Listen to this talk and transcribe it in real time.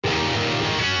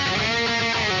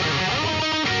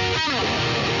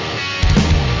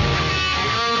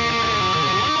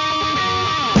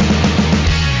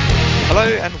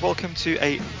Hello and welcome to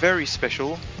a very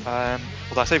special, I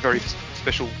say very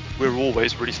special, we're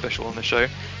always really special on the show,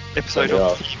 episode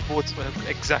of the Portsmouth,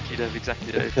 exactly Dave,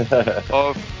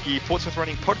 of the Portsmouth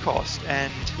Running Podcast,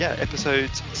 and yeah,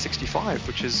 episode 65,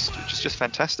 which is just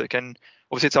fantastic. And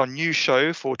obviously it's our new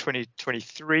show for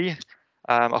 2023,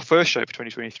 our first show for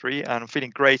 2023, and I'm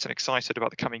feeling great and excited about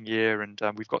the coming year, and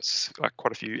we've got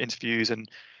quite a few interviews and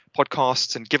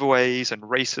podcasts and giveaways and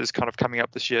races kind of coming up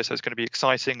this year, so it's going to be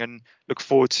exciting, and look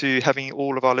forward to having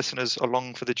all of our listeners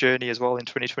along for the journey as well in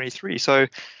 2023. So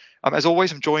as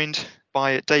always, I'm joined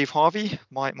by Dave Harvey,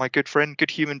 my good friend, good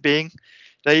human being.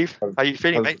 Dave, how are you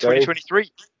feeling, mate?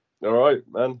 2023. All right,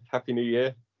 man. Happy New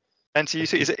Year. And to you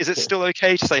too. Is it still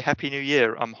okay to say Happy New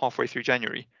Year halfway through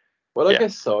January? Well, I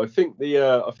guess so. I think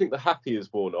the happy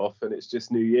is worn off, and it's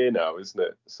just New Year now, isn't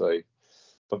it? So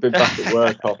I've been back at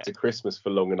work after Christmas for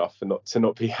long enough for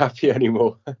not be happy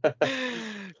anymore.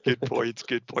 Good point.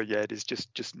 Yeah, it is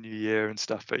just New Year and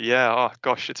stuff. But yeah, oh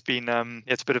gosh, it's been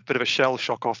it's a bit of a shell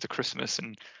shock after Christmas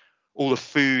and all the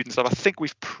food and stuff. I think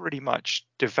we've pretty much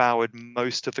devoured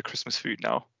most of the Christmas food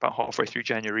now, about halfway through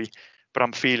January. But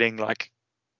I'm feeling like,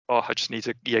 I just need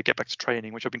to get back to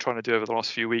training, which I've been trying to do over the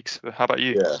last few weeks. But how about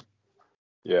you?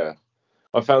 Yeah.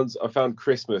 I found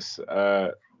Christmas.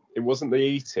 It wasn't the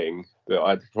eating that I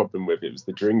had the problem with. It was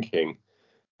the drinking.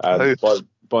 And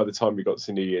by the time we got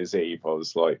to New Year's Eve, I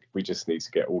was like, we just need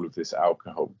to get all of this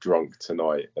alcohol drunk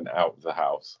tonight and out of the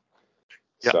house.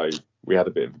 Yep. So we had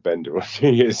a bit of a bender on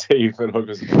New Year's Eve, and I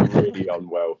was really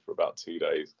unwell for about 2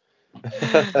 days.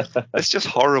 It's just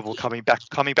horrible coming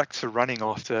back to running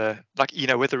after,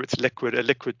 whether it's a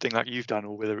liquid thing like you've done,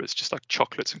 or whether it's just like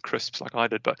chocolates and crisps like I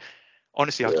did. But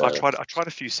honestly, I tried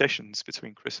a few sessions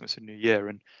between Christmas and New Year,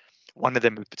 and one of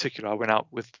them in particular, I went out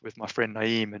with my friend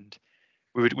Naeem, and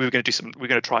we were going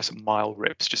to try some mile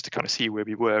reps just to kind of see where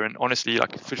we were. And honestly,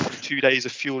 like for 2 days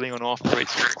of fueling on after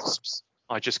race crisps,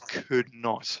 I just could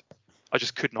not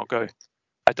go.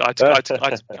 I had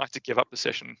to give up the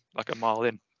session like a mile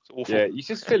in. It's awful. Yeah, you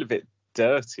just feel a bit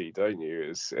dirty, don't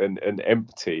you? And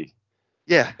empty.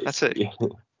 Yeah, that's it.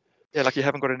 Yeah, like you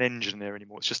haven't got an engine there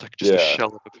anymore. It's just a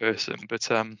shell of a person. But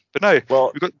no.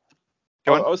 Well, we've got.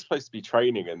 I was supposed to be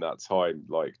training in that time,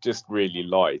 like just really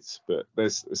light. But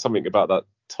there's something about that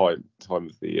time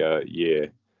of the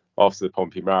year after the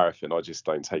Pompey Marathon. I just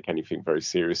don't take anything very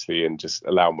seriously and just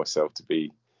allow myself to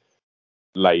be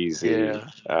lazy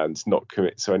and not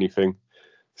commit to anything.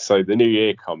 So the new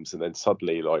year comes, and then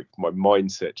suddenly, like, my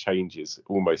mindset changes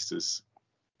almost as,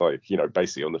 like,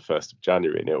 basically on the 1st of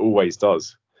January, and it always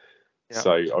does. Yeah.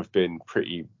 So I've been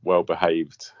pretty well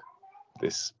behaved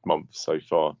this month so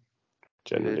far,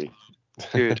 generally.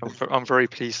 Good. I'm very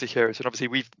pleased to hear it. And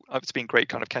obviously it's been great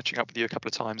kind of catching up with you a couple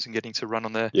of times and getting to run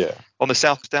on the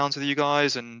South Downs with you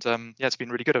guys. And it's been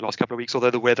really good the last couple of weeks,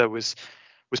 although the weather was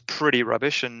pretty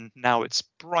rubbish, and now it's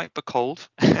bright but cold.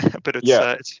 But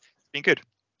it's been good.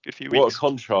 Good few weeks. What a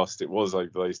contrast it was over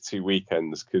those 2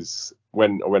 weekends, because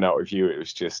when I went out with you, it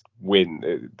was just wind.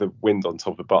 The wind on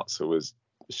top of Butser was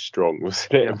strong,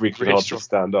 wasn't it? We could hardly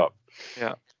stand up.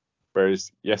 Yeah.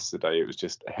 Whereas yesterday it was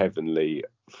just heavenly,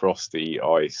 frosty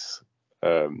ice,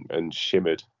 and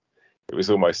shimmered. It was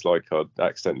almost like I'd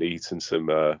accidentally eaten some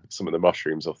of the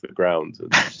mushrooms off the ground,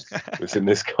 and was in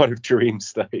this kind of dream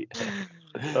state.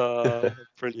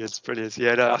 Brilliant.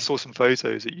 Yeah, no, I saw some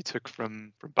photos that you took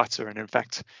from Butser, and in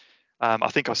fact, I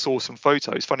think I saw some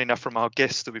photos, funny enough, from our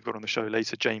guest that we've got on the show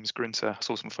later, James Grinter. I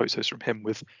saw some photos from him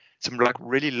with some like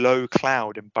really low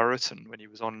cloud in Burriton when he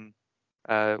was on,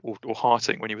 or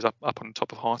Harting when he was up on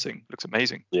top of Harting. Looks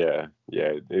amazing. Yeah,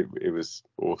 it was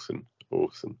awesome.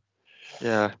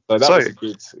 Yeah. So that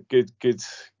was a good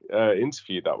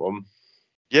interview, that one.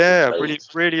 Yeah,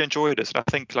 really enjoyed it. And I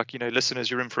think,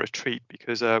 listeners, you're in for a treat,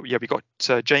 because we got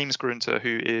James Grunter,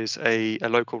 who is a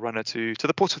local runner to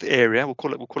the Portsmouth area. We'll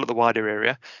call it the wider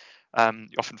area.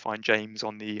 You often find James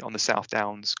on the South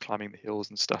Downs climbing the hills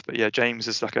and stuff. But yeah, James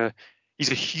is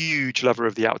he's a huge lover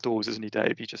of the outdoors, isn't he,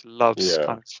 Dave? He just loves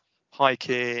kind of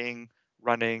hiking,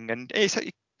 running, and he's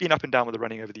been up and down with the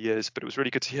running over the years. But it was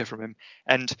really good to hear from him.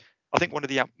 And I think one of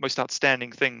the most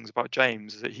outstanding things about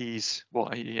James is that he's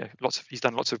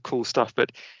done lots of cool stuff,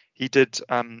 but he did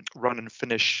run and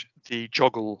finish the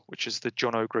Joggle, which is the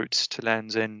John O'Groats to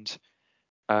Land's End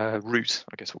route,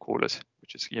 I guess we'll call it,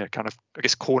 which is kind of, I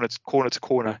guess, corner to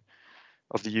corner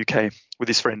of the UK with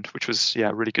his friend, which was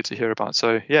really good to hear about.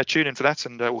 So tune in for that,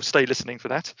 and we'll stay listening for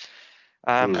that.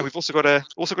 And we've also got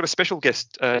a special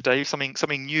guest, Dave,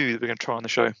 something new that we're going to try on the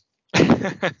show.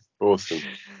 Awesome.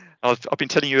 I've been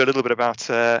telling you a little bit about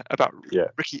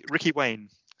Ricky Wayne.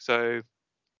 So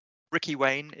Ricky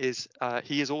Wayne is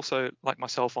he is also like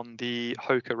myself on the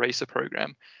Hoka Racer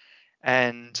program,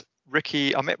 and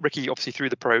I met Ricky obviously through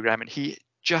the program, and he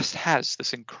just has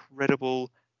this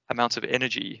incredible amount of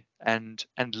energy and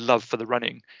love for the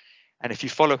running. And if you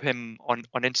follow him on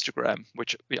Instagram,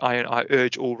 which I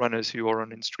urge all runners who are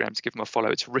on Instagram to give him a follow,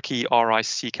 it's Ricky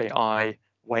RICKI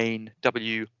Wayne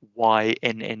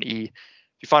WYNNE.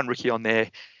 If you find Ricky on there,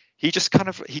 he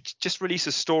just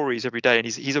releases stories every day, and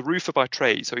he's a roofer by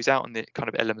trade, so he's out in the kind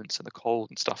of elements and the cold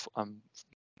and stuff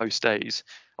most days.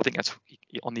 I think that's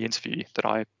on the interview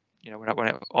that when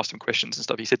I asked him questions and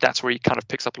stuff, he said that's where he kind of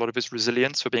picks up a lot of his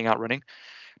resilience for being out running.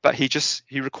 But he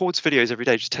records videos every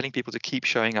day just telling people to keep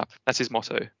showing up. That's his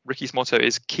motto. Ricky's motto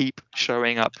is keep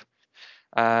showing up.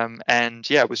 And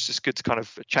yeah, it was just good to kind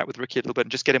of chat with Ricky a little bit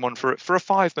and just get him on for a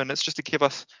 5 minutes just to give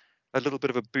us a little bit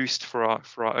of a boost for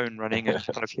our own running, and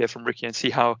kind of hear from Ricky and see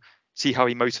how he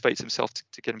motivates himself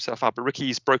to get himself out. But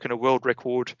Ricky's broken a world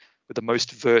record with the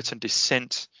most vert and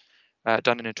descent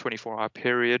done in a 24-hour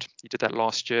period. He did that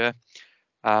last year.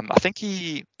 I think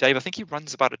he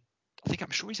runs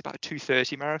I'm sure he's about a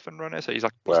 2:30 marathon runner. So he's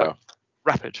like, Wow. like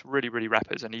rapid, really, really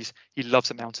rapid. And he loves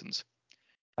the mountains.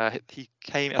 I think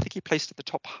he placed at the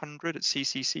top 100 at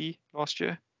CCC last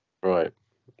year. Right.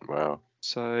 Wow.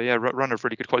 So yeah, runner of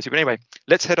really good quality. But anyway,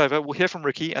 let's head over. We'll hear from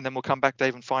Ricky, and then we'll come back,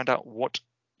 Dave, and find out what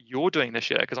you're doing this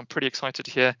year, because I'm pretty excited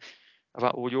to hear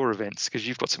about all your events, because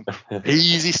you've got some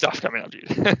crazy stuff coming up, dude.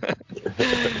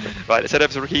 Right, let's head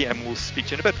over to Ricky, and we'll speak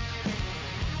to you in a bit.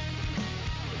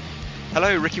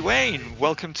 Hello, Ricky Wayne.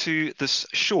 Welcome to this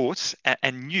short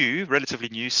and relatively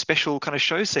new, special kind of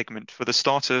show segment for the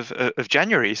start of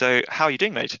January. So, how are you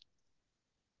doing, mate?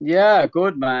 Yeah,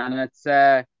 good man.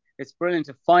 It's brilliant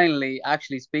to finally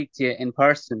actually speak to you in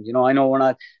person. I know we're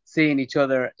not seeing each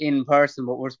other in person,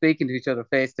 but we're speaking to each other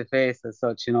face to face as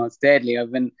such. It's deadly.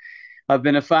 I've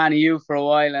been a fan of you for a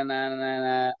while, and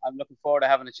I'm looking forward to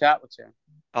having a chat with you.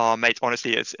 Oh, mate,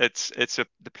 honestly,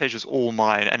 the pleasure's all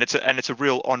mine, and it's a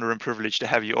real honor and privilege to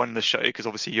have you on the show, because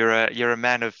obviously you're a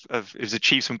man who's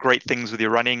achieved some great things with your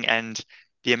running, and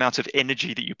the amount of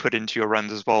energy that you put into your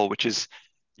runs as well, which is,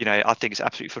 I think it's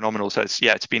absolutely phenomenal. So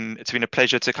it's been a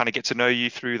pleasure to kind of get to know you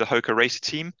through the Hoka Racer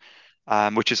team,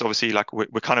 which is obviously like we're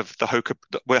kind of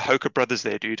we're Hoka brothers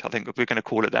there, dude. I think we're going to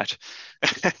call it that.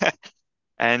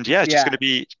 And yeah, it's just Yeah. going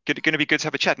to be good to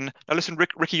have a chat. And now listen,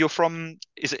 Ricky, you're from,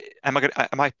 am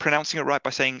I pronouncing it right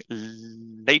by saying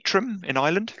Leitrim in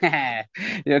Ireland?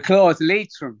 You're close.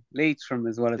 Leitrim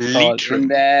is what it's called. Leitrim.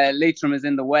 Leitrim is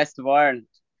in the west of Ireland,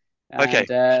 Okay.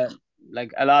 and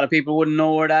like a lot of people wouldn't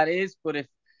know where that is, but if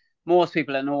most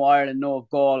people that know Ireland know of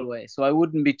Galway, so I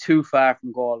wouldn't be too far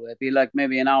from Galway. It'd be like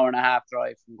maybe an hour and a half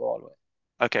drive from Galway.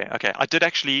 Okay. I did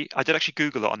actually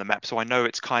Google it on the map, so I know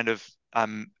it's kind of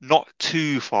not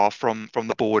too far from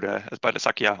the border, but it's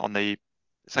like, yeah,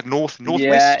 it's like Yeah,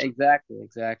 northwest. exactly.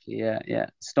 Yeah.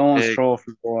 Stone's throw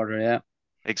from the border. Yeah.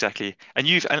 Exactly. And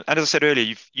as I said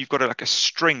earlier, you've got like a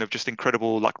string of just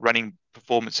incredible like running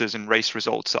performances and race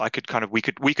results that I could kind of we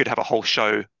could have a whole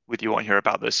show with you on here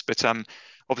about this. But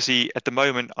obviously at the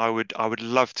moment I would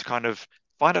love to kind of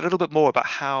find out a little bit more about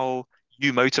how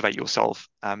you motivate yourself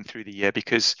through the year,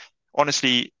 because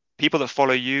honestly, people that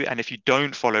follow you, and if you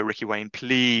don't follow Ricky Wayne,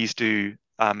 please do.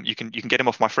 You can get him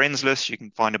off my friends list. You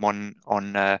can find him on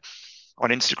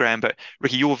Instagram. But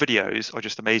Ricky, your videos are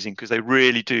just amazing, because they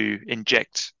really do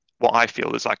inject what I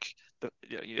feel is like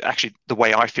actually the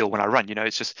way I feel when I run.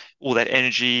 It's just all that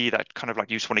energy, that kind of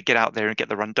like you just want to get out there and get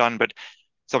the run done. But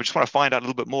so I just want to find out a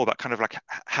little bit more about kind of like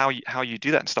how you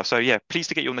do that and stuff. So yeah, pleased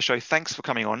to get you on the show. Thanks for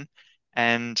coming on,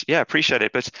 and yeah, appreciate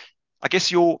it. But I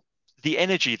guess the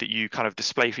energy that you kind of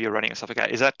display for your running and stuff like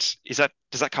that,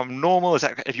 does that come normal?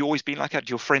 Have you always been like that?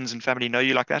 Do your friends and family know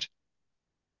you like that?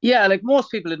 Yeah, like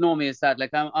most people that know me is that like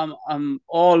I'm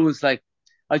always like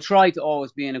I try to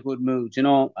always be in a good mood,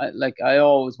 I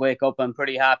always wake up, I'm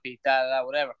pretty happy,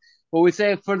 whatever. But we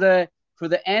say for the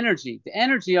energy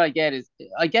I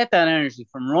get that energy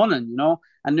from running,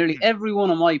 and nearly Mm. every one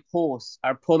of my posts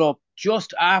are put up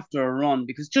just after a run,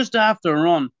 because just after a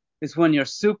run is when you're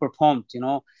super pumped,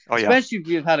 Oh yeah. especially if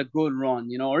you've had a good run,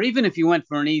 or even if you went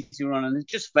for an easy run and it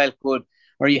just felt good,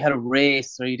 or you had a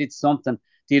race or you did something,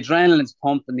 the adrenaline's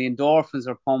pumping, the endorphins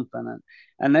are pumping,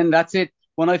 and then that's it.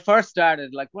 When I first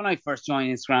started, like when I first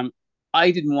joined Instagram,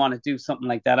 I didn't want to do something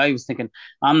like that. I was thinking,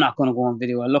 I'm not going to go on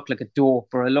video. I look like a dope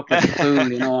or I look like a fool,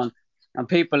 and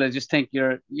people will just think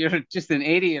you're just an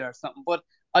idiot or something. But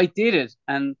I did it,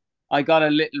 and I got a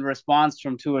little response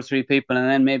from two or three people, and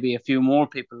then maybe a few more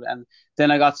people, and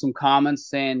then I got some comments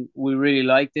saying we really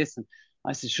like this, and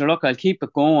I said, sure, look, I'll keep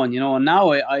it going, and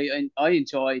now I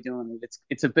enjoy doing it.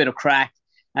 It's a bit of crack.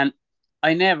 And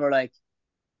I never like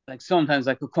sometimes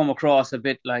I could come across a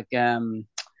bit like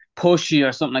pushy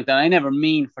or something like that. I never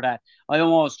mean for that. I'm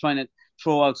always trying to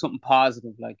throw out something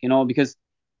positive, like, because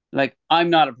like I'm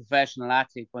not a professional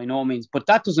athlete by no means, but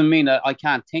that doesn't mean that I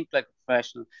can't think like a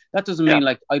professional. That doesn't Yeah, mean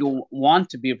like I don't want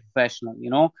to be a professional,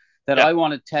 that yeah, I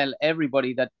want to tell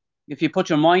everybody that if you put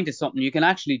your mind to something, you can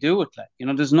actually do it.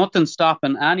 Like, there's nothing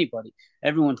stopping anybody.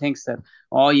 Everyone thinks that,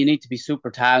 oh, you need to be super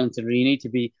talented, or you need to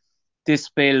be this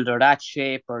build or that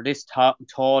shape or this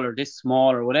tall or this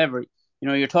small or whatever.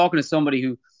 You're talking to somebody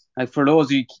who, like, for those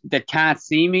of you that can't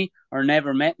see me or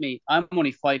never met me, I'm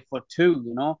only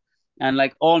 5'2", and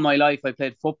like all my life I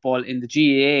played football in the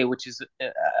GAA, which is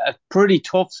a pretty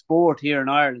tough sport here in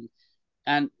Ireland.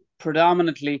 And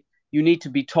predominantly you need to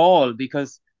be tall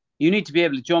because you need to be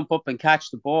able to jump up and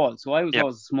catch the ball. So I was yeah.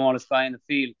 always the smallest guy in the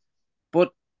field.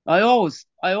 But I always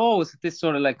had this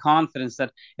sort of like confidence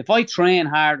that if I train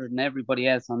harder than everybody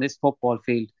else on this football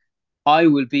field, I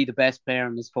will be the best player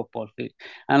on this football field.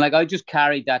 And like I just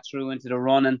carried that through into the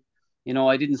running.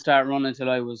 I didn't start running until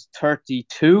I was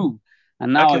 32,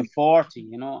 and now I'm Okay. 40,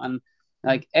 and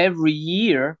like every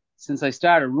year since I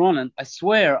started running, I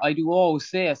swear I do always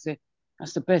say,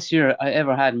 that's the best year I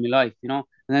ever had in my life, and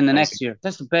then the Amazing. next year,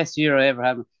 that's the best year I ever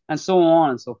had, and so on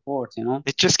and so forth.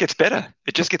 It just gets better.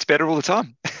 It just gets better all the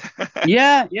time.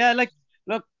 Yeah, yeah. Like,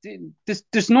 look,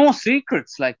 there's no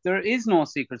secrets. Like, there is no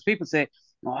secrets. People say,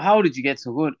 "Oh, how did you get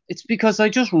so good?" It's because I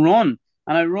just run,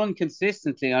 and I run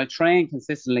consistently. I train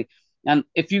consistently, and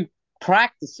if you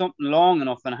practice something long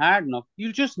enough and hard enough,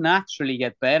 you'll just naturally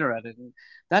get better at it. And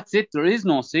that's it. There is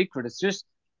no secret. It's just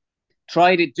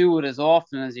try to do it as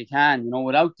often as you can,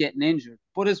 without getting injured.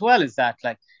 But as well as that,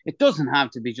 like, it doesn't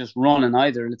have to be just running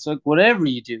either. It's like whatever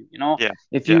you do, Yeah,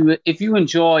 if yeah. you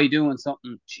enjoy doing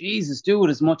something, Jesus, do it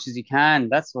as much as you can.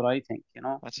 That's what I think.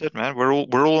 That's it, man. We're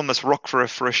all on this rock for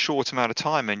a short amount of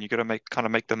time, and you got to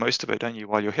make the most of it, don't you,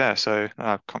 while you're here? So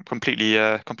completely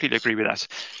agree with that.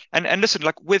 And listen,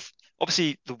 like with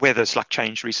obviously the weather's like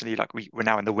changed recently. Like we're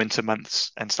now in the winter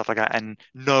months and stuff like that, and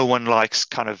no one likes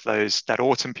kind of that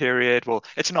autumn period. Well,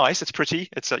 it's nice, it's pretty,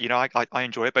 it's I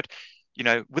enjoy it, but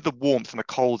with the warmth and the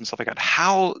cold and stuff like that,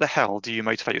 how the hell do you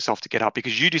motivate yourself to get up?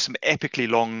 Because you do some epically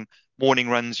long morning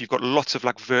runs. You've got lots of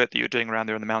like vert that you're doing around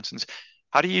there in the mountains.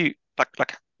 How do you like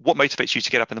what motivates you to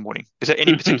get up in the morning? Is there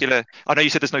any particular? I know you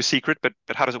said there's no secret, but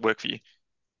how does it work for you?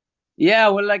 Yeah,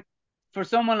 well, like for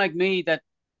someone like me that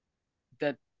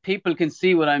people can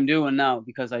see what I'm doing now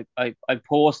because I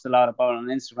post a lot about it on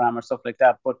Instagram or stuff like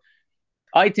that. But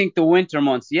I think the winter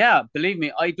months, yeah, believe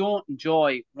me, I don't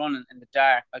enjoy running in the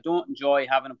dark. I don't enjoy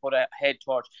having to put a head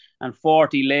torch and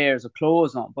 40 layers of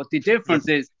clothes on. But the difference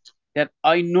is that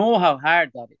I know how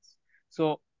hard that is.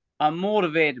 So I'm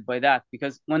motivated by that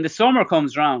because when the summer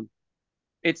comes around,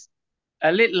 it's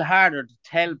a little harder to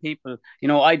tell people,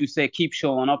 I do say keep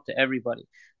showing up to everybody.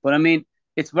 But I mean,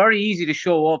 it's very easy to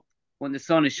show up when the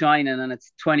sun is shining and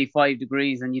it's 25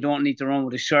 degrees and you don't need to run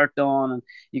with a shirt on and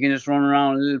you can just run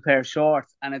around in a little pair of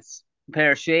shorts and it's a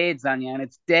pair of shades on you and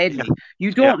it's Yeah, deadly.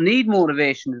 You yeah, don't need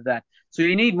motivation to that. So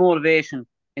you need motivation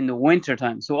in the winter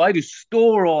time. So I do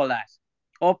store all that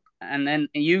up and then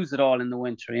use it all in the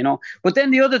winter. But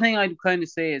then the other thing I'd kind of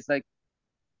say is like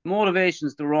motivation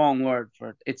is the wrong word for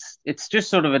it. It's just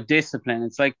sort of a discipline.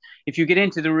 It's like if you get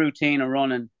into the routine of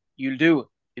running, you'll do it.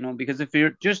 Because if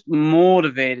you're just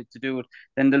motivated to do it,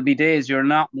 then there'll be days you're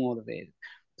not motivated.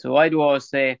 So I do always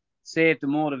say save the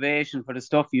motivation for the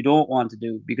stuff you don't want to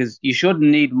do because you shouldn't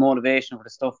need motivation for the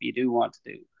stuff you do want to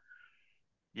do.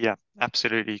 yeah.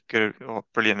 Absolutely good. Oh,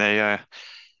 brilliant there. Yeah.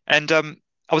 And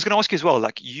I was going to ask you as well.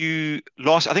 Like I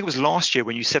think it was last year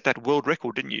when you set that world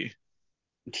record, didn't you?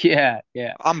 Yeah,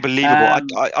 yeah. Unbelievable. Um,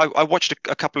 I watched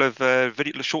a couple of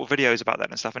short videos about that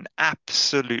and stuff, and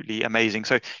absolutely amazing.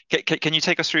 So can you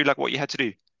take us through like what you had to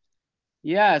do?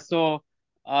 yeah. So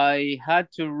I had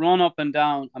to run up and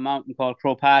down a mountain called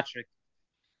Crowpatrick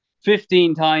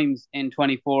 15 times in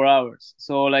 24 hours.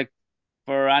 So like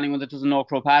for anyone that doesn't know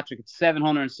Crowpatrick, it's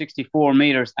 764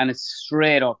 meters and it's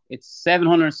straight up. It's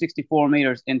 764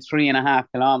 meters in 3.5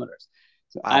 kilometers.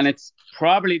 So, Wow. and it's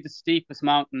probably the steepest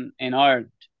mountain in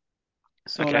Ireland.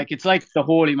 So Okay. like it's like the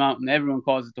Holy Mountain. Everyone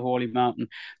calls it the Holy Mountain.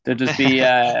 There'll just be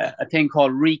a thing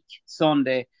called Reek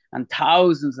Sunday, and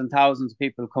thousands of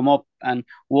people come up and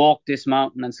walk this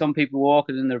mountain. And some people walk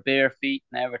it in their bare feet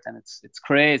and everything. It's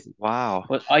crazy. Wow.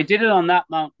 But I did it on that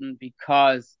mountain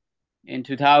because in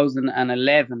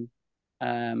 2011,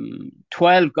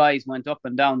 12 guys went up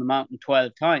and down the mountain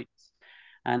 12 times.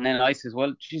 And then I says,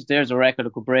 well, geez, there's a record I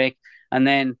could break. And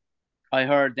then I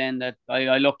heard then that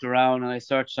I looked around and I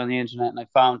searched on the internet and I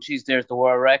found, geez, there's the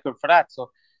world record for that.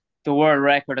 So the world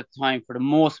record at the time for the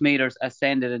most meters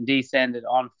ascended and descended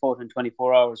on foot in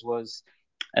 24 hours was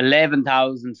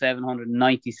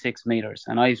 11,796 meters.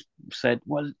 And I said,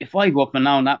 well, if I go up and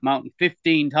down that mountain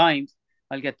 15 times,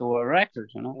 I'll get the world record,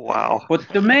 you know. Wow. But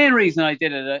the main reason I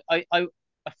did it, a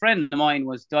friend of mine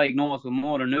was diagnosed with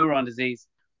motor neuron disease,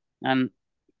 and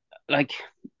like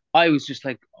I was just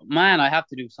like, man, I have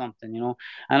to do something, you know.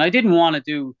 And I didn't want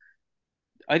to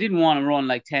run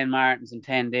like 10 marathons in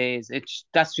 10 days.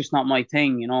 That's just not my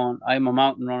thing, you know. I'm a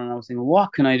mountain runner, and I was thinking,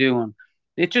 what can I do? And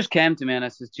it just came to me, and I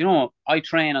says, you know, I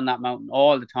train on that mountain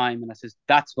all the time, and I says,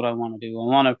 that's what I want to do. I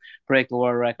want to break the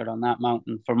world record on that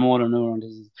mountain for motor neuron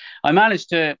disease. I managed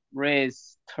to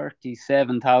raise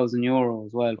 37,000 euro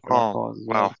as well for that Oh, cause as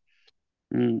wow.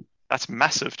 well. Mm. That's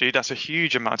massive, dude. That's a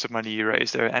huge amount of money you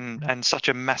raised there, and such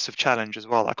a massive challenge as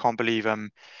well. I can't believe you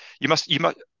must.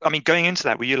 I mean, going into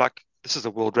that, were you like, this is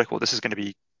a world record. This is going to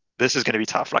be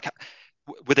tough. Like,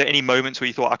 were there any moments where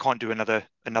you thought, I can't do another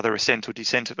ascent or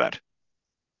descent of that?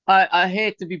 I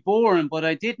hate to be boring, but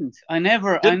I didn't. I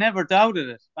Didn't? never doubted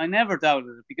it. I never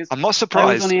doubted it because I'm not I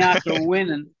was surprised. only after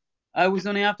winning. I was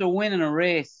only after winning a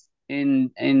race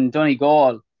in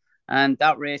Donegal, and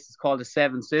that race is called the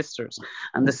Seven Sisters.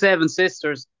 And the Seven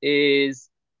Sisters is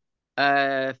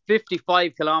a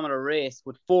 55-kilometer race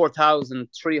with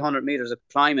 4,300 meters of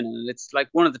climbing in it. It's like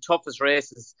one of the toughest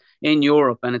races in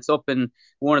Europe, and it's up in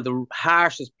one of the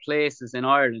harshest places in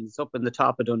Ireland. It's up in the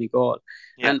top of Donegal.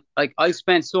 Yeah. And like I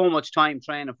spent so much time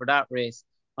training for that race.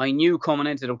 I knew coming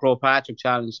into the Croagh Patrick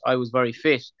Challenge, I was very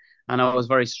fit and I was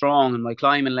very strong, and my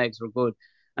climbing legs were good.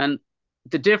 And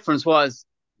the difference was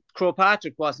Croagh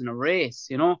Patrick wasn't a race,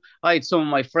 you know. I had some of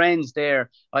my friends there,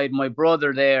 I had my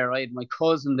brother there, I had my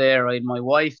cousin there, I had my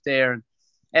wife there. And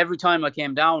every time I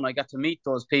came down, I got to meet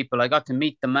those people. I got to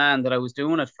meet the man that I was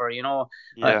doing it for, you know.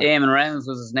 Yeah. Eamon Reynolds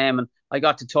was his name, and I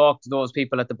got to talk to those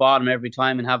people at the bottom every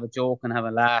time and have a joke and have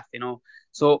a laugh, you know.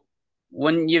 So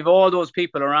when you've all those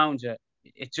people around you,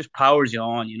 it just powers you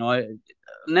on, you know.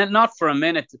 Not for a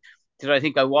minute did I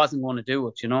think I wasn't going to do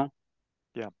it, you know.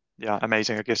 Yeah. Yeah.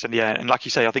 Amazing, I guess. And yeah, and like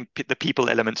you say, I think the people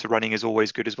element to running is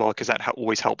always good as well, because that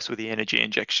always helps with the energy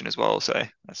injection as well. So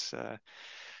that's a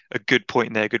good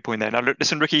point there. Good point there. Now,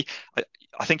 listen, Ricky,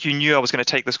 I think you knew I was going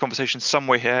to take this conversation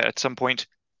somewhere here at some point.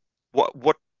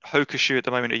 What Hoka shoe at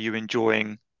the moment are you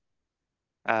enjoying?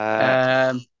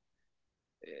 Uh, Um,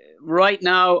 right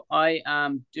now I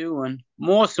am doing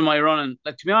most of my running.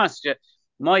 Like, to be honest with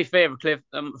you, my favorite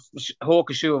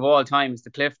Hoka shoe of all time is the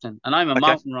Clifton, and I'm a okay.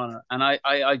 mountain runner, and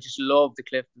I just love the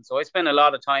Clifton. So I spend a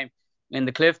lot of time in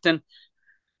the Clifton.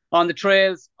 On the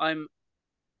trails, I'm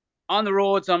on the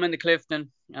roads. I'm in the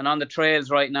Clifton, and on the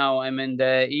trails right now, I'm in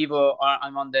the Evo.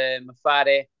 I'm on the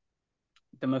Mafate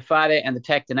and the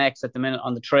Tecton X at the minute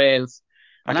on the trails.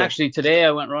 And Okay. actually today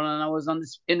I went running and I was on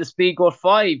this in the Speedgoat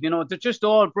 5. You know, they're just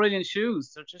all brilliant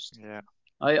shoes. They're just Yeah.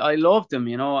 I love them,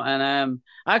 you know. And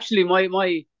actually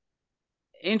my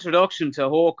introduction to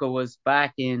Hoka was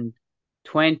back in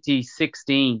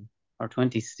 2016 or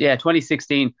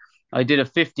 2016. I did a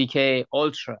 50k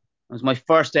ultra. It was my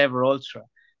first ever ultra.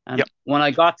 And Yep. when I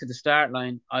got to the start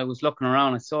line, I was looking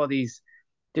around. I saw these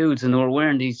dudes and they were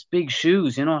wearing these big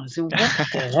shoes, you know. I said, what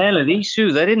the hell are these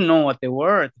shoes? I didn't know what they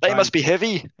were at the They time. must be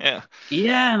heavy. Yeah.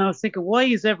 Yeah, and I was thinking, why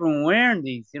is everyone wearing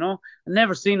these? You know, I'd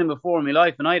never seen them before in my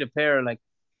life, and I had a pair of like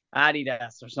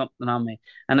Adidas or something on me.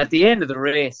 And at the end of the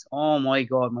race, oh my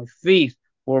God, my feet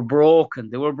were broken.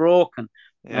 They were broken.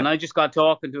 Yeah. And I just got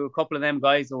talking to a couple of them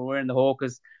guys who were wearing the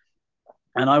Hokas,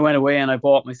 and I went away and I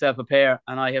bought myself a pair,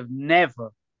 and I have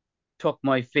never took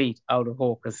my feet out of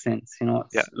Hokas since. You know,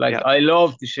 Yeah. it's like Yeah. I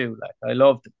love the shoe, like I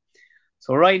loved it.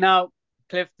 So right now,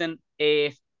 Clifton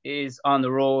 8 is on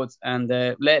the roads, and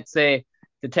let's say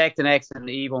the Tecton X and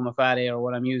the Evo Mafate are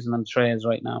what I'm using on the trails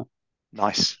right now.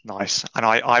 Nice. Nice. And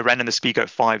I ran in the Speedgoat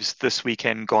fives this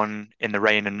weekend, gone in the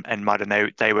rain and mud, and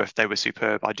they were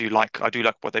superb. I do like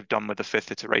what they've done with the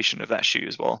fifth iteration of that shoe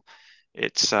as well.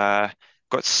 It's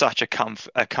got such a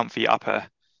comfy upper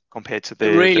compared to It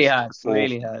the really has, four.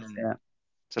 really has, yeah.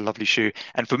 It's a lovely shoe.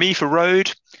 And for me, for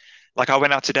road, like I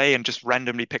went out today and just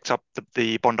randomly picked up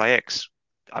the Bondi X,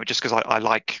 just because I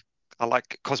like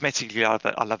cosmetically,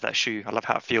 I love that shoe. I love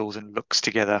how it feels and looks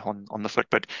together on the foot.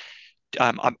 But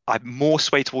I'm more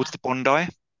sway towards the Bondi,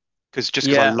 because I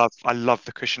Yeah, love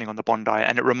the cushioning on the Bondi,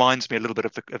 and it reminds me a little bit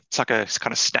it's like a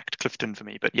kind of stacked Clifton for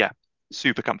me. But yeah,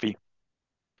 super comfy.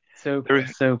 super, There,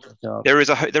 super job. there is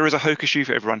a Hoka shoe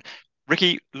for everyone.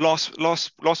 Ricky,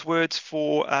 last words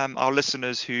for our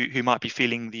listeners who might be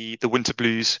feeling the winter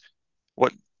blues.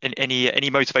 What any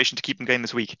motivation to keep them going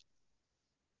this week?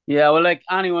 Yeah, well, like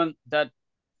anyone that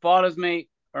follows me,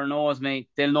 or knows me,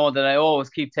 they'll know that I always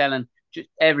keep telling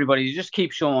everybody, just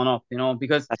keep showing up,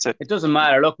 because That's it. it doesn't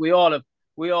matter. Look, we all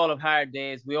have hard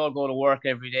days. We all go to work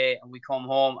every day, and we come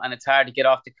home, and it's hard to get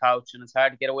off the couch, and it's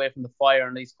hard to get away from the fire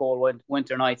in these cold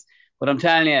winter nights. But I'm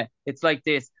telling you, it's like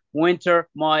this: winter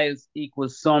miles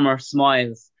equals summer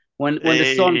smiles. When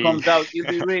the sun Hey. comes out, you'll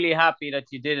be really happy that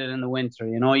you did it in the winter.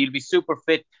 You'll be super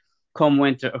fit come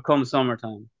winter or come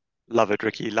summertime. Love it,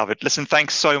 Ricky. Love it. Listen,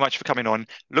 thanks so much for coming on.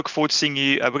 Look forward to seeing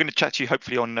you. We're going to chat to you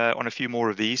hopefully on a few more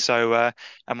of these. So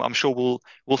I'm sure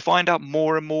we'll find out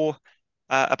more and more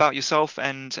about yourself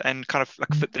and kind of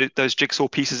like fit those jigsaw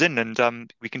pieces in,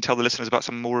 and we can tell the listeners about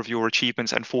some more of your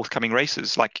achievements and forthcoming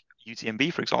races, like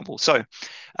UTMB, for example. So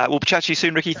we'll chat to you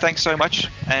soon, Ricky. Thanks so much,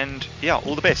 and yeah,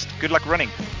 all the best. Good luck running.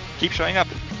 Keep showing up.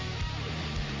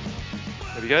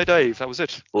 There we go, Dave. That was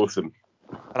it. Awesome.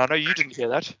 And I know you didn't hear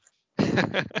that.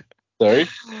 Sorry?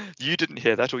 You didn't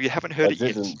hear that, or you haven't heard I it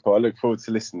yet. didn't, but I look forward to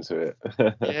listening to it.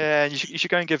 Yeah, you should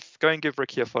go and give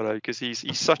Ricky a follow, because he's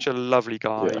such a lovely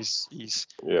guy.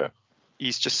 Yeah.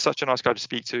 He's just such a nice guy to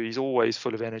speak to. He's always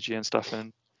full of energy and stuff.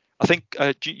 And I think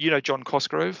you know John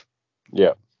Cosgrove.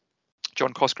 Yeah.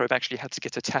 John Cosgrove actually had to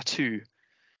get a tattoo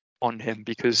on him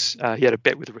because he had a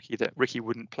bet with Ricky that Ricky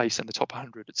wouldn't place in the top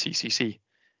 100 at CCC.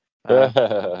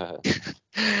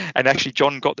 And actually,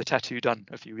 John got the tattoo done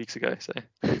a few weeks ago. So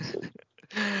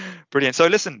brilliant. So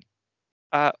listen,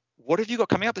 what have you got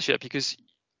coming up this year? Because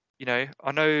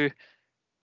I know.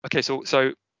 Okay,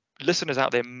 so listeners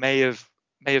out there may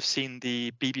have seen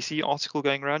the BBC article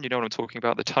going around. You know what I'm talking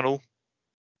about, the tunnel.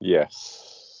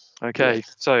 Yes. Okay,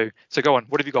 Yes. so go on.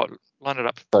 What have you got? Line it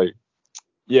up. So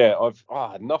yeah,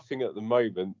 I've nothing at the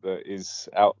moment that is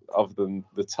out other than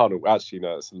the tunnel. Actually,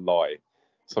 no, it's a lie.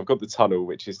 So I've got the tunnel,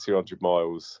 which is 200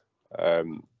 miles,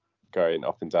 going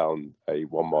up and down a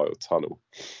 1 mile tunnel.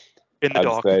 In the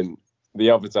dark. Then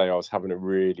the other day I was having a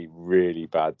really, really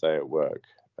bad day at work,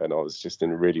 and I was just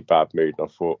in a really bad mood. And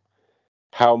I thought,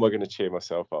 how am I going to cheer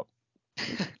myself up?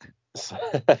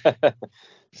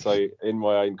 So in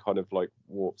my own kind of like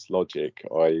warped logic,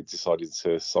 I decided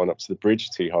to sign up to the Bridge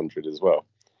 200 as well,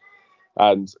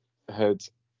 and had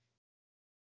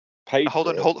paid. Hold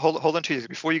on 2 years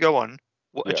before you go on.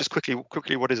 Yeah. Just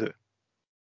quickly, what is it?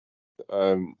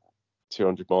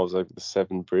 200 miles over the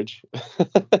Severn Bridge.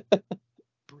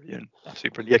 Brilliant, absolutely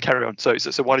brilliant. Yeah, carry on. So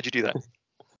why did you do that?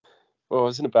 Well, I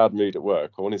was in a bad mood at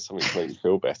work. I wanted something to make me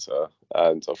feel better,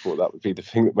 and I thought that would be the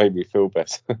thing that made me feel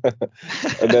better.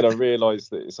 And then I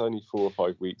realised that it's only 4 or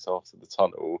 5 weeks after the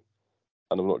tunnel,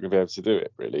 and I'm not going to be able to do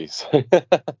it really. So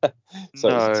it's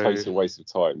a total waste of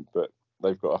time. But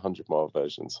they've got a 100-mile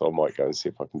version, so I might go and see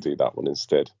if I can do that one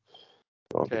instead,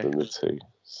 rather than the two.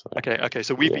 So, okay.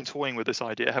 So we've been toying with this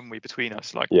idea, haven't we, between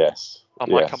us? Like, yes, I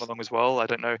might come along as well. I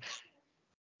don't know.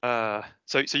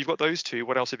 So you've got those two.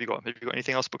 What else have you got? Have you got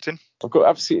anything else booked in? I've got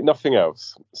absolutely nothing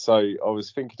else. So I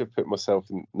was thinking of putting myself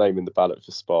name in the ballot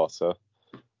for Sparta.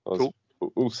 I was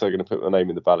also going to put my name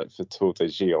in the ballot for Tour de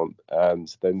Gion,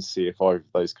 and then see if either of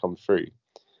those come through.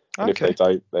 And if they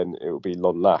don't, then it will be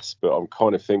Lon Las. But I'm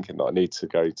kind of thinking that I need to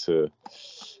go to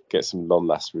get some Lon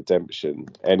Las redemption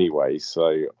anyway.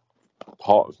 So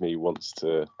part of me wants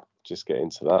to just get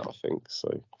into that, I think.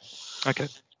 So okay.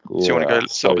 So you want to go?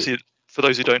 So obviously, for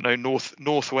those who don't know,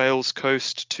 North Wales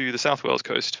coast to the South Wales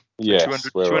coast. So yes,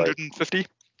 250.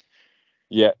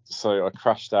 Yeah. So I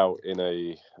crashed out in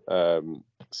a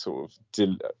sort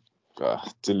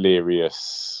of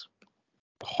delirious,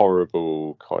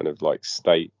 horrible kind of like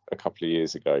state a couple of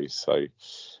years ago. So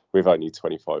we've only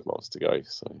 25 miles to go.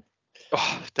 So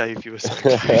Dave, you were so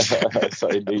close. So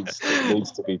it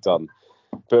needs to be done.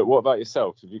 But what about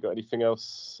yourself? Have you got anything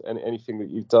else? Anything that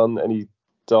you've done? Any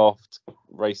daft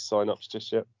race sign-ups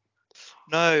just yet?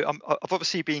 No, I've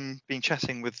obviously been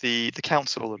chatting with the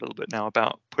council a little bit now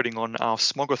about putting on our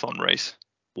Smogathon race.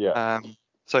 Yeah.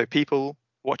 So people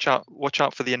watch out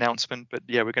for the announcement. But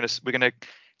yeah, we're gonna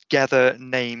gather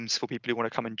names for people who want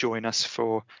to come and join us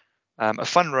for a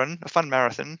fun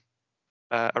marathon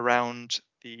around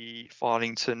the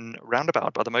Farlington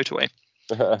roundabout by the motorway.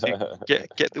 To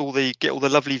get all the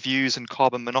lovely views and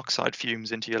carbon monoxide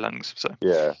fumes into your lungs. So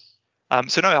yeah.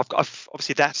 So no, I've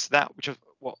obviously that's which is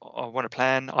what I want to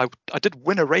plan. I did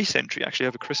win a race entry actually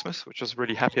over Christmas, which I was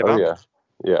really happy about. Oh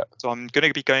yeah. So I'm going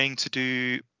to be going to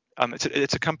do it's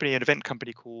an event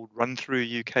company called Run Through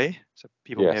UK. So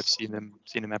people may have seen them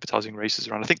advertising races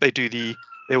around. I think they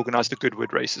organise the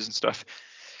Goodwood races and stuff.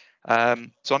 So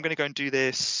I'm going to go and do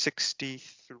their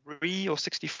 63 or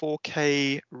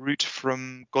 64k route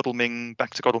from Godalming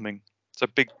back to Godalming. So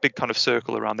big kind of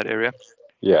circle around that area.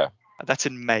 Yeah. That's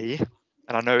in May.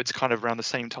 and I know it's kind of around the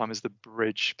same time as the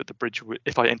bridge, but the bridge would,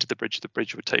 if I entered the bridge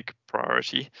would take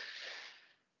priority.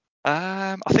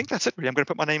 I think that's it really. I'm going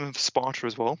to put my name in for Sparta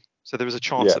as well. So there is a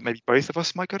chance that maybe both of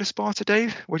us might go to Sparta,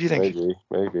 Dave. What do you think?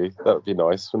 Maybe that would be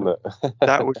nice, wouldn't it?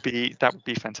 that would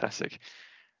be fantastic.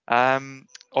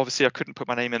 Obviously I couldn't put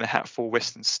my name in the hat for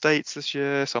Western States this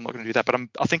year, so I'm not going to do that. But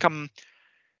I think I'm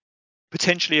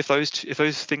potentially, if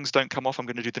those things don't come off, I'm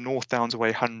going to do the North Downs Away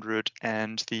 100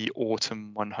 and the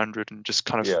Autumn 100, and just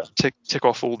kind of tick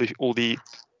off all the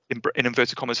in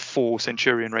inverted commas 4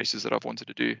 Centurion races that I've wanted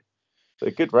to do.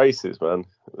 They're good races, man.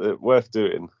 They're worth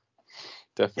doing.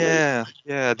 Definitely.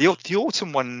 Yeah. The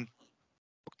Autumn one,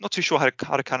 not too sure how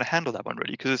to kind of handle that one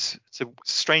really, because it's a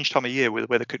strange time of year where the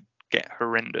weather could get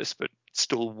horrendous, but it's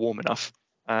still warm enough.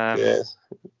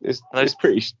 It's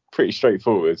pretty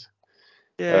straightforward.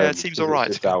 Yeah, it seems all right.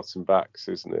 It's just out and backs,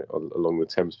 isn't it, along the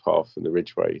Thames Path and the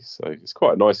Ridgeway? So it's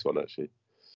quite a nice one, actually.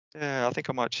 Yeah, I think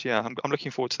I might. Yeah, I'm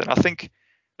looking forward to that. I think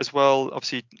as well,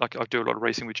 obviously, like I do a lot of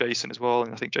racing with Jason as well,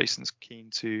 and I think Jason's keen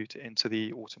to enter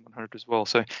the Autumn 100 as well.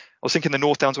 So I was thinking the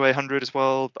North Downs Way 100 as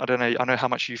well. I don't know. I know how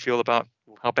badly you feel about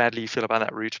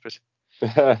that route, but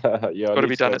it's got to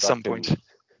be done at some point.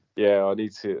 Yeah, I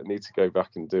need to go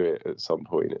back and do it at some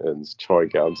point and try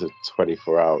and get under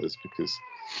 24 hours, because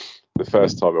the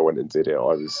first time I went and did it,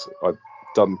 I'd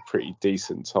done pretty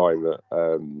decent time at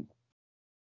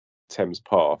Thames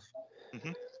Path,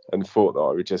 and thought that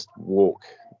I would just walk,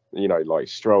 like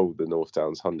stroll the North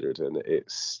Downs 100, and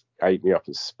it's ate me up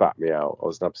and spat me out. I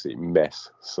was an absolute mess.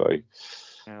 So,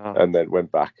 and then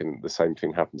went back, and the same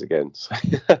thing happened again. So,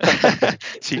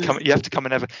 so you have to come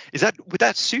and have would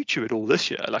that suit you at all this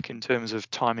year, like in terms of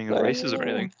timing of races or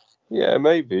anything? Yeah,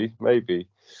 maybe.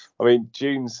 I mean,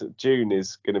 June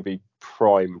is going to be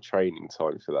prime training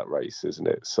time for that race, isn't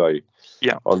it? So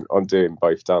yeah, I'm doing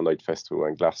both Download Festival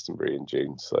and Glastonbury in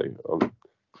June, so I'm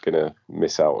going to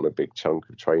miss out on a big chunk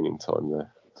of training time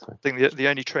there. So. I think the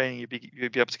only training you'd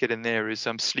be able to get in there is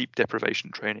sleep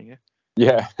deprivation training.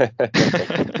 Yeah.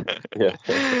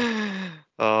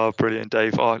 Oh, brilliant,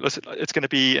 Dave. Oh, listen, it's going to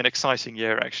be an exciting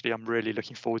year. Actually, I'm really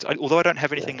looking forward to it. Although I don't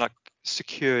have anything like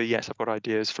secure yet, I've got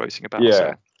ideas floating about. Yeah.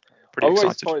 So pretty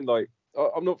excited. I always find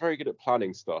I'm not very good at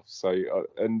planning stuff. So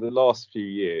in the last few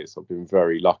years, I've been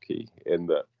very lucky in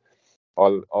that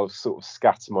I'll sort of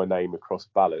scatter my name across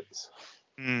ballots.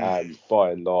 And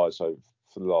by and large, for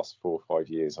the last 4 or 5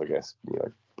 years, I guess,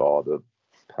 bar the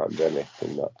pandemic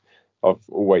and that, I've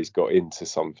always got into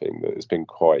something that has been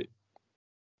quite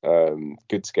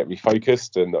good to get me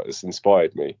focused, and that has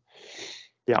inspired me.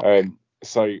 Yeah.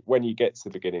 So when you get to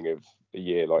the beginning of a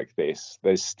year like this,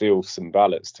 there's still some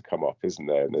ballots to come up, isn't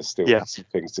there? And there's still some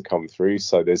things to come through.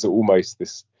 So there's almost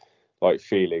this like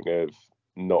feeling of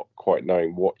not quite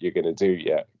knowing what you're going to do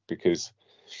yet, because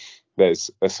there's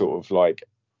a sort of like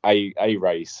a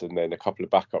race and then a couple of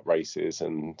backup races,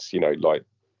 and like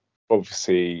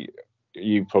obviously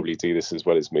you probably do this as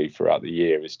well as me throughout the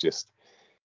year, is just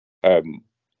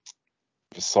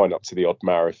sign up to the odd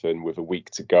marathon with a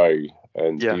week to go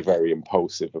and be very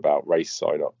impulsive about race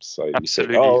sign-ups. So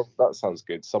absolutely. You think, oh, that sounds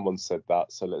good, someone said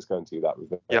that, so let's go and do that with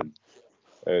them.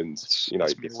 And it's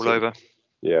me all over.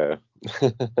 Yeah.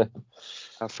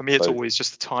 For me, it's always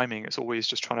just the timing. It's always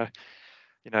just trying to,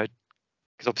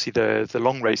 because obviously the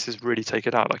long races really take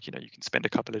it out. Like, you can spend a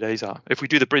couple of days out. If I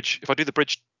do the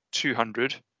bridge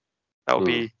 200, that will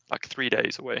be like 3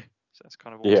 days away. So that's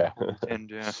kind of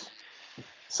all.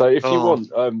 So if you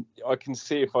want, I can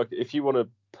see if you want to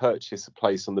purchase a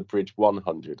place on the Bridge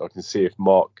 100, I can see if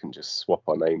Mark can just swap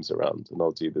our names around, and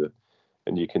I'll do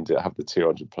and you can have the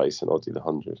 200 place, and I'll do the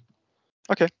 100.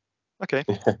 Okay.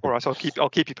 All right. So I'll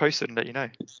keep you posted and let you know.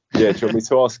 Yeah. Do you want me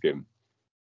to ask him?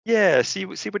 Yeah. See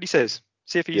what he says.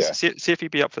 See if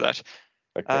he'd be up for that.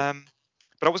 Okay.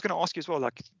 But I was going to ask you as well,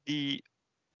 like it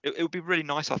would be really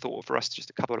nice, I thought, for us just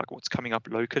to cover like what's coming up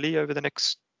locally over the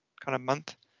next kind of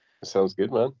month. Sounds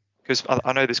good, man. Because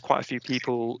I know there's quite a few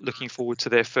people looking forward to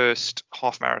their first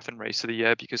half marathon race of the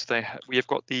year, because we have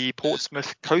got the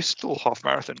Portsmouth Coastal Half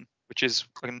Marathon, which is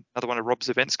another one of Rob's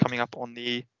events coming up on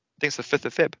I think it's the 5th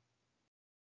of Feb.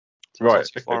 So right.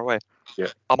 It's not too far away. Yeah.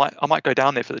 I might go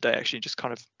down there for the day actually, just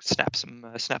kind of snap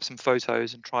some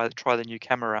photos and try the new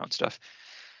camera out and stuff.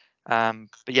 But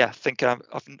yeah, I think I've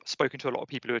spoken to a lot of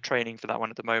people who are training for that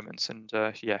one at the moment, and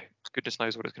goodness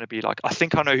knows what it's going to be like. I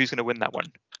think I know who's going to win that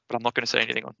one, but I'm not going to say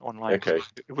anything online. Okay.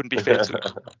 It wouldn't be fair to them.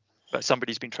 But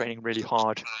somebody's been training really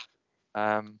hard.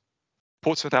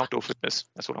 Portsmouth Outdoor Fitness,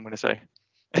 that's what I'm going to say.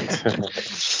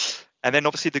 And then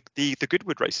obviously the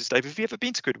Goodwood races. Dave, have you ever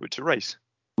been to Goodwood to race?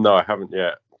 No, I haven't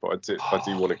yet, but I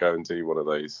do want to go and do one of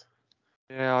those.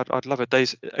 Yeah, I'd love it.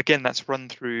 Days again. That's run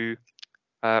through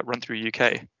Run Through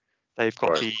UK. They've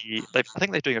got Right. I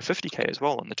think they're doing a 50k as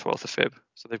well on the 12th of Feb.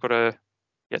 So they've got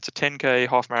it's a 10k,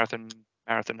 half marathon,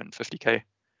 and 50k.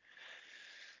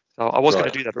 So I was going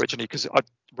to do that originally because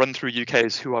Run Through UK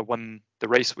is who I won the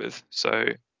race with. So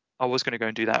I was going to go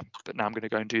and do that, but now I'm going to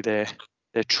go and do their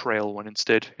trail one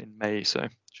instead in May. So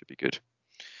it should be good.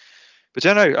 But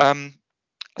yeah, no,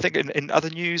 I think in other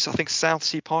news, I think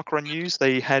Southsea Parkrun News,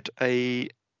 they had a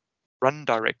run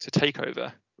director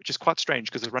takeover, which is quite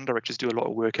strange because the run directors do a lot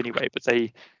of work anyway. But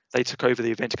they took over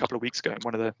the event a couple of weeks ago in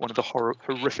one of the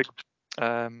horrific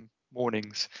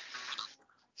mornings.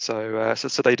 So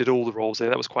they did all the roles there.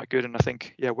 That was quite good, and I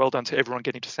think well done to everyone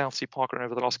getting to Southsea Parkrun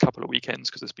over the last couple of weekends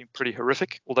because it's been pretty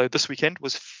horrific. Although this weekend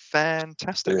was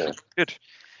fantastic. Yeah. Good.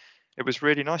 It was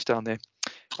really nice down there.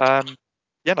 And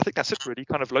I think that's it really,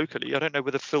 kind of locally. I don't know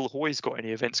whether Phil Hoy's got any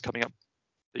events coming up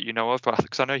that you know of,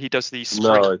 because I know he does the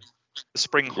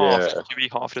spring half,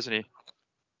 QE half, doesn't he?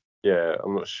 Yeah,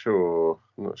 I'm not sure.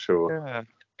 Yeah, we'll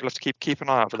have to keep an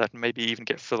eye out for that, and maybe even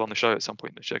get Phil on the show at some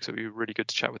point this year. So it'd be really good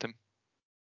to chat with him.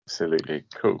 Absolutely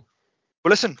cool. Well,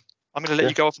 listen, I'm going to let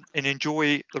you go off and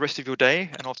enjoy the rest of your day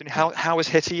and afternoon. How is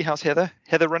Hetty? How's Heather?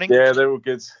 Heather running? Yeah, they're all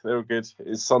good.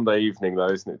 It's Sunday evening though,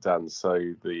 isn't it, Dan? So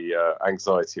the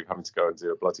anxiety of having to go and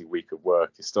do a bloody week of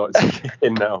work is starting to kick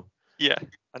in now. Yeah,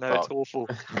 I know, it's awful.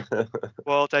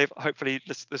 Well, Dave, hopefully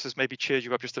this has maybe cheered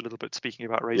you up just a little bit, speaking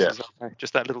about races. Yeah.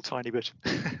 Just that little tiny bit.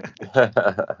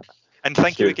 And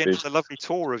thank you again for the lovely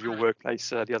tour of your workplace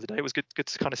the other day. It was good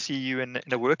to kind of see you in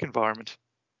a work environment.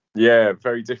 Yeah,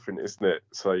 very different, isn't it?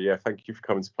 So yeah, thank you for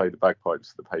coming to play the bagpipes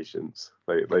to the patients.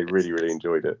 They really, really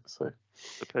enjoyed it. So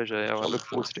it's a pleasure. Yeah, I look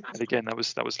forward to doing that again. That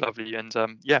was lovely. And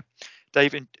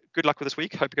Dave, good luck with this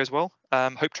week. Hope it goes well.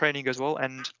 Hope training goes well.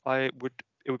 And it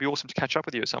would be awesome to catch up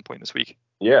with you at some point this week.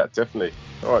 Yeah, definitely.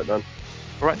 All right, then.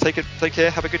 All right, take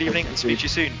care. Have a good evening and speak to you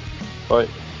soon. Bye.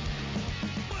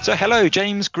 So hello,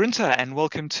 James Grunter, and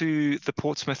welcome to the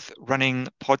Portsmouth Running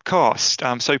Podcast.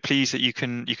 I'm so pleased that you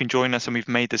can join us and we've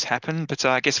made this happen. But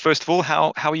I guess first of all,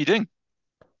 how are you doing?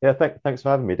 Yeah, thanks for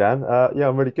having me, Dan. Yeah,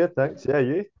 I'm really good, thanks. Yeah,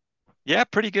 you? Yeah,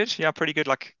 pretty good.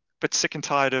 Like a bit sick and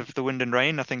tired of the wind and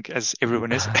rain, I think, as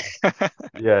everyone is.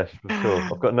 Yeah, for sure.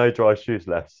 I've got no dry shoes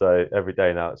left, so every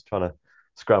day now it's trying to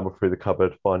scramble through the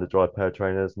cupboard, find a dry pair of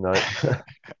trainers. No.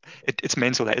 It's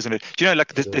mental, that, isn't it? Do you know,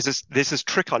 like there's this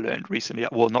trick I learned recently.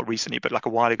 Well, not recently, but like a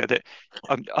while ago. That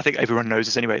I think everyone knows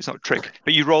this anyway. It's not a trick,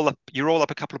 but you roll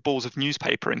up a couple of balls of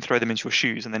newspaper and throw them into your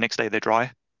shoes, and the next day they're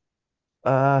dry.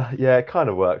 Yeah, it kind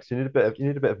of works. You need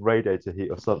a bit of radiator heat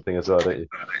or something as well, don't you?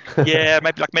 Yeah,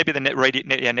 maybe the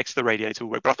next to the radiator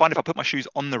will work. But I find if I put my shoes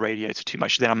on the radiator too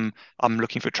much, then I'm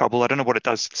looking for trouble. I don't know what it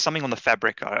does. Something on the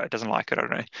fabric. It doesn't like it. I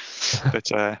don't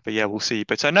know. But yeah, we'll see.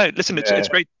 But no, listen, it's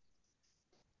great.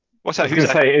 What's that? I was going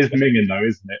to say, it is minging though,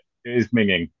 isn't it? It is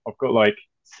minging. I've got like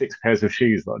 6 pairs of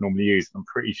shoes that I normally use. I'm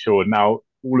pretty sure now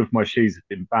all of my shoes have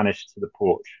been banished to the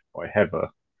porch by Heather.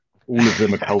 All of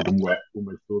them are cold and wet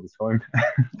almost all the time.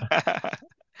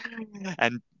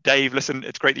 And Dave, listen,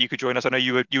 it's great that you could join us. I know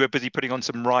you were busy putting on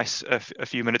some rice a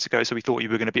few minutes ago, so we thought you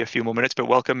were going to be a few more minutes. But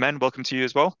welcome, man. Welcome to you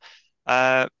as well.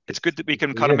 It's good that we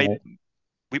can kind of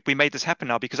we made this happen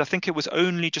now, because I think it was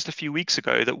only just a few weeks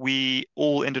ago that we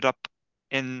all ended up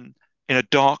in a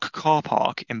dark car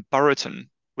park in Burriton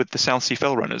with the Southsea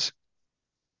Fell runners.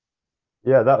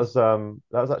 Yeah, that was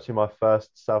actually my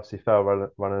first Southsea Fell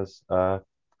runners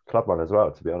club run as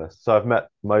well, to be honest. So I've met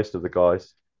most of the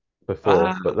guys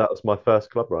before, but that was my first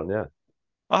club run. Yeah.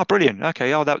 Oh, brilliant.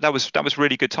 Okay. Oh, that was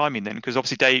really good timing then, because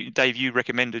obviously Dave, you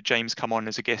recommended James come on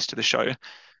as a guest to the show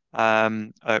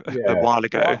a while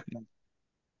ago. Well,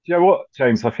 do you know what,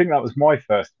 James? I think that was my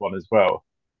first one as well.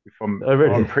 Oh,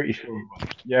 really? I'm pretty sure.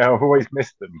 Yeah, I've always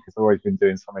missed them because I've always been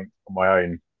doing something on my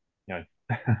own. You know,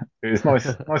 it was nice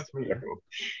to meet everyone.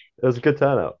 It was a good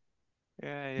turnout.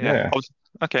 Yeah. I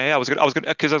was going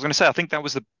to say, I think that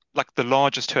was the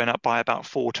largest turnout by about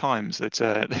 4 times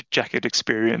that Jack had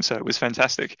experienced. So it was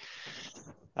fantastic.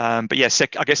 But yeah,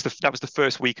 I guess that was the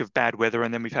first week of bad weather,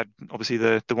 and then we've had obviously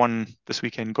the one this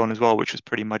weekend gone as well, which was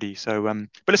pretty muddy. So,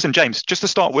 but listen, James, just to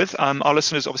start with, our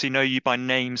listeners obviously know you by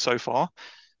name so far,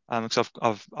 because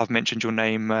I've mentioned your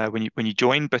name when you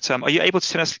joined. But are you able to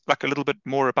tell us like a little bit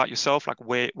more about yourself, like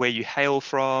where you hail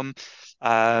from,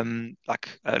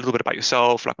 like a little bit about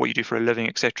yourself, like what you do for a living,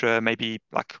 etc. Maybe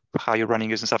like how your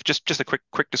running is and stuff. Just a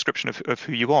quick description of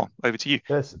who you are. Over to you.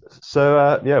 Yes.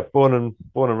 So yeah, born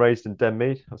and raised in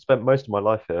Denmead. I've spent most of my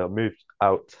life here. I moved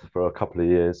out for a couple of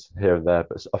years here and there,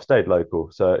 but I've stayed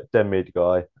local. So Denmead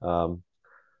guy.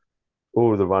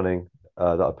 All of the running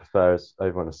that I prefer is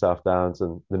over on the South Downs,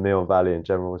 and the Meon Valley in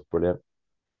general is brilliant.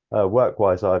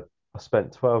 Work-wise, I I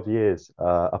spent 12 years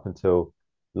up until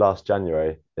last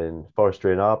January in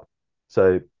forestry and Arb.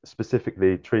 So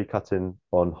specifically tree cutting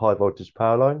on high voltage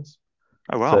power lines.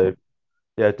 Oh wow. So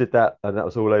yeah, did that, and that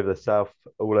was all over the south,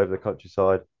 all over the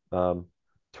countryside.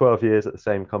 12 years at the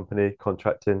same company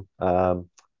contracting,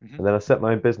 Hmm. and then I set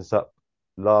my own business up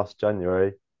last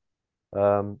January.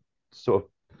 Sort of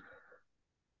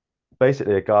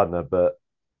basically a gardener, but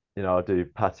I do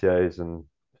patios and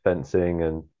fencing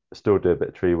and still do a bit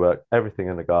of tree work, everything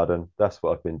in the garden. That's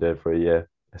what I've been doing for a year.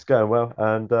 It's going well,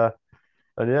 and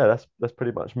yeah, that's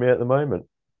pretty much me at the moment.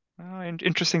 Oh,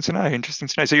 interesting to know. Interesting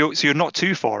to know. So you're not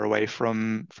too far away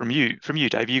from you,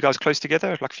 Dave. Are you guys close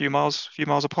together, like a few miles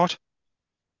apart?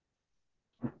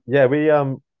 Yeah,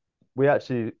 we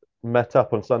actually met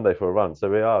up on Sunday for a run, so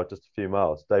we are just a few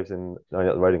miles. Dave's in only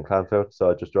at the road in Clanfield, so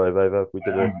I just drove over. We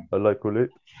did a local loop.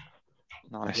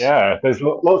 Nice. Yeah, there's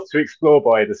lots to explore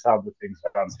by the sound of things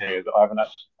around here that I haven't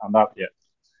actually found out yet.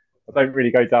 I don't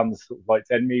really go down the sort of like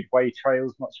Denmead Way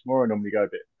trails much more. I normally go a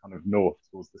bit kind of north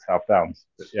towards the South Downs.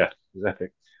 But yeah, it was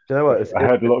epic. Do you know what? I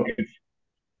heard a lot of good.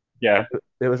 Yeah,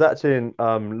 It was actually in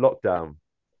lockdown.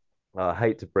 I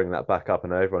hate to bring that back up. I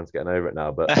know everyone's getting over it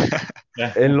now, but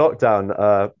yeah. in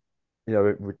lockdown, we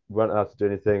weren't allowed to do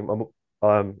anything.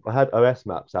 I had OS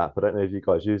Maps app. I don't know if you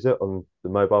guys use it on the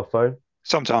mobile phone.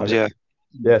 Sometimes, And yeah.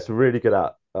 yeah, it's a really good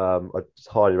app. I just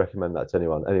highly recommend that to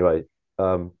anyone. Anyway,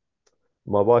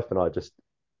 my wife and I just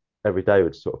every day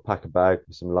would sort of pack a bag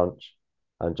for some lunch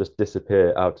and just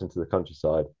disappear out into the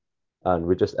countryside. And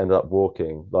we just ended up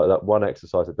walking like that one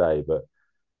exercise a day, but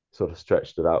sort of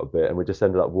stretched it out a bit. And we just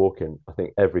ended up walking, I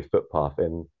think, every footpath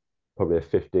in probably a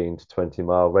 15 to 20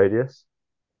 mile radius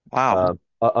Wow.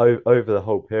 over the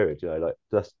whole period. Like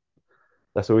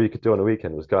that's all you could do on a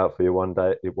weekend was go out for your one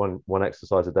day, one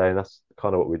exercise a day. And that's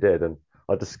kind of what we did. And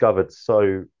I discovered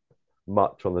so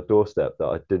much on the doorstep that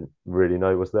I didn't really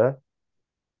know was there.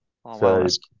 Oh, wow. So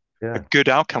That's a yeah. good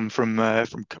outcome from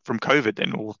COVID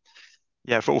then, or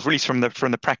yeah, or at least from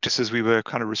the practices we were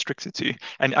kind of restricted to.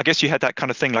 And I guess you had that kind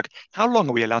of thing like, how long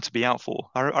are we allowed to be out for?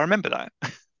 I remember that.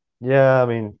 Yeah, I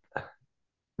mean,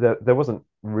 there wasn't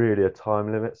really a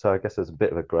time limit, so I guess there's a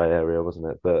bit of a grey area, wasn't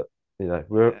it? But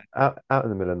we're Yeah. out in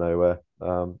the middle of nowhere,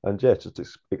 and yeah, just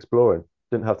exploring.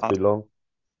 Didn't have to Oh, be long.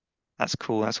 that's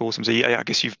cool. That's awesome. So yeah, I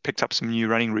guess you've picked up some new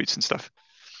running routes and stuff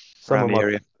Some around of the my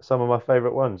area. some of my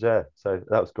favorite ones, yeah. So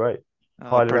that was great. Oh,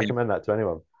 Highly brilliant. recommend that to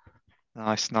anyone.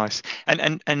 Nice, nice.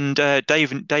 And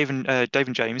Dave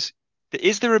and James,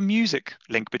 is there a music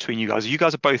link between you guys? You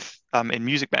guys are both in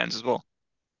music bands as well,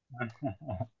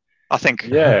 I think.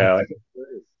 Yeah, I guess it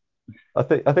is.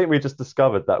 I think we just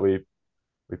discovered that we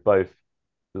both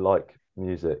like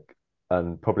music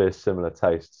and probably a similar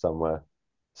taste somewhere.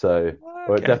 So,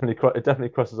 or Okay. it definitely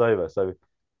crosses over. So,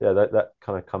 yeah, that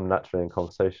kind of come naturally in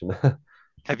conversation.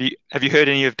 Have you heard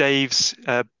any of Dave's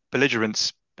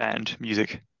Belligerents band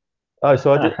music? Oh,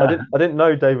 so I didn't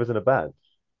know Dave was in a band.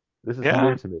 This is Yeah.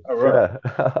 new to me. Oh, right.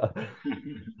 Yeah.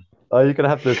 Oh, you're gonna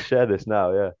have to share this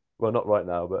now. Yeah. Well, not right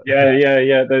now, but Yeah.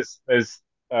 There's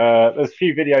a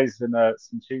few videos and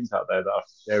some tunes out there that I have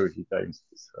to share with you, James.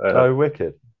 oh,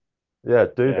 wicked. Yeah,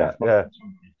 do Yeah, that. Yeah.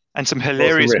 And some lots of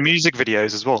hilarious riffs. music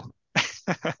videos as well.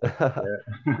 Yeah. Yeah,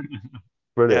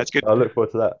 Brilliant. it's good. I look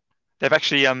forward to that. They've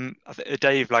actually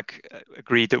Dave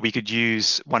agreed that we could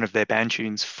use one of their band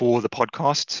tunes for the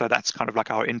podcast. So that's kind of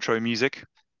like our intro music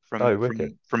Oh, from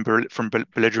wicked. from from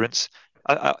Belligerents.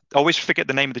 I always forget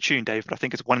the name of the tune, Dave, but I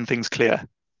think it's One Thing's Clear.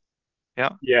 Yeah,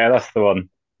 Yeah, that's the one.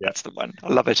 Yeah. that's the one. I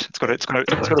love it. It's got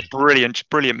a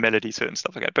brilliant melody to it and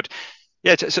stuff like that. But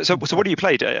yeah, so what do you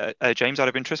play, James? Out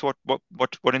of interest,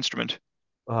 what instrument?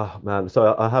 Oh man,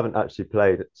 so I haven't actually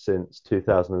played since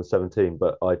 2017,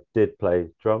 but I did play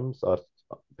drums. I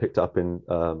picked up in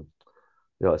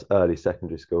it's early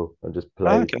secondary school and just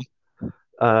Oh, played.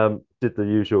 okay. Did the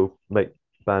usual, make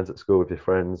bands at school with your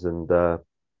friends, and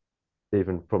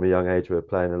even from a young age we were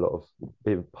playing a lot of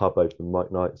even pub open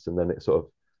mic nights, and then it sort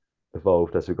of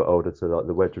evolved as we got older to like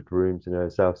the Wedgwood Rooms, in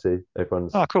Southsea,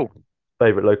 everyone's Oh, cool.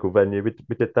 favorite local venue.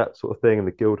 We did that sort of thing in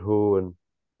the Guildhall,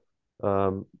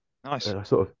 um, Nice. and I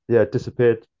sort of yeah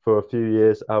disappeared for a few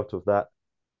years out of that.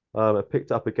 I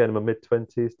picked up again in my mid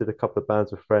 20s, did a couple of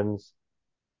bands with friends,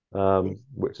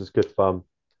 which was good fun.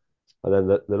 And then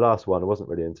the last one, I wasn't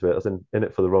really into it. I was in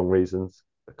it for the wrong reasons.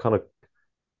 I kind of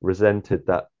resented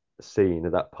that scene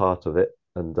and that part of it,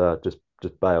 and just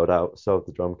bailed out, sold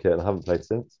the drum kit, and I haven't played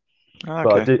since. Oh,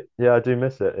 But okay. I do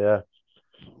miss it. Yeah,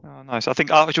 Oh, nice. I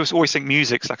just always think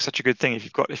music's like such a good thing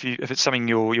if it's something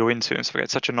you're into and stuff.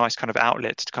 It's such a nice kind of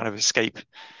outlet to kind of escape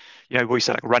we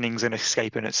say like running's an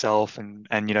escape in itself, and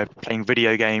playing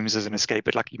video games as an escape,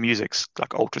 but like music's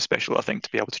like ultra special, I think,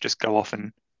 to be able to just go off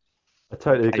and I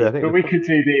totally agree. I play. think But we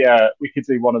could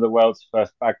do one of the world's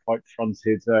first bagpipe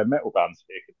fronted metal bands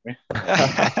here, couldn't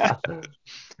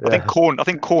I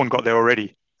think yeah, Corn got there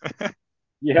already.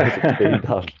 we? it's been Yeah.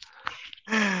 done.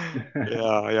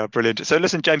 Yeah, brilliant. So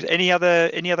listen, James, any other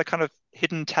kind of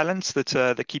hidden talents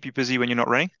that keep you busy when you're not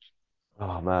running?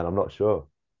 Oh man, I'm not sure.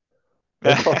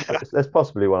 There's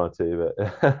possibly one or two,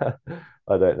 but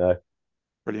I don't know.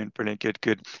 Brilliant, brilliant,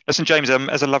 good. Listen, James,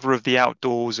 as a lover of the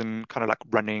outdoors and kind of like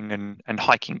running and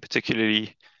hiking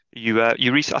particularly,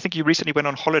 I think you recently went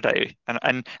on holiday,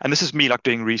 and this is me like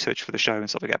doing research for the show and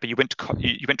stuff like that. But you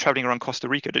went traveling around Costa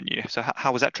Rica, didn't you? So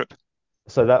how was that trip?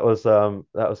 So that was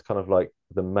kind of like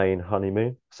the main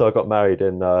honeymoon. So I got married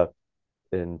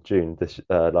in June this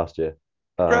last year.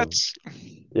 Um, Congrats.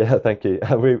 yeah, thank you.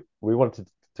 We wanted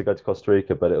to go to Costa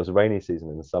Rica, but it was a rainy season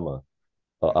in the summer,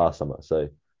 or Mhm. our summer. So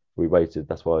we waited.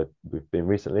 That's why we've been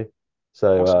recently.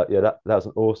 So Awesome. yeah, that was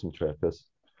an awesome trip. It's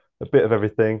a bit of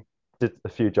everything. Did a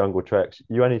few jungle treks.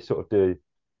 You only sort of do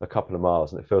a couple of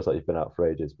miles, and it feels like you've been out for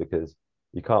ages because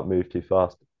you can't move too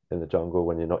fast in the jungle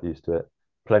when you're not used to it.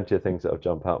 Plenty of things that'll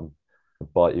jump out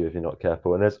and bite you if you're not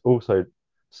careful. And there's also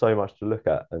so much to look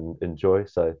at and enjoy.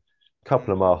 So a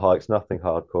couple of mile Mm, hikes, nothing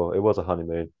hardcore. It was a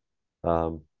honeymoon.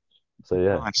 Um, so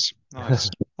yeah. nice, nice.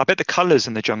 I bet the colors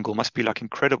in the jungle must be like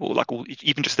incredible. Like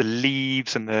even just the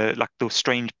leaves and the like those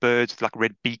strange birds with like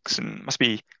red beaks and must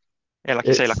be, yeah, like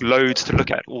you say, like It's loads to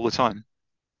look at all the time.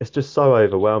 it's just so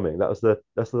overwhelming. That's like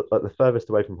the furthest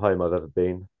away from home I've ever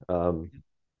been.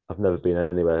 I've never been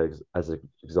anywhere as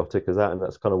exotic as that, and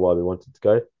that's kind of why we wanted to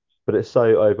go. But it's so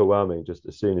overwhelming just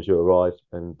as soon as you arrive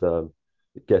and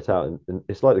get out, and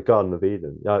it's like the Garden of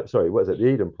Eden. Sorry, what is it? The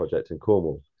Eden Project in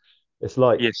Cornwall. It's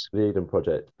like Yes. the Eden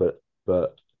Project, but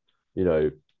you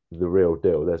know the real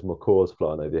deal. There's macaws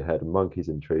flying over your head and monkeys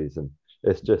in trees, and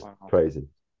it's just Wow. crazy.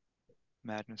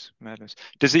 Madness, madness.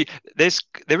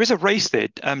 There is a race there.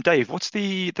 Dave, what's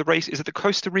the race? Is it the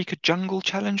Costa Rica Jungle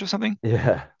Challenge or something?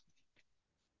 Yeah,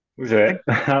 Was I it?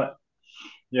 think.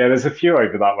 Yeah, there's a few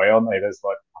over that way, aren't they? There's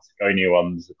like Patagonia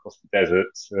ones across the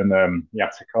deserts, and the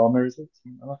Atacama, is it?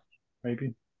 Something like that,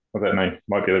 maybe. I don't know.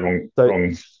 Might be the so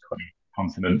wrong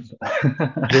continent.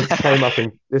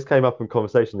 this came up in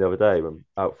conversation the other day when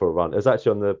out for a run. It was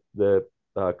actually on the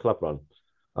club run,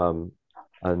 um,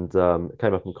 and it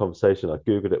came up in conversation. I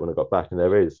googled it when I got back, and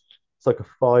there is. It's like a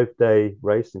 5 day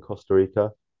race in Costa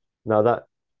Rica. Now that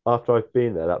after I've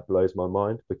been there, that blows my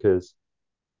mind because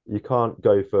you can't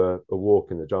go for a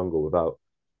walk in the jungle without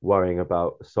worrying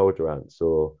about soldier ants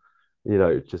or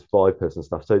just vipers and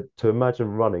stuff. So to imagine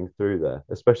running through there,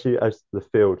 especially as the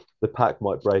pack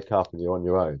might break up and you're on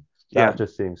your own, Yeah. that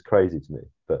just seems crazy to me.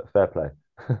 But fair play.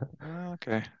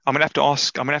 Okay. I'm gonna have to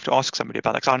ask somebody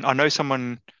about that 'cause I know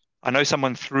someone. I know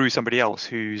someone through somebody else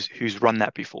who's run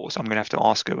that before, so I'm gonna have to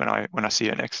ask her when I see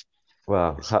her next.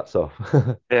 Wow, It's- hats off.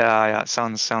 yeah, yeah, it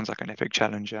sounds like an epic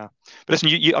challenge. Yeah, but listen,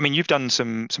 I mean, you've done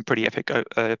some pretty epic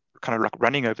kind of like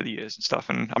running over the years and stuff,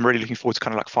 and I'm really looking forward to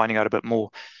kind of like finding out a bit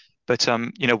more. But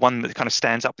one that kind of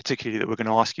stands out particularly that we're going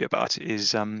to ask you about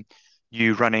is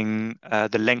you running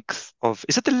the length of,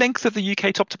 is it the length of the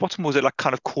UK top to bottom, or is it like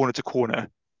kind of corner to corner?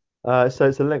 So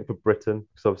it's a length for Britain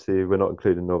because obviously we're not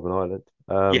including Northern Ireland.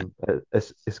 Yeah.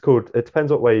 It's called. It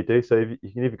depends what way you do. So if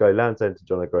you can either go Land's End to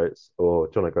John O'Groats or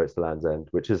John O'Groats to Land's End,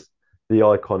 which is the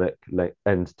iconic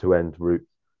end-to-end route.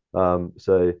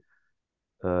 So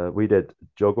we did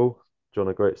Joggle, John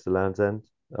O'Groats to Land's End.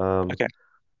 Um, Okay.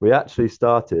 we actually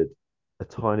started a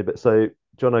tiny bit. So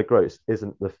John O'Groats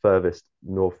isn't the furthest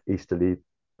northeasterly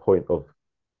point of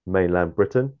mainland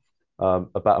Britain.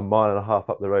 About a mile and a half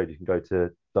up the road, you can go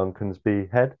to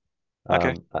Duncansby Head,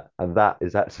 Okay. and that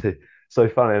is actually so.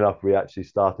 Funny enough, we actually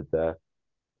started there,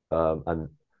 and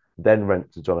then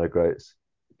went to John O'Groats.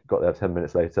 Got there 10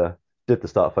 minutes later, did the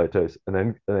start photos, and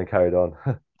then carried on.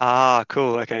 Ah,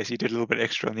 cool. Okay, so you did a little bit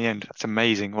extra on the end. That's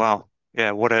amazing. Wow.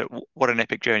 Yeah, what an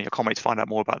epic journey. I can't wait to find out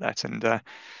more about that and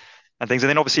things. And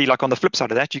then obviously, like on the flip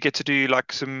side of that, you get to do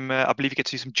like some. I believe you get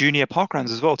to do some junior park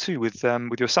runs as well too with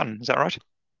your son. Is that right?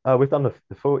 We've done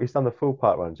the full. He's done the full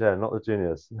part runs, yeah, not the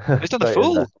juniors. He's done the Straight in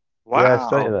full. there. Yeah,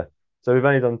 straight in Wow. there. So we've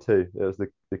only done two. It was the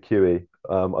QE.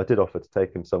 I did offer to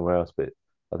take him somewhere else, but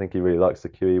I think he really likes the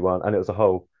QE one, and it was a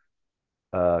whole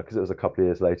because it was a couple of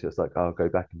years later. It's like I'll go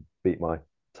back and beat my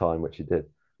time, which he did,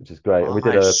 which is great. And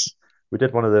Nice. we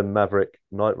did one of the Maverick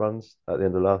night runs at the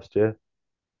end of last year.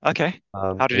 Okay.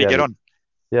 How did And he yeah, get on?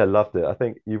 yeah, loved it. I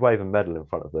think you wave a medal in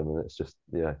front of them, and it's just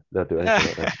they'll do anything,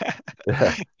 won't they?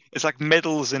 Yeah, it's like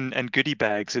medals and goodie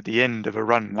bags at the end of a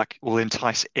run, like will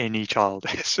entice any child.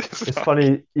 It's just It's like,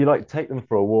 funny, you like take them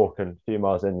for a walk and a few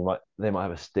miles in, they might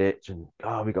have a stitch and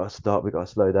we got to stop, we got to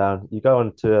slow down. You go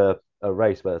on to a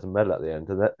race where there's a medal at the end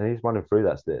and he's running through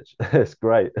that stitch. It's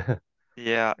great.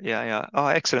 yeah, yeah, yeah. Oh,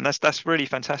 excellent. That's really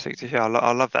fantastic to hear.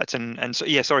 I love that. And so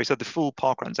yeah, sorry. So the full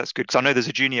park runs, that's good because I know there's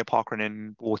a junior park run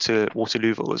in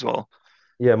Waterlooville as well.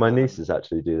 Yeah, my Um, nieces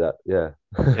actually do that. Yeah.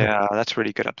 yeah, that's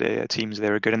really good up there. Yeah, teams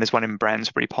there are good, and there's one in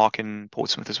Bransbury Park in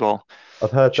Portsmouth as well,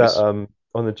 I've heard which that is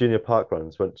on the junior park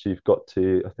runs, once you've got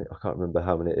to, I think I can't remember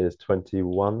how many it is,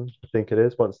 21, I think it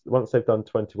is. Once they've done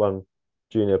 21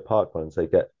 junior park runs, they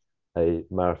get a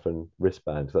marathon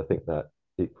wristband. So I think that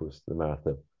equals the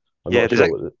marathon. I'm yeah. not There's sure a,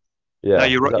 what the, no, yeah,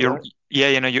 you're is right. that right? Yeah,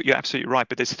 you know, you're absolutely right.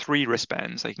 But there's three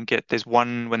wristbands they can get. There's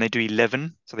one when they do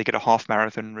 11, so they get a half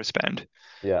marathon wristband,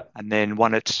 Yeah. and then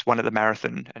one at the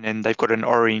marathon, and then they've got an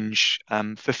orange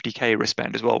 50K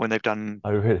wristband as well when they've done.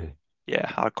 Oh, really? Yeah,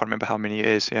 I can't remember how many it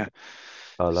is. Yeah,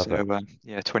 I love so it.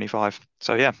 yeah, 25.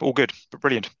 So yeah, all good, but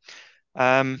brilliant.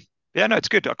 Um, yeah, no, it's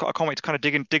good. I can't wait to kind of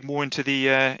dig more into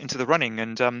the running,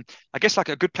 and I guess like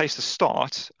a good place to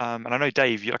start. And I know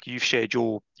Dave, you've shared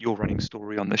your running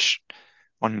story on this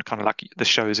on kind of like the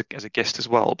show as a guest as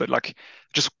well. But like,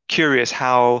 just curious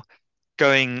how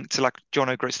going to like John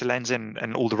O'Groats to Land's End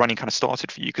and all the running kind of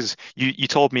started for you because you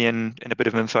told me in a bit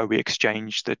of info we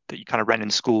exchanged that you kind of ran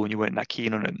in school and you weren't that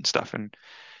keen on it and stuff,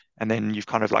 and then you've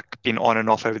kind of like been on and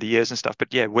off over the years and stuff.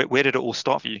 But yeah, where did it all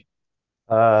start for you?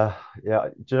 Uh, yeah.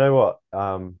 Do you know what?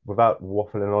 Without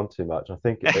waffling on too much, I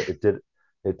think it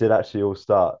did actually all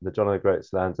start the John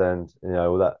O'Groats Land's End,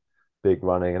 all that big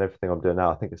running and everything I'm doing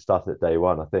now. I think it started at day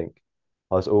one. I think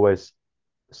I was always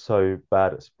so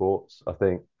bad at sports. I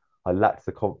think I lacked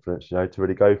the confidence, to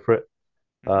really go for it.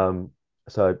 Mhm. Um,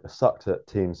 so I sucked at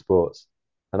team sports.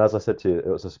 And as I said to you, it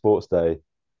was a sports day.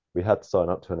 We had to sign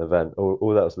up to an event.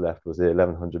 All that was left was the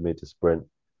 1100-meter sprint.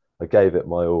 I gave it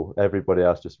my all. Everybody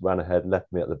else just ran ahead,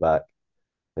 left me at the back.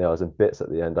 I was in bits at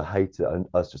the end. I hated it.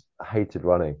 I was just hated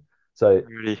running. So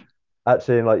Really?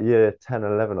 actually, in like year 10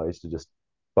 and 11, I used to just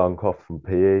bunk off from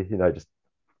PE. Just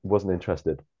wasn't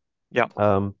interested. Yeah.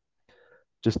 Um,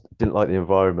 just didn't like the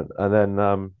environment. And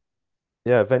then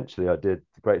yeah, eventually I did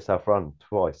the Great South Run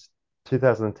twice,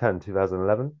 2010,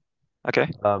 2011.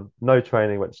 Okay. No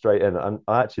training, went straight in, and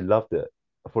I actually loved it.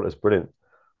 I thought it was brilliant.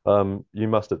 You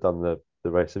must have done the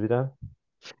race, have you done?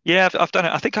 Yeah, I've done it.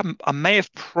 I think I may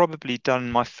have probably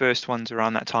done my first ones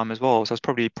around that time as well. So I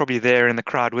was probably there in the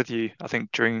crowd with you. I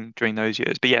think during those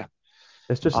years. But yeah,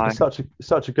 It's I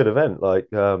such a good event. Like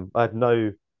I had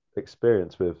no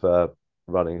experience with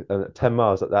running, and 10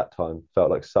 miles at that time felt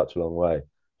like such a long way.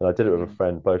 And I did it with a mm,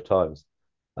 friend both times,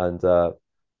 and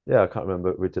yeah, I can't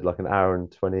remember. We did like an hour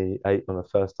and 28 on the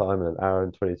first time, and an hour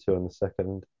and 22 on the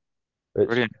second.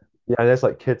 Which brilliant. yeah, there's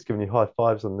like kids giving you high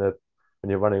fives on the when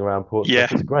you're running around Yeah,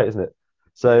 Portsmouth. It's great, isn't it?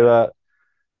 So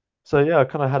yeah. yeah, I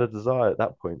kind of had a desire at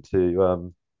that point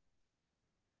to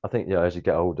I think yeah, as you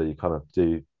get older, you kind of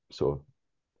do sort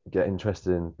of get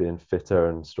interested in being fitter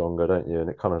and stronger, don't you? And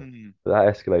it kind of Mm,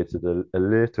 that escalated a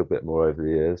little bit more over the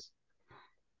years.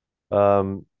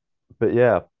 Um, but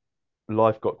yeah,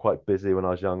 life got quite busy when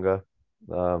I was younger,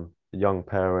 young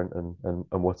parent and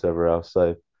whatever else.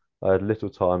 So I had little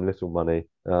time, little money,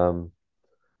 and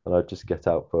I'd just get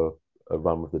out for a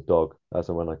run with the dog as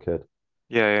and when I could.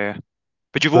 yeah, yeah, yeah.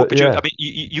 But But you, I yeah, mean,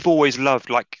 you've always loved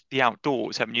like the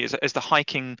outdoors, haven't you? As the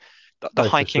hiking, the oh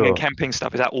for hiking and sure. camping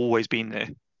stuff, has that always been there?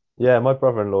 Yeah, my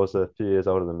brother-in-law's a few years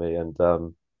older than me, and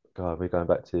God, we're going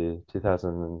back to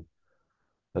 2011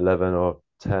 or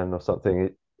 10 or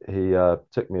something. He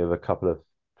took me with a couple of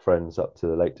friends up to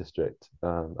the Lake District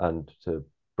and to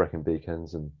Brecon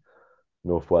Beacons and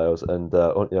North Wales and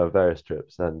on various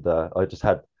trips. And I just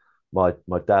had my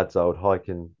dad's old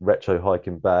retro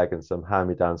hiking bag and some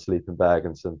hand-me-down sleeping bag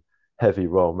and some heavy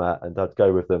roll mat, and I'd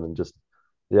go with them and just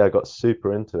yeah, I got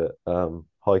super into it.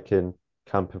 Hiking,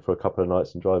 camping for a couple of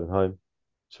nights and driving home.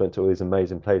 Just went to all these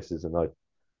amazing places, and I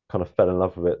kind of fell in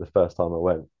love with it the first time I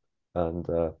went. And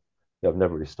yeah, I've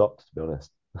never really stopped, to be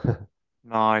honest.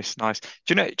 Nice, nice.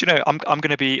 I'm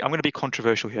gonna be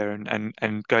controversial here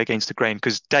and go against the grain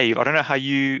because Dave, I don't know how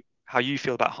you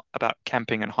feel about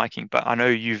camping and hiking, but I know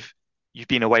you've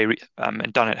been away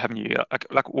and done it, haven't you?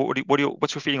 Like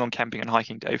what's your feeling on camping and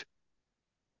hiking, Dave?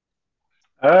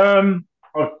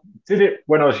 I did it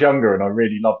when I was younger and I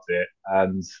really loved it,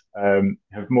 and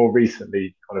have more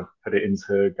recently kind of put it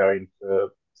into going for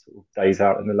sort of days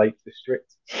out in the Lake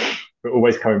District, but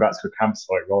always coming back to a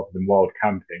campsite rather than wild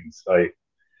camping. So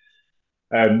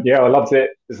yeah, I loved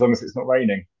it as long as it's not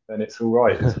raining. Then it's all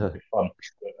right. It's all good fun.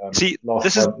 But See,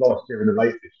 last year in the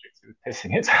Lake District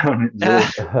pissing it down. It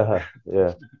was awful.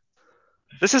 Yeah.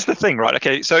 This is the thing, right?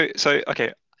 Okay,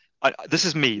 okay, this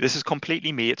is me. This is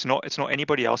completely me. It's not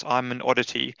anybody else. I'm an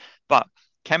oddity. But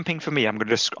camping for me, I'm gonna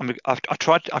just I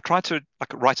tried to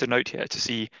like write a note here to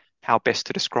see how best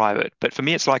to describe it. But for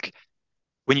me, it's like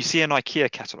when you see an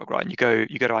IKEA catalog, right? And you go to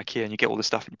IKEA and you get all the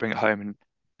stuff and you bring it home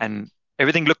and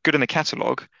everything looked good in the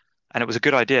catalog and it was a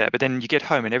good idea, but then you get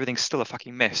home and everything's still a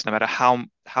fucking mess, no matter how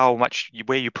much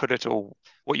where you put it or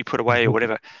what you put away or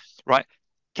whatever, right?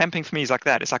 Camping for me is like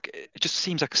that. It's like it just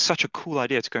seems like such a cool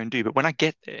idea to go and do, but when I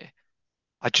get there,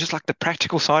 I just like the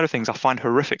practical side of things I find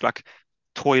horrific, like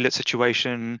toilet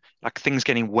situation, like things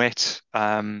getting wet,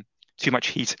 too much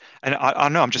heat. And I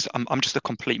know I'm just a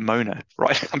complete moaner,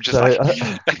 right? I'm just So, like,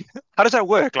 how does that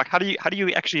work? Like, how do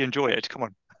you actually enjoy it? Come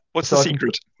on, what's the so I can,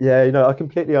 secret? yeah, I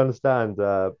completely understand.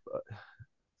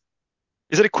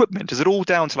 Is it equipment? Is it all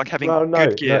down to like having Well,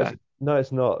 good no, gear? no,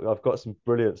 it's not. I've got some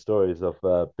brilliant stories of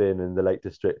being in the Lake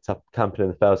District, camping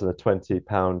in the thousand a £20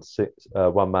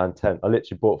 one man tent. I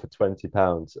literally bought for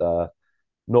 £20.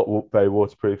 Not very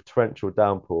waterproof, torrential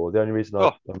downpour. The only reason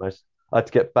Oh, I had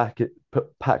to get back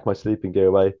pack my sleeping gear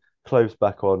away, clothes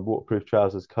back on, waterproof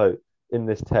trousers, coat in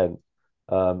this tent.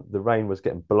 The rain was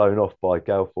getting blown off by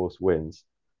gale force winds.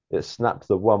 It snapped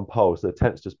the one pole, so the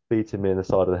tent's just beating me in the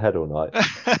side of the head all night.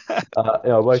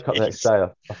 I woke up the next jeez.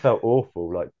 day. I felt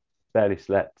awful, like barely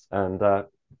slept, and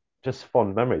just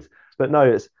fond memories. But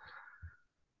no,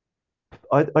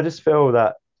 I just feel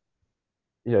that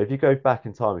if you go back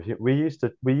in time, we used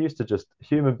to just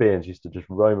human beings used to just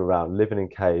roam around, living in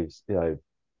caves, Yeah.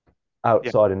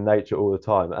 outside in nature all the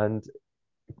time. And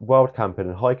wild camping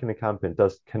and hiking and camping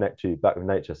does connect you back with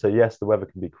nature. So yes, the weather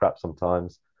can be crap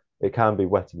sometimes. It can be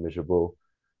wet and miserable.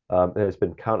 There's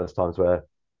been countless times where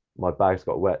my bag's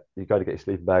got wet. You go to get your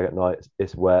sleeping bag at night,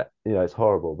 it's wet. It's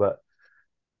horrible. But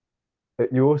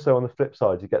you also, on the flip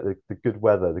side, you get the good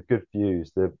weather, the good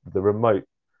views, the remote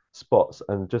spots,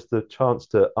 and just the chance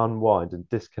to unwind and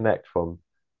disconnect from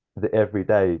the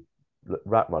everyday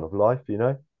rat run of life.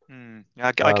 Yeah,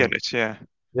 I get Um, it. Yeah.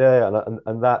 yeah,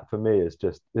 and that for me is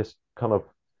just this kind of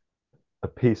a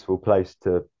peaceful place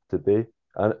to be.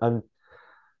 And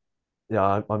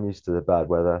yeah, I'm used to the bad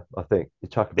weather. I think you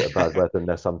chuck a bit of bad weather in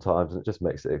there sometimes, and it just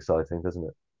makes it exciting, doesn't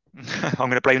I'm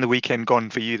going to blame the weekend gone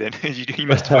for you then. You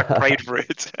must have like prayed for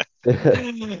it.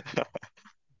 it?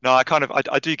 No,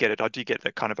 I do get it. I do get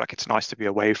that kind of like it's nice to be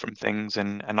away from things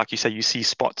and like you say, you see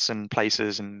spots and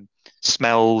places and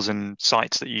smells and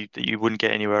sights that you wouldn't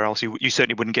get anywhere else. You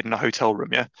certainly wouldn't get in a hotel room,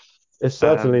 yeah. It's Um,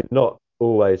 certainly not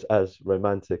always as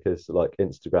romantic as like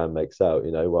Instagram makes out,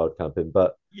 wild camping,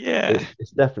 but yeah,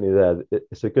 it's definitely there.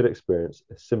 It's a good experience,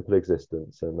 a simple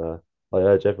existence, and I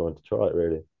urge everyone to try it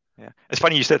really. yeah. It's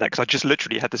funny you said that because I just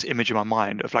literally had this image in my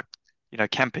mind of like,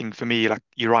 camping for me, like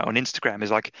you're right on Instagram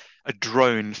is like a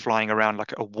drone flying around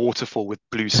like a waterfall with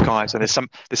blue skies, and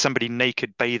there's somebody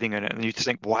naked bathing in it, and you just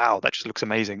think, wow, that just looks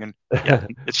amazing. And yeah,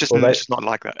 it's just Well, it's just not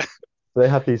like that. they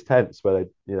have these tents where they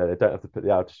don't have to put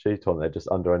the outer sheet on. They're just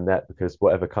under a net because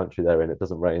whatever country they're in, it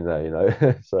doesn't rain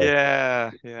there. So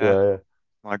Yeah, yeah. yeah,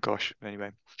 My gosh.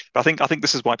 Anyway, but I think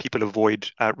this is why people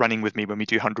avoid running with me when we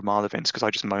do 100-mile events because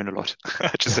I just moan a lot.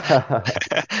 Just yeah.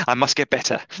 I must get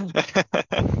better.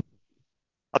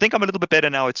 I think I'm a little bit better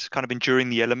now. It's kind of enduring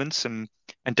the elements and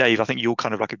Dave, I think you'll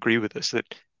kind of like agree with this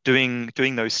that doing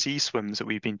those sea swims that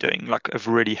we've been doing like have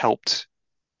really helped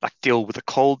like deal with the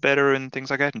cold better and things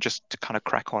like that and just to kind of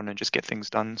crack on and just get things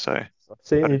done. So I've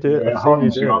seen but you do it. Yeah, I've it seen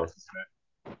you hardens you doing up, it. doesn't it?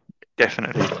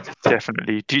 definitely,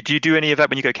 definitely. Do you do any of that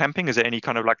when you go camping? Is there any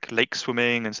kind of like lake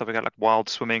swimming and stuff like wild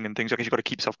swimming and things like that? You've got to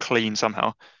keep yourself clean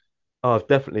somehow. Oh, I've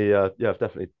definitely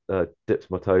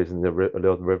dipped my toes in a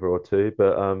little river or two.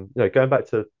 But going back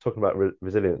to talking about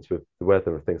resilience with the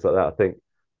weather and things like that, I think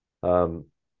um,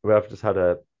 I've just had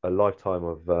a lifetime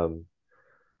of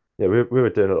we were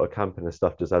doing a lot of camping and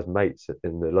stuff just as mates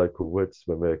in the local woods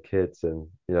when we were kids, and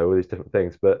all these different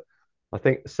things. But I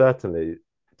think certainly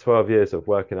 12 years of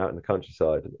working out in the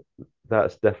countryside,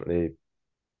 that's definitely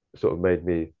sort of made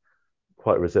me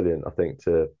quite resilient, I think,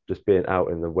 to just being out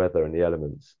in the weather and the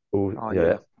elements. All Oh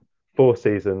yeah. 4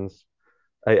 seasons,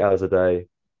 8 hours a day,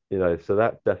 so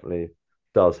that definitely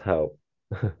does help.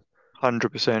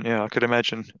 100%, yeah, I could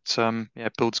imagine. It's yeah,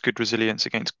 builds good resilience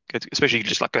against, especially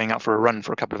just like going out for a run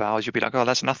for a couple of hours. You'll be like, oh,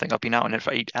 that's nothing. I've been out on it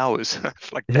for 8 hours,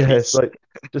 for like Yeah, it's days. like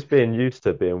just being used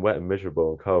to being wet and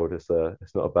miserable and cold. It's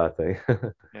not a bad thing.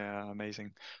 Yeah,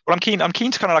 amazing. Well, I'm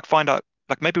keen to kind of like find out,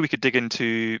 like maybe we could dig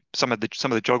into some of the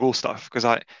joggle stuff because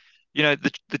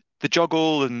the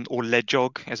joggle and or lead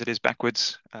jog as it is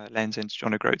backwards, Lands End,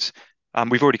 John O'Groats.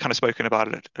 We've already kind of spoken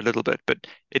about it a little bit, but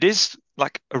it is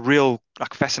like a real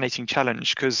like fascinating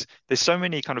challenge because there's so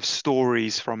many kind of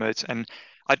stories from it, and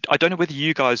I don't know whether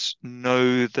you guys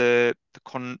know the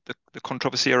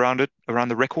controversy around it, around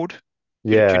the record.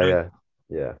 Do Yeah, you yeah,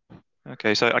 yeah. know?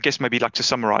 Okay, so I guess maybe like to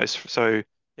summarize, so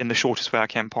in the shortest way I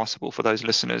can possible for those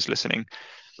listeners listening.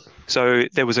 So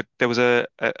there was a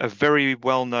very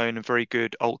well-known and very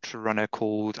good ultra runner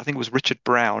called, I think it was Richard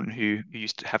Brown, who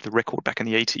used to have the record back in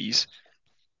the 80s.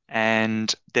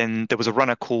 And then there was a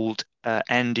runner called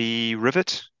Andy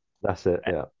Rivett. That's it.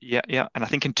 Yeah. Yeah, yeah. And I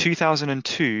think in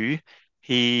 2002,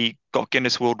 he got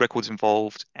Guinness World Records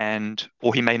involved, and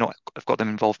or he may not have got them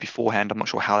involved beforehand. I'm not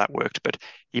sure how that worked, but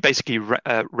he basically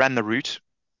ran the route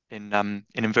in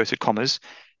inverted commas.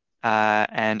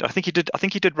 And I think he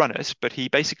did run it, but he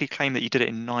basically claimed that he did it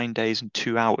in 9 days and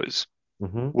 2 hours,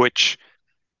 Hmm. which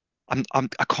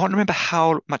I can't remember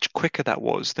how much quicker that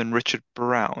was than Richard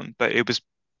Brown, but it was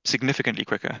significantly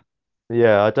quicker.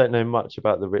 Yeah, I don't know much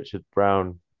about the Richard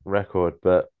Brown record,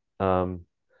 but um,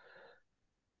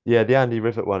 yeah, the Andy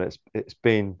Rivett one, it's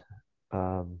been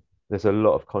there's a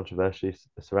lot of controversy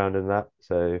surrounding that.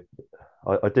 So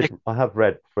Yeah, I have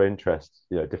read for interest,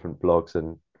 different blogs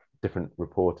and different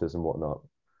reporters and whatnot.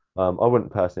 I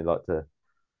wouldn't personally like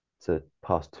to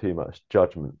pass too much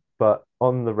judgment, but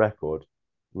on the record,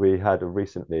 we had a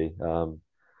recently a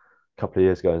couple of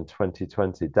years ago in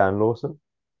 2020, Dan Lawson.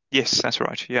 yes, that's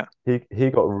right. Yeah. He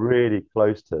got really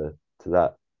close to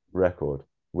that record,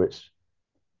 which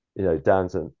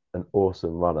Dan's an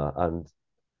awesome runner, and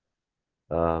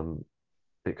um,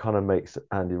 it kind of makes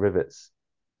Andy Rivett's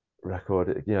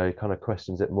record, he kind of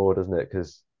questions it more, doesn't it?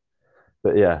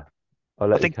 But yeah, I'll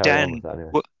I let you think carry on with that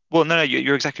anyway. well, no, no,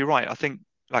 you're exactly right. I think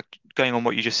like going on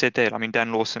what you just said there. I mean,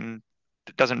 Dan Lawson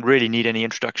doesn't really need any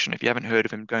introduction. If you haven't heard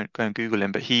of him, go and Google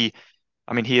him. But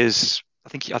I mean, he is. I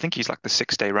think he's like the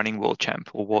 6 day running world champ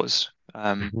or was.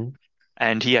 Hmm.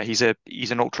 And yeah, he's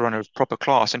an ultra runner of proper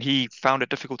class, and he found it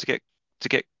difficult to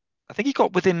get. I think he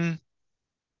got within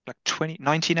like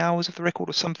 19 hours of the record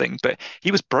or something, but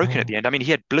he was broken at the Oh, end. I mean, he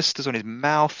had blisters on his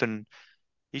mouth, and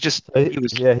so he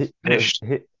was yeah, finished.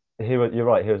 he was. You're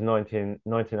right. He was 19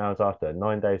 hours after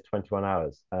 9 days, 21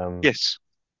 hours. Yes.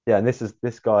 Yeah, and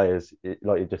this guy is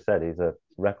like you just said, he's a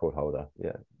record holder.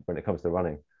 Yeah, when it comes to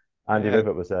running. Andy Yeah.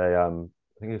 Rivett was I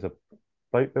think he was a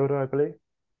boat builder, I believe.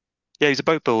 Yeah, he's a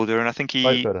boat builder, and I think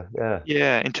Boat builder. Yeah.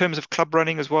 yeah, in terms of club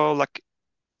running as well, like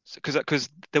because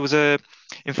there was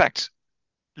in fact,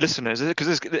 listeners,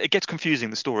 because it gets confusing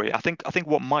the story. I think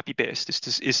what might be best is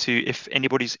to if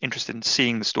anybody's interested in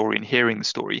seeing the story and hearing the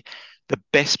story, the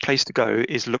best place to go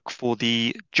is look for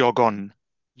the Jog On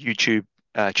YouTube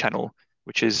channel,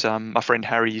 which is my friend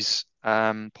Harry's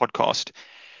podcast,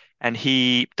 and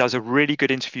he does a really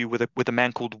good interview with a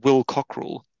man called Will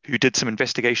Cockrell, who did some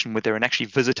investigation with there and actually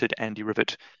visited Andy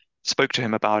Rivett, spoke to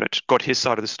him about it, got his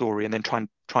side of the story, and then try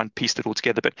and piece it all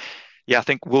together. But yeah, I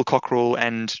think Will Cockrell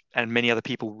and many other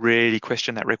people really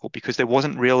question that record because there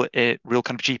wasn't real kind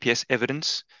of GPS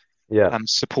evidence Yeah.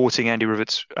 supporting Andy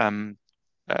Rivett's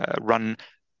run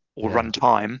or Yeah. run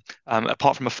time,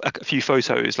 apart from a few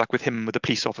photos like with him with the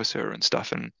police officer and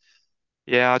stuff. And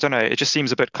yeah, I don't know, it just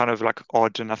seems a bit kind of like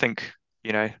odd. And I think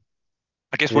you know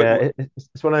I guess Yeah,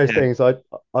 it's one of those yeah. things. I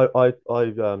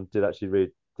did actually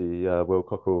read the Will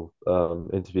Cockrell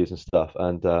interviews and stuff,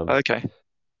 and Okay.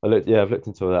 I've looked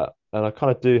into that, and I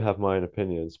kind of do have my own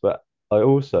opinions, but I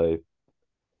also,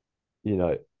 you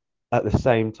know, at the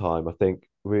same time, I think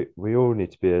we all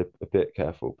need to be a bit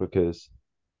careful because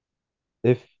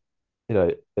if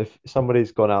if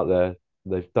somebody's gone out there,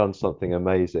 they've done something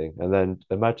amazing, and then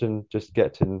imagine just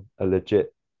getting a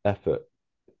legit effort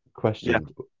Yeah.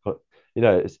 questioned.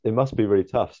 It must be really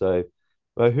tough. So,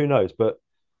 well, who knows? But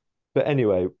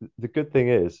anyway, the good thing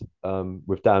is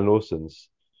with Dan Lawson's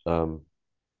um,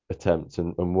 attempt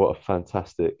and what a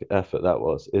fantastic effort that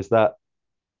was, is that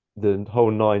the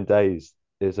whole 9 days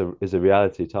is a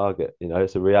reality target.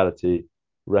 It's a reality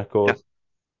Yeah. record.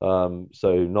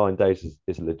 So 9 days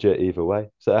is legit either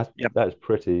way. So Yeah. that's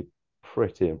pretty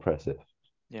impressive.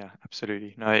 Yeah,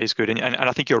 absolutely. No, it is good, and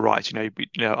I think you're right.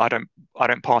 I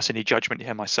don't pass any judgment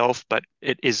here myself, but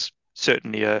it is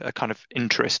certainly a kind of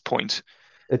interest point.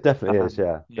 It definitely is.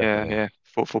 Yeah, Yeah, definitely. yeah,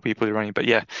 for people who are running. But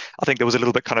yeah, I think there was a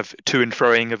little bit kind of to and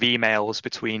froing of emails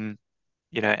between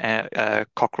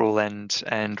Cockrell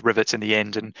and Rivets in the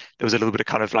end, and there was a little bit of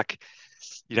kind of like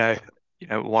you know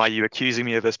why are you accusing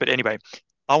me of this? But anyway,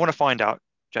 I want to find out,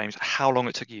 James, how long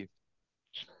it took you.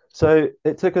 So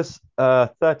it took us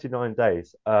 39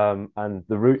 days, and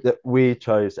the route that we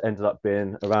chose ended up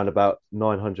being around about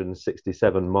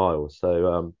 967 miles.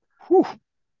 So Whew.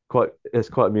 it's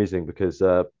quite amusing because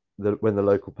when the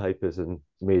local papers and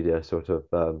media sort of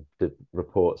did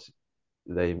reports,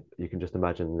 you can just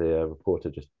imagine the reporter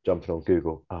just jumping on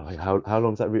Google. Oh, how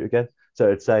long is that route again? So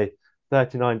it'd say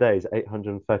 39 days,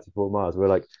 834 miles. We're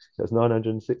like, it's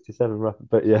 967 rough,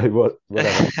 but yeah,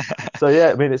 whatever. So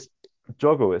yeah, I mean, it's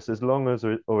joggle. It's as long as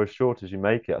or as short as you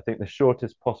make it. I think the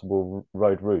shortest possible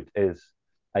road route is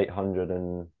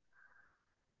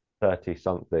 830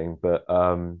 something, but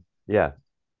yeah,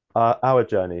 our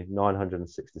journey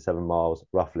 967 miles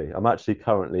roughly. I'm actually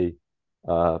currently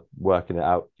working it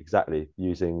out exactly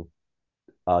using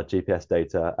our GPS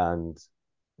data and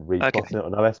Okay. replotting it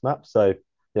on OS Maps. So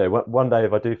yeah, one day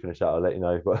if I do finish out, I'll let you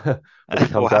know when it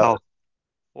comes Wow. out.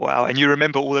 Wow. And you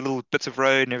remember all the little bits of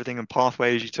road and everything and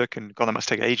pathways you took, and God, that must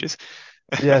take ages.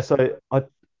 Yeah, so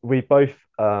we both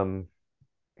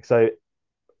so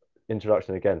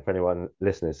introduction again for anyone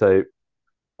listening. So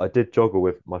I did joggle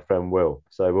with my friend Will.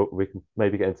 So we can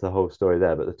maybe get into the whole story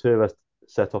there. But the two of us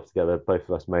set off together. Both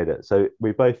of us made it. So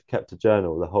we both kept a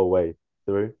journal the whole way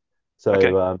through. Okay.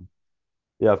 So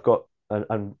yeah, I've got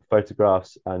and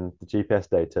photographs and the GPS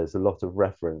data. There's a lot of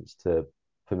reference to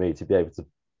for me to be able to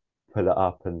pull it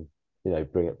up and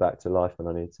bring it back to life when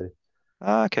I need to.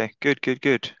 Okay, good, good,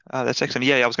 good. That's excellent.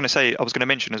 Yeah, I was going to say, I was going to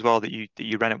mention as well that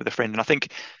you ran it with a friend, and I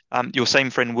think your same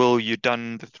friend Will, you'd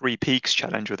done the Three Peaks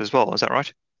challenge with as well. Is that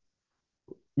right?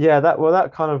 Yeah,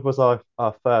 that kind of was our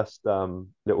first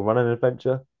little running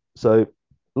adventure. So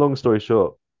long story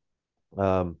short,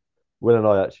 um, Will and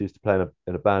I actually used to play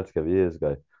in a band together years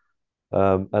ago.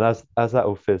 And as that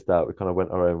all fizzed out, we kind of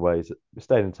went our own ways. We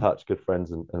stayed in touch, good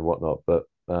friends and whatnot. But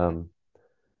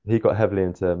he got heavily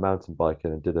into mountain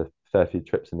biking and did a fair few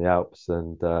trips in the Alps,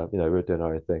 and we were doing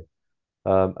our own thing.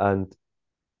 And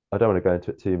I don't want to go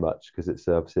into it too much because it's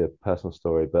obviously a personal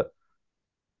story, but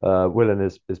Will and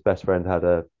his best friend had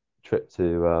a trip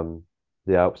to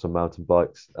the Alps on mountain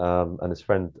bikes, and his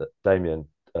friend Damien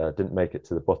didn't make it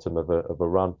to the bottom of a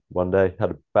run one day,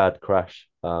 had a bad crash,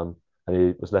 and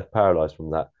he was left paralyzed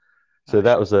from that. So Nice.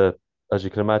 that was as you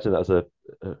can imagine, that was a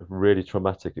really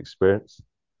traumatic experience.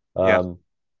 Yeah. Um,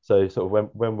 so sort of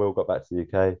when Will got back to the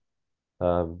UK,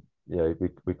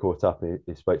 we caught up and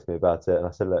he spoke to me about it, and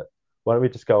I said, look, why don't we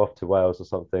just go off to Wales or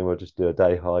something? We'll just do a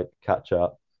day hike, catch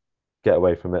up, get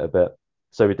away from it a bit.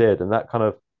 So we did, and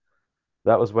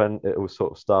that was when it all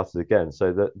sort of started again.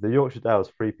 So the Yorkshire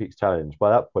Dales Three Peaks Challenge. By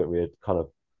that point, we had kind of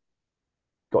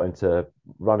got into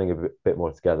running a bit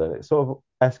more together, and it sort of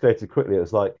escalated quickly. It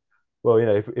was like, well,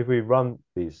 if we run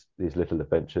these little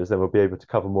adventures, then we'll be able to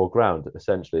cover more ground.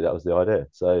 Essentially, that was the idea.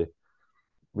 So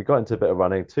we got into a bit of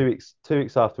running. 2 weeks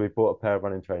after we bought a pair of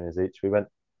running trainers each, we went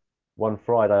one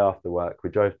Friday after work.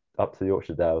 We drove up to the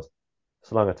Yorkshire Dales,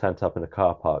 slung a tent up in a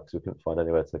car park because we couldn't find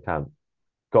anywhere to camp.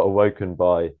 Got awoken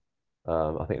by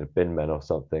I think the bin men or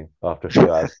something after a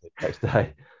few hours the next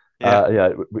day. Yeah. Yeah,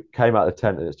 we came out of the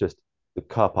tent and it's just the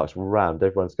car park's rammed.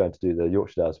 Everyone's going to do the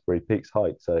Yorkshire Dales Three Peaks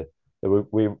hike. So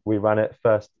we ran it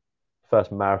first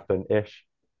marathon ish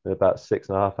in about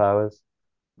 6.5 hours.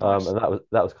 Nice. And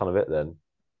that was kind of it then.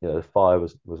 The fire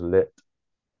was lit.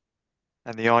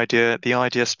 And the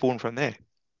idea spawned from there.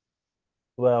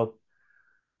 Well,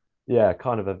 yeah,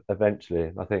 kind of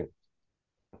eventually. I think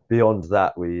beyond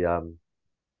that, we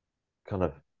kind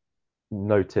of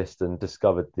noticed and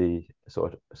discovered the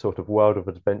sort of world of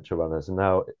adventure runners. And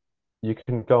now you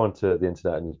can go onto the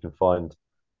internet and you can find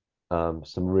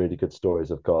some really good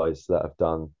stories of guys that have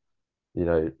done,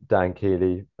 Dan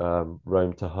Keeley,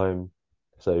 Rome to home,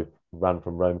 so ran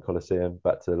from Rome Coliseum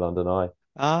back to London Eye.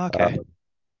 Okay.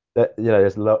 Um,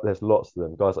 there's lots of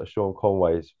them. Guys like Sean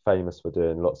Conway is famous for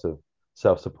doing lots of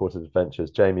self-supported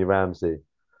adventures. Jamie Ramsey,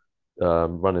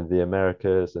 running the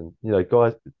Americas, and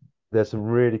guys, there's some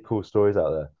really cool stories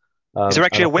out there. Is there And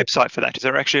actually I a think website for that? Is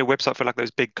there actually a website for like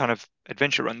those big kind of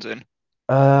adventure runs in?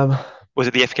 um, Was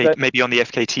it the I FK, don't, maybe on the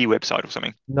FKT website or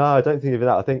something? no, I don't think even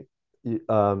that. I think you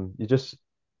just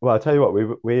well, I'll tell you what,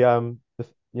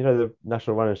 the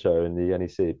National Running Show in the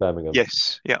NEC Birmingham.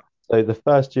 Yes. Yeah. So the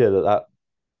first year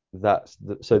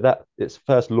that its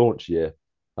first launch year,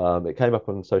 it came up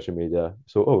on social media.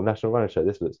 So, oh, National Running Show,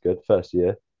 this looks good. First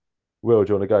year. Will,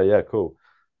 do you want to go? Yeah, cool.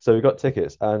 So we got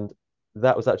tickets, and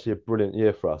that was actually a brilliant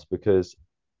year for us because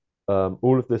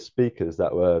all of the speakers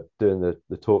that were doing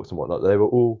the talks and whatnot, they were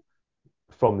all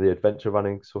from the adventure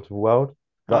running sort of world.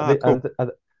 Like Ah, cool.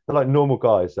 and they're like normal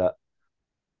guys that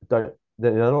don't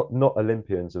they're not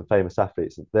Olympians and famous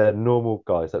athletes. They're normal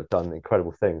guys that have done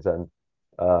incredible things, and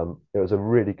it was a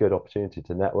really good opportunity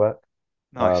to network,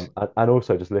 Nice. and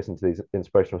also just listen to these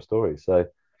inspirational stories. So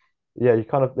yeah, you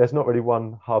kind of there's not really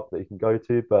one hub that you can go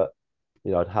to, but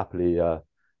I'd happily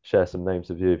share some names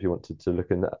of you if you wanted to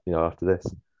look in that, after this.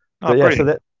 Oh, But yeah, so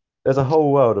brilliant. there's a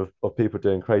whole world of people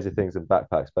doing crazy things in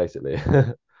backpacks, basically.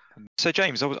 So,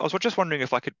 James, I was just wondering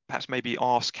if I could perhaps maybe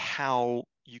ask how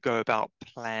you go about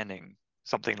planning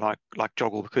something like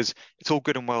Joggle, because it's all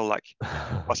good and well. Like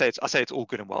I say it's all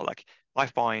good and well. Like I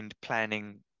find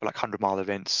planning for like 100-mile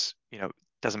events,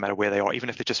 doesn't matter where they are, even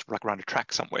if they're just like around a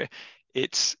track somewhere,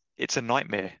 it's a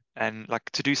nightmare. And like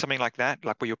to do something like that,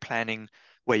 like where you're planning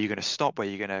where you're going to stop, where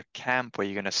you're going to camp, where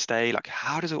you're going to stay, like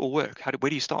how does it all work? Where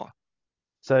do you start?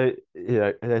 So,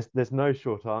 there's no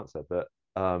short answer, but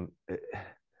um, it,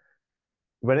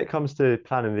 when it comes to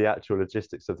planning the actual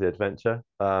logistics of the adventure,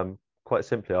 quite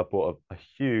simply, I bought a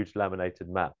huge laminated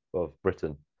map of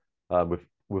Britain,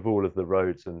 with all of the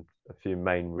roads and a few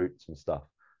main routes and stuff.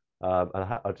 And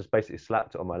I just basically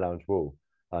slapped it on my lounge wall,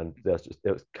 and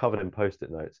it was covered in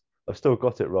post-it notes. I've still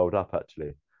got it rolled up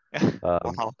actually,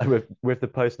 Wow. with the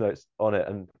post notes on it,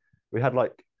 and we had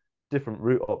like different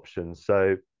route options.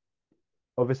 So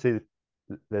obviously,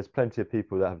 there's plenty of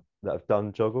people that have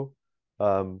done joggle,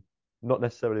 um, not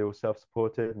necessarily all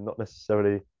self-supported, not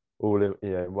necessarily all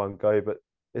in one go, but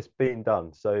it's been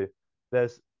done. So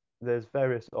there's there's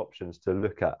various options to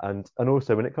look at, and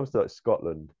also when it comes to like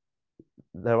Scotland,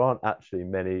 there aren't actually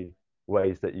many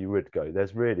ways that you would go.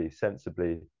 There's really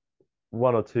sensibly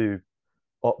one or two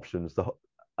options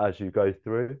as you go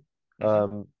through. Hmm.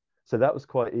 Um, so that was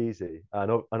quite easy,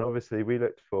 and obviously we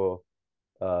looked for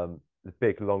the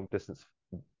big long distance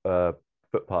uh,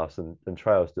 footpaths and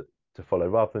trails to follow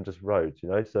rather than just roads,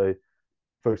 So,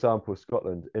 for example,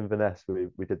 Scotland, Inverness,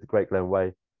 we did the Great Glen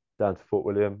Way down to Fort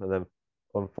William, and then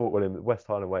on Fort William, West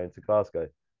Highland Way into Glasgow.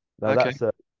 Now Okay.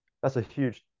 that's a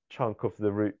huge chunk of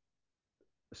the route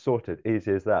sorted,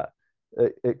 easy as that.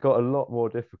 It got a lot more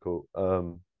difficult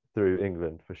through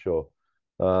England for sure.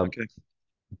 Um, Okay.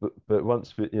 but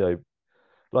once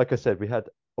like I said, we had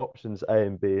options A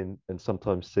and B and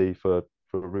sometimes C for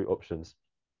route options.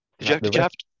 Did you have The did you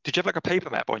rest, have did you have like a paper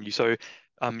map on you? So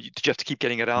did you have to keep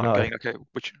getting it out and no, going, okay,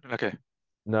 which okay.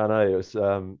 no. It was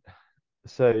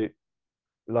so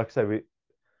like I say, we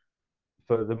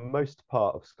for the most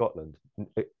part of Scotland,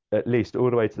 at least all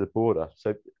the way to the border.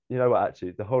 So you know what?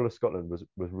 Actually, the whole of Scotland was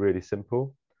really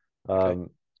simple, Okay. um,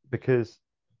 because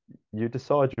you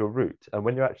decide your route, and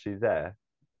when you're actually there,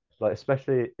 like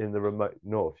especially in the remote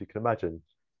north, you can imagine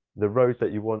the road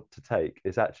that you want to take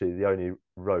is actually the only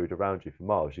road around you for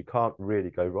miles. You can't really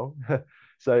go wrong.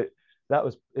 So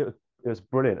it was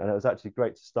brilliant, and it was actually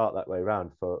great to start that way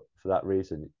around for that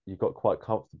reason. You got quite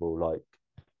comfortable, like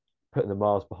putting the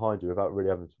miles behind you without really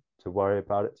having to worry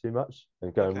about it too much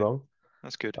and going Okay. wrong.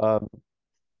 That's good. Um,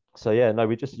 so yeah, no,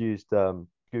 we just used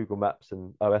Google Maps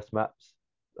and OS Maps,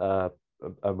 uh,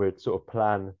 and we'd sort of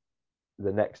plan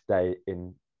the next day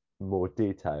in more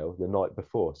detail the night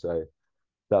before. So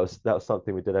that was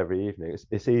something we did every evening.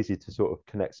 It's easy to sort of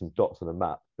connect some dots on a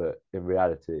map, but in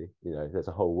reality, there's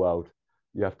a whole world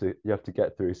you have to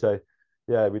get through. So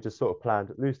yeah, we just sort of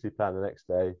loosely planned the next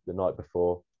day, the night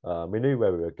before. We knew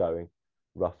where we were going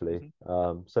roughly.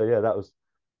 Hmm. So yeah, that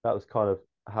was kind of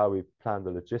how we planned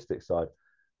the logistics side.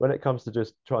 When it comes to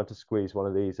just trying to squeeze one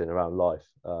of these in around life,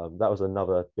 that was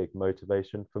another big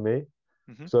motivation for me.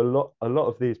 Hmm. So a lot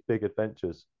of these big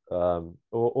adventures,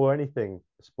 or anything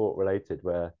sport related,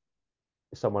 where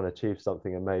someone achieves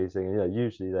something amazing,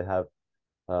 usually they have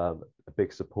a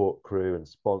big support crew and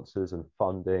sponsors and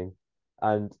funding.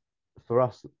 And for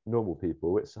us normal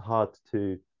people, it's hard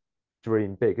to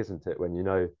dream big, isn't it? When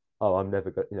oh, I'm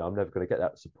never going to get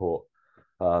that support.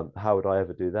 How would I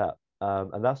ever do that?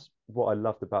 And that's what I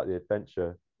loved about the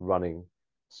adventure running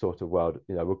sort of world.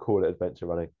 We'll call it adventure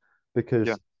running Yeah.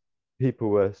 because people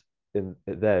were in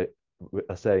there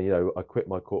are saying, I quit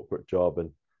my corporate job,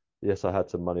 and yes, I had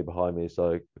some money behind me,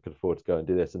 so I could afford to go and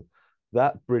do this. And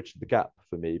that bridged the gap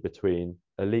for me between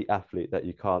elite athlete that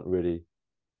you can't really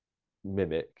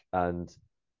mimic, and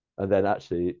then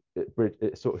actually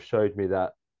it sort of showed me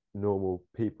that normal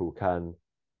people can,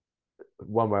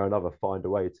 one way or another, find a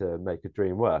way to make a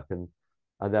dream work. And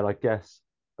then I guess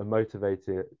a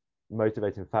motivating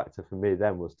factor for me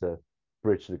then was to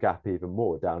bridge the gap even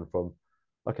more down from,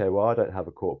 okay, well, I don't have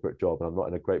a corporate job and I'm not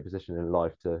in a great position in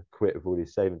life to quit with all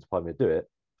these savings behind me to do it.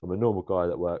 I'm a normal guy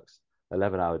that works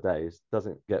 11-hour days,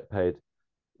 doesn't get paid,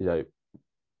 you know,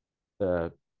 uh,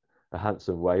 a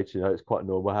handsome wage. It's quite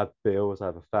normal. I have bills, I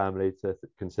have a family to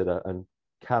consider, and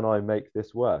can I make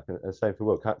this work? And same for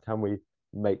Will. Can we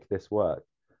make this work?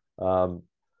 Um,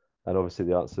 and obviously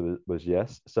the answer was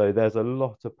yes. So there's a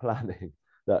lot of planning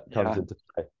that comes Yeah. into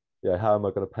play. Yeah, how am I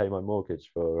going to pay my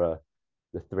mortgage for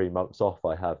the 3 months off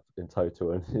I have in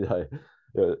total? And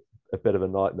a bit of a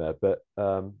nightmare. But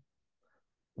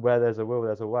where there's a will,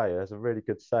 there's a way. There's a really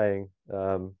good saying.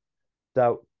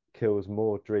 Doubt kills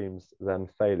more dreams than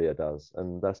failure does,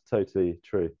 and that's totally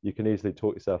true. You can easily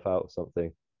talk yourself out of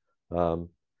something. Um,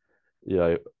 you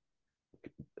know,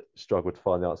 struggle to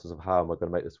find the answers of how am I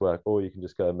going to make this work, or you can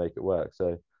just go and make it work.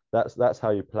 So that's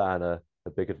how you plan a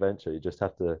big adventure. You just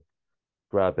have to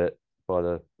grab it by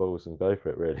the balls and go for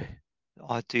it, really.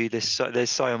 I do. There's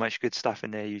so much good stuff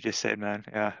in there. You just said, man.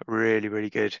 Yeah, really, really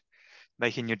good. I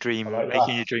like Making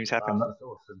that. your dreams happen. Man, that's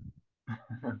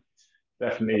awesome.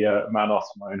 Definitely man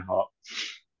after my own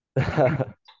heart.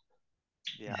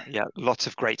 Yeah, yeah. Lots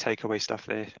of great takeaway stuff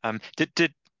there.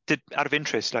 Did out of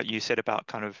interest, like you said about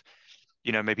kind of,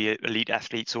 maybe elite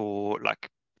athletes or like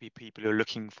people who are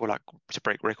looking for like to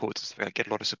break records and stuff, like, get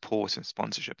a lot of support and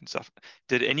sponsorship and stuff.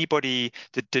 Did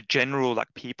general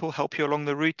like people help you along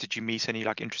the route? Did you meet any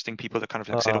like interesting people that kind of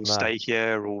like said, Oh "Oh, man. stay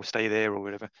here" or "stay there" or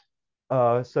whatever?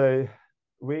 So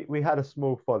we had a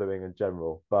small following in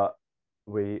general, but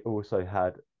we also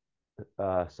had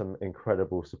some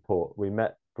incredible support. We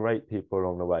met great people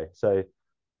along the way. So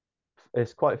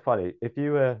it's quite funny. If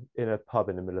you were in a pub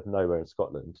in the middle of nowhere in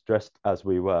Scotland, dressed as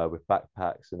we were with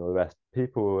backpacks and all the rest,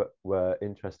 people were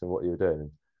interested in what you were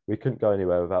doing. We couldn't go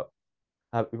anywhere without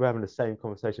we were having the same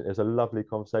conversation. It was a lovely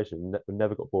conversation. We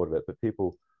never got bored of it, but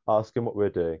people asking what we were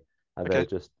doing, and they were Okay,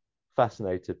 just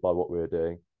fascinated by what we were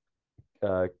doing,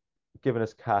 uh, giving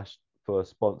us cash for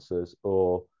sponsors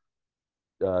or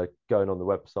going on the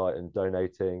website and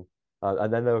donating.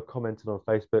 And then they were commenting on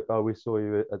Facebook, oh, we saw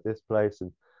you at this place.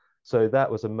 And so that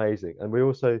was amazing. And we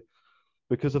also,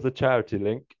 because of the charity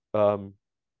link,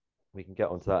 we can get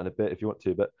onto that in a bit if you want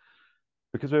to, but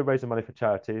because we're raising money for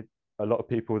charity, a lot of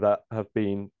people that have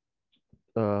been,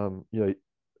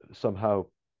 somehow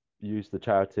use the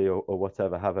charity or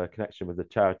whatever, have a connection with the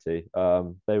charity,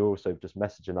 they were also just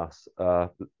messaging us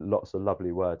lots of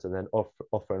lovely words and then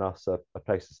offering us a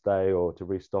place to stay or to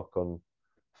restock on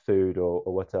food or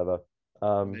whatever.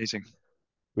 Um, amazing.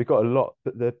 we got a lot,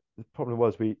 but the problem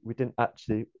was we didn't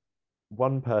actually.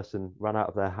 One person ran out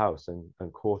of their house and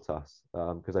caught us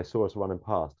because they saw us running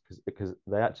past because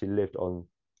they actually lived on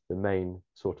the main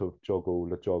sort of joggle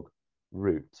the jog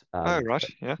route, Oh, and right.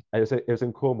 Yeah. it was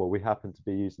in Cornwall. We happened to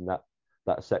be using that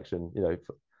section,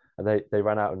 and they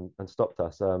ran out and stopped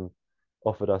us,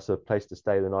 offered us a place to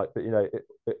stay the night, but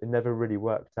it never really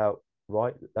worked out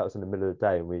right. That was in the middle of the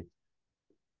day, and we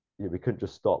couldn't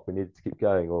just stop. We needed to keep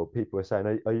going. Or people were saying,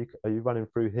 "Are you running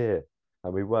through here?"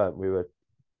 And we weren't. We were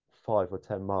 5 or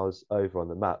 10 miles over on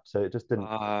the map, so it just didn't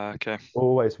Okay.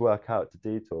 always work out to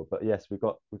detour. But yes, we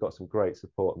got some great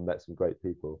support and met some great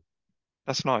people.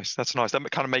 That's nice. That's nice.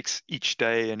 That kind of makes each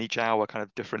day and each hour kind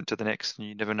of different to the next, and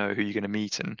you never know who you're going to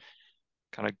meet, and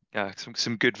kind of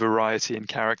some good variety in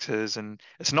characters, and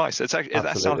it's nice. That sounds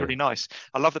Absolutely. really nice.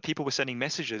 I love that people were sending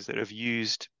messages that have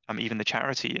used even the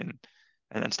charity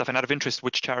and stuff. And out of interest,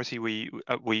 which charity were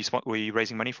you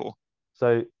raising money for?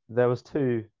 So there was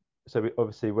two. So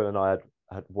obviously Will and I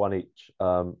had one each.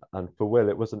 And for Will,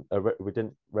 it wasn't we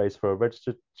didn't raise for a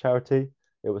registered charity.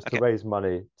 It was to Okay, raise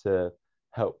money to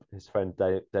help his friend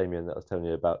Damien that I was telling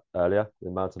you about earlier,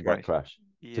 the mountain bike great. crash,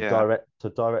 Yeah. to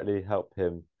directly help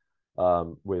him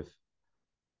with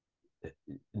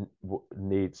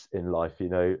needs in life.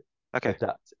 Okay.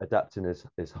 Adapting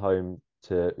his home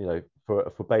to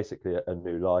for basically a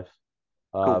new life.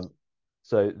 Cool.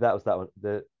 So that was that one.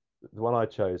 The one I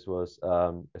chose was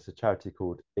it's a charity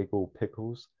called Eagle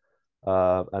Pickles,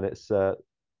 and it's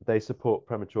they support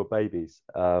premature babies.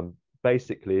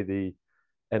 Basically, the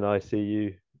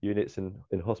NICU units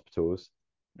in hospitals,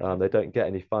 Hmm. they don't get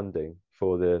any funding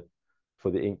for the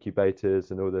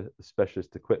incubators and all the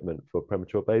specialist equipment for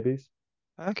premature babies.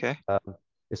 Okay. Um,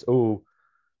 it's all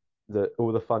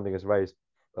the funding is raised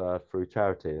through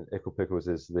charity, and Ickle Pickles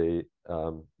is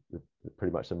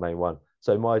pretty much the main one.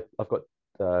 So I've got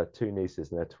two nieces,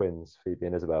 and they're twins, Phoebe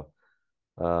and Isabel,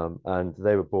 and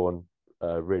they were born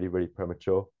really really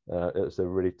premature. It was a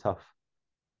really tough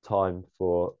time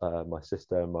for my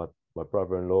sister and my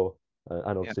brother-in-law, and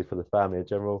Yeah. obviously for the family in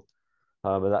general.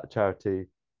 And that charity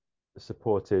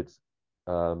supported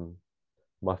um,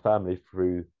 my family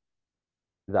through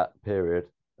that period,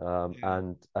 Yeah.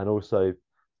 and also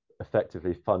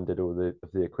effectively funded all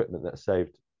the equipment that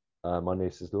saved my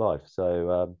niece's life.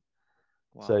 So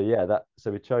Wow. yeah,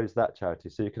 so we chose that charity.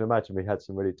 So you can imagine we had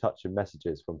some really touching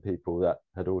messages from people that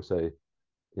had also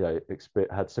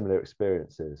had similar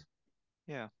experiences.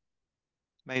 Yeah.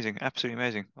 Amazing. Absolutely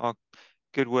amazing. Oh,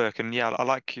 good work. And yeah, I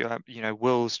like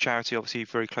Will's charity, obviously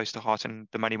very close to heart, and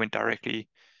the money went directly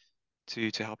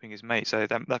to helping his mate. So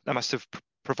that must have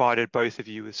provided both of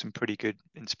you with some pretty good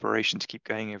inspiration to keep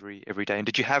going every day. And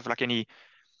did you have like any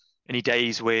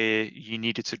days where you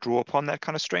needed to draw upon that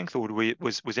kind of strength, or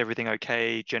was everything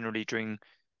okay generally during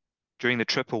the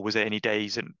trip, or was there any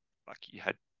days and like you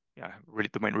had really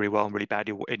that went really well and really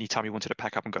badly, or any time you wanted to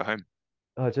pack up and go home?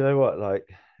 Oh, do you know what? Like,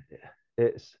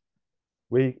 it's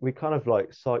we kind of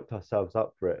like psyched ourselves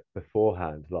up for it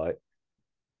beforehand. Like,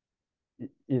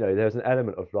 there's an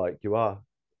element of like you are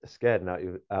scared and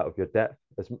out of your depth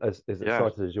as Yeah.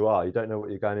 excited as you are. You don't know what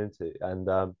you're going into,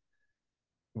 and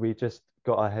we just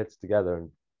got our heads together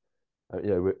and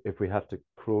if we have to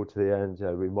crawl to the end,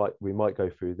 we might go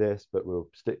through this, but we'll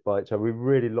stick by each other. We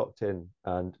really locked in,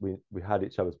 and we had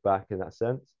each other's back in that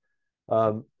sense.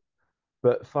 Um,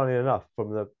 but funny enough,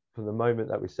 from the moment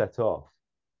that we set off,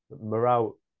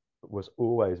 morale was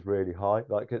always really high.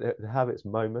 Like it have its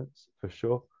moments for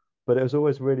sure, but it was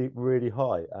always really, really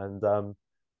high. And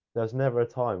there was never a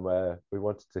time where we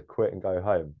wanted to quit and go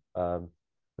home. I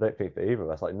don't think for either of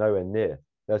us, like nowhere near.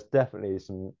 There's definitely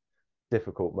some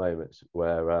difficult moments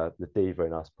where the diva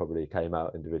in us probably came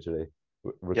out individually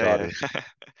Yeah, regarding yeah.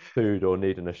 food or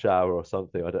needing a shower or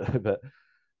something. I don't know,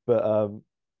 but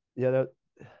yeah,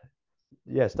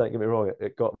 yes, don't get me wrong,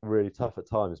 it got really tough at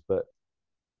times, but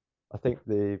I think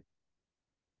this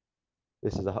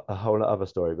is a whole other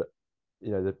story. But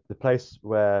the place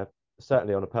where,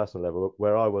 certainly on a personal level,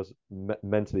 where I was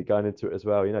mentally going into it as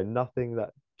well, nothing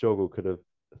that Joggle could have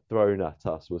thrown at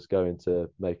us was going to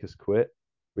make us quit.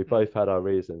 We Mm. both had our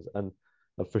reasons, and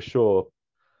for sure,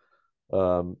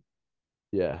 um,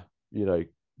 yeah, you know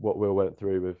what Will went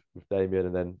through with Damien,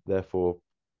 and then therefore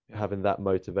Yeah. having that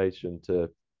motivation to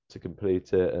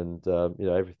complete it, and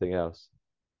everything else.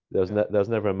 Yeah. There was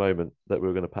never a moment that we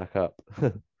were going to pack up.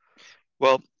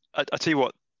 Well, I tell you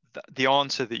what, the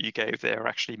answer that you gave there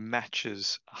actually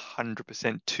matches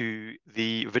 100% to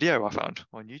the video I found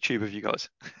on YouTube of you guys.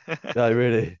 No,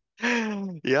 really.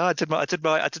 Yeah, I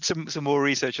did some more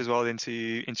research as well into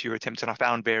your attempt, and I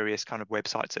found various kind of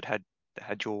websites that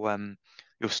had your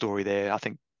story there. I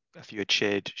think a few had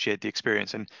shared the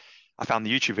experience, and I found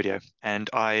the YouTube video, and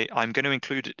I'm going to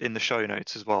include it in the show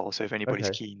notes as well. So if anybody's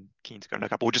Okay. keen to go and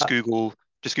look up, or Uh,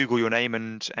 just Google your name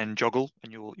and Joggle,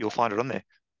 and you'll find it on there.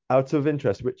 Out of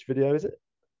interest, which video is it?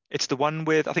 It's the one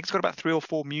with, I think it's got about 3 or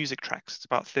 4 music tracks. It's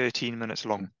about 13 minutes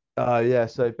long. Yeah.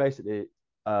 So basically,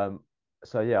 um,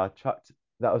 so yeah, I chucked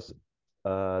that was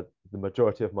uh the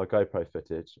majority of my GoPro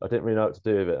footage. I didn't really know what to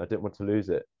do with it. I didn't want to lose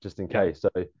it just in Yeah. case. So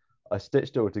I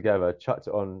stitched it all together, chucked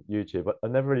it on YouTube. I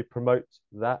never really promote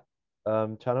that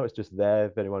channel. It's just there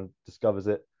if anyone discovers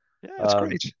it. Yeah, it's Um,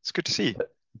 great. It's good to see. but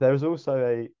there was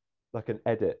also an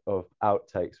edit of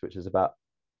outtakes, which is about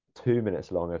 2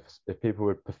 minutes long. If people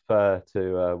would prefer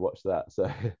to watch that,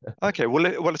 so Okay, well,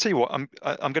 I'll tell you what. I'm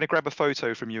going to grab a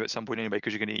photo from you at some point anyway,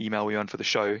 because you're going to email me on for the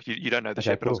show. You don't know this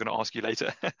okay, yet, but I was cool. going to ask you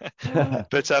later.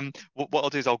 But what I'll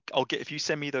do is I'll get, if you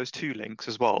send me those two links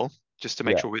as well, just to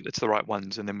make Yeah, sure it's the right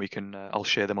ones, and then we can I'll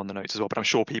share them on the notes as well. But I'm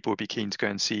sure people would be keen to go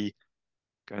and see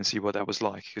what that was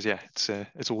like, because yeah,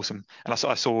 it's awesome. And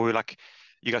I saw like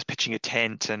you guys pitching a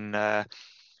tent and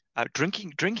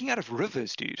drinking out of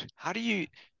rivers, dude. How do you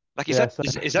like? Is yeah. that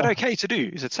So is that okay to do?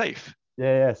 Is it safe?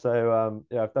 yeah. So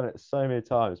yeah, I've done it so many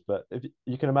times, but if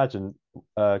you can imagine,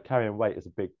 carrying weight is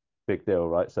a big deal,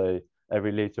 right? So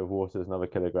every liter of water is another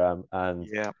kilogram, and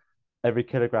Yeah. every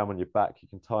kilogram on your back, you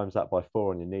can times that by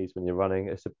four on your knees when you're running.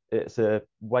 It's a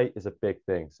weight is a big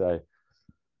thing. So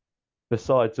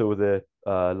besides all the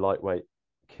lightweight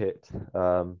kit,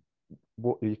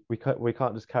 we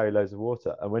can't just carry loads of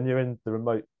water. And when you're in the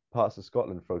remote parts of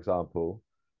Scotland, for example,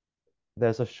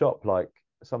 there's a shop, like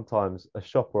sometimes a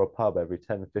shop or a pub every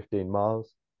 10, 15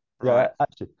 miles. Right. Yeah,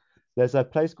 actually, there's a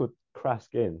place called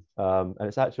Crask Inn, and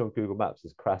it's actually on Google Maps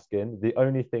as Crask Inn. The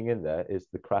only thing in there is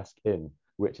the Crask Inn,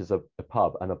 which is a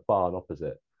pub and a barn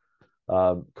opposite,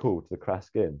 called the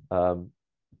Crask Inn.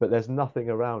 But there's nothing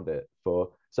around it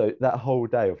so that whole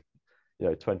day of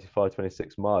 25,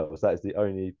 26 miles, that is the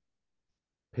only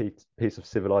piece of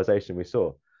civilization we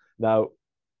saw. Now,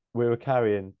 we were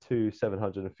carrying two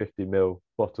 750 ml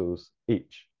bottles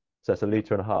each. So it's a Yeah.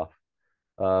 litre and a half.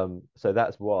 So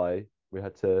that's why we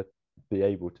had to be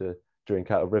able to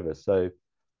drink out of rivers. So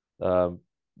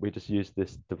we just used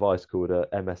this device called a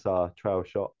MSR Trail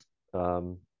Shot.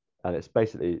 And it's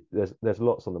basically, there's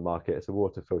lots on the market. It's a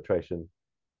water filtration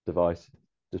device.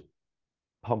 Just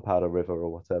pump out a river or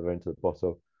whatever into the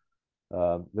bottle.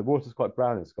 The water's quite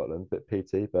brown in Scotland, a bit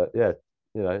peaty, but yeah,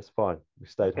 it's fine. We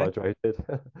stayed Okay.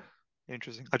 hydrated.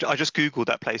 Interesting. I just Googled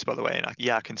that place, by the way, and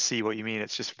yeah, I can see what you mean.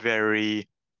 It's just very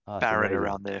Ah, it's barren amazing.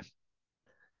 around there.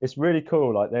 It's really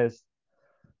cool. Like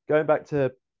going back to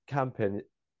camping,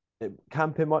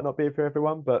 camping might not be for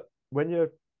everyone, but when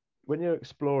you're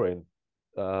exploring,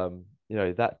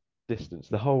 that distance,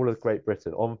 the whole of Great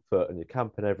Britain on foot, and you're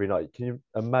camping every night, can you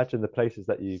imagine the places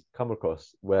that you come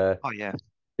across where Oh yeah.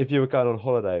 if you were going on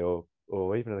holiday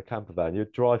or even in a camper van,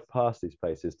 you'd drive past these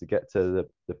places to get to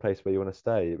the place where you want to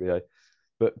stay,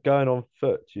 But going on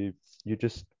foot, you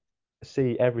just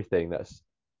see everything that's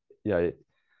you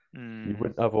Mm.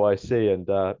 wouldn't otherwise see, and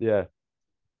yeah,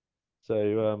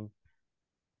 so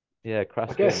yeah, I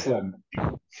Craskin. guess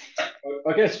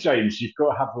I guess James, you've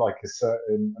got to have like a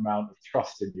certain amount of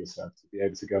trust in yourself to be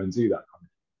able to go and do that kind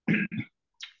of.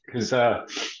 Because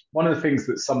one of the things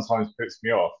that sometimes puts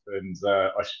me off, and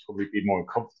I should probably be more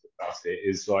confident about it,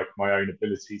 is like my own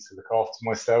ability to look after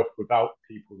myself without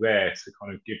people there to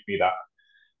kind of give me that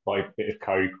like bit of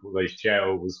coke or those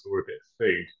gels or a bit of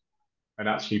food, and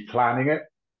actually planning it.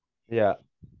 Yeah.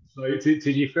 So did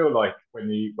you feel like when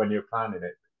you're planning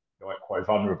it, you're like quite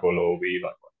vulnerable, or were you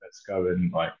like, let's go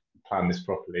and like plan this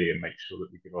properly and make sure that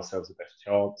we give ourselves the best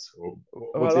chance, or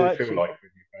what Well, did I it feel actually, like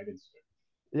when you went into it?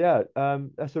 yeah,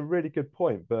 that's a really good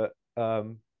point, but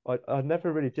I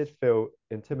never really did feel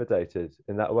intimidated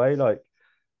in that way. Like,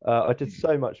 I did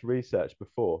so much research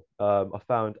before. I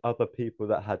found other people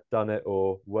that had done it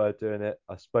or were doing it.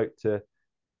 I spoke to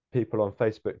people on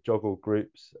Facebook joggle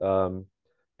groups,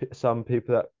 some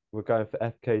people that were going for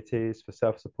FKTs for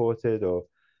self-supported, or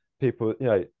people,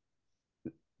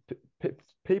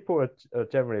 people are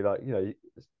generally like,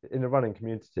 in the running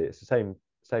community, it's the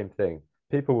same thing.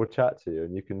 People will chat to you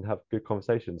and you can have good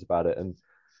conversations about it, and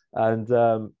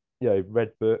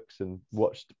read books and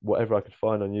watched whatever I could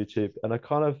find on YouTube. And I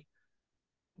kind of,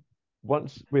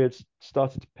 once we had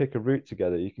started to pick a route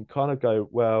together, you can kind of go,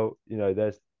 well,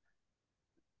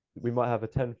 we might have a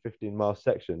 10-15 mile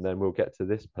section, then we'll get to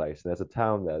this place and there's a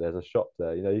town there, there's a shop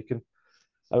there, you can.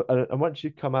 And once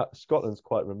you come out, Scotland's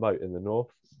quite remote in the north,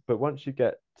 but once you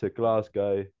get to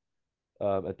Glasgow,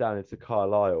 and down into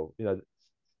Carlisle,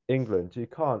 England, you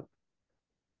can't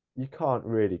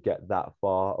really get that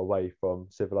far away from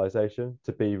civilization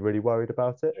to be really worried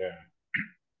about it. Yeah,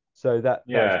 So that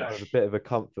was yeah, kind of a bit of a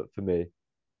comfort for me.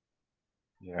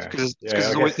 yeah, Because yeah. there's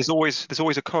I always guess. there's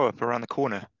always a co-op around the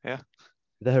corner. Yeah.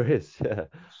 There is, yeah.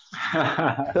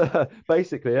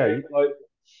 Basically, yeah. Yeah, like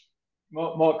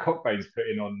Mark Cockbane's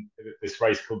putting on this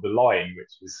race called the Line,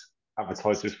 which is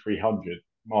advertised as 300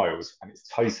 miles, and it's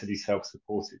totally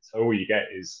self-supported. So all you get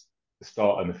is the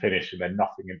start and the finish, and then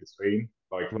nothing in between.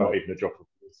 Like not Right. even a drop of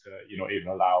water. You're not even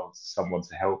allowed someone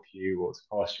to help you or to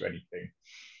pass you anything.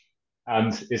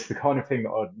 And it's the kind of thing that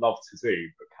I'd love to do,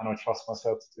 but can I trust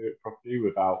myself to do it properly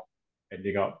without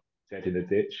ending up dead in a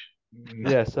ditch?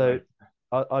 Yeah, I don't so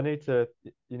know. I need to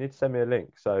you need to send me a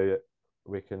link so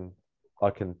we can I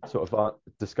can sort of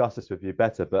discuss this with you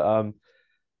better. But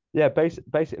yeah,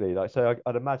 basically, like, so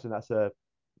I'd imagine that's a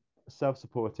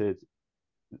self-supported.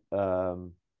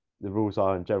 um the rules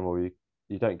are, in general,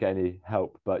 you don't get any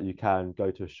help, but you can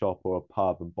go to a shop or a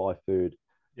pub and buy food.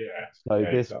 Yeah, So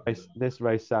yeah, this exactly. race, this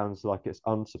race sounds like it's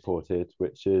unsupported,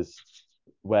 which is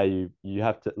where you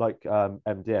have to, like,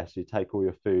 MDS, you take all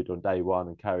your food on day one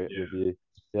and carry it with Yeah. you.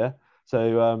 Yeah. So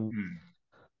Mm,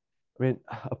 I mean,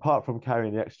 apart from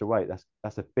carrying the extra weight,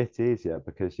 that's a bit easier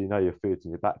because your food's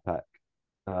in your backpack.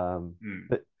 mm.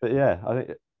 But yeah, I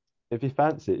think if you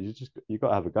fancy it, you got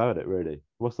to have a go at it. Really,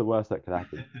 what's the worst that could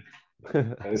happen?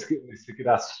 It's good. It's a good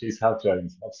attitude to have,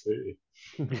 James. Absolutely.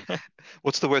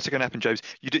 What's the worst that can happen, James?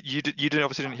 You didn't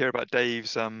obviously didn't hear about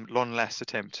Dave's Lon Last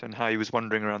attempt and how he was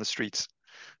wandering around the streets,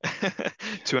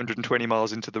 220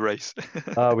 miles into the race.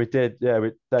 We did, yeah.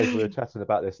 Dave, we were chatting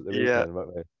about this at the Yeah, weekend,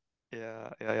 weren't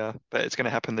yeah. But it's going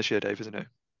to happen this year, Dave, isn't it?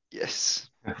 Yes,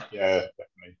 Yeah,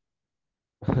 definitely.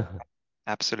 we?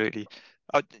 absolutely.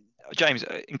 Uh, James,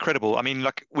 incredible. I mean,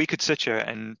 like we could sit here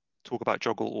and talk about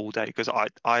joggle all day because I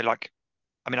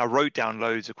mean, I wrote down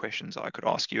loads of questions that I could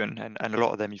ask you, and a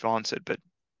lot of them you've answered, but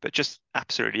just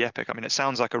absolutely epic. I mean, it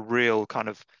sounds like a real kind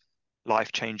of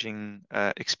life-changing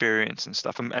experience and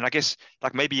stuff. And I guess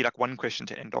like maybe like one question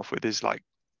to end off with is like,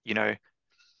 you know,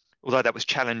 although that was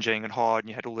challenging and hard, and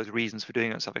you had all those reasons for doing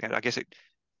it and stuff like that, I guess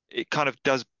it kind of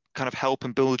does kind of help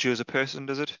and build you as a person,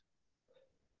 does it?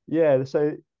 Yeah,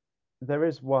 so there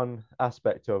is one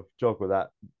aspect of jogger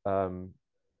that, um,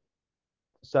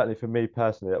 certainly for me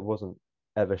personally, it wasn't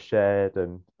ever shared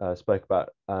and spoke about,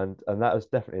 and that was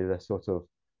definitely the sort of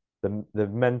the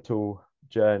mental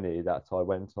journey that I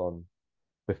went on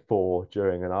before,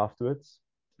 during, and afterwards.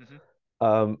 Hmm.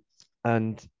 Um,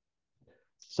 and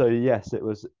so yes, it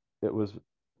was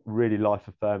really life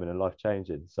affirming and life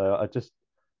changing. So I just,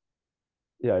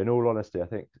 in all honesty, I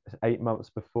think 8 months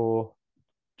before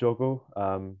joggle.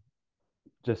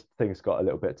 Just things got a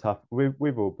little bit tough.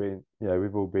 We've all been,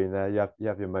 we've all been there. You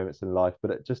have your moments in life,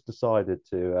 but it just decided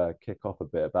to kick off a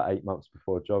bit about 8 months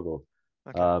before joggle.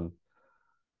 Okay.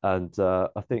 And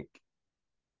I think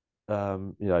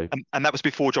and that was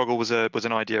before joggle was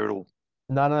an idea at all.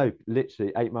 no,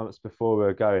 literally 8 months before we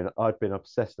were going, I'd been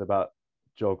obsessing about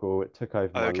joggle. It took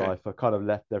over my Okay. life. I kind of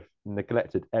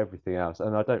neglected everything else,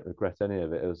 and I don't regret any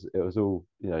of it. It was all,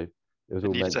 it was It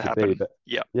all needed meant to to be. happen. But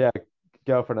Yeah. yeah,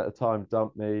 girlfriend at the time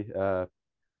dumped me.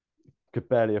 Could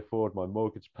barely afford my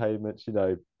mortgage payments.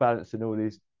 Balancing all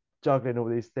these, juggling all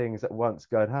these things at once.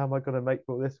 Going, how am I going to make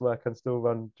all this work and still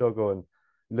run joggle? And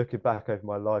looking back over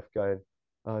my life, going,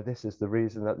 oh, this is the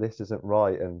reason that this isn't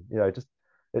right. And just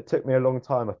it took me a long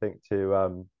time, I think,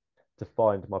 to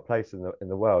find my place in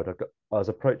the world. I was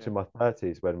approaching my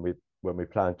 30s when we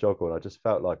planned joggle, and I just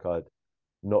felt like I'd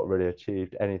not really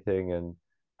achieved anything and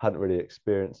hadn't really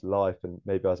experienced life, and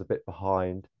maybe I was a bit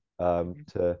behind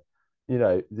to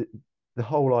the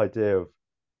whole idea of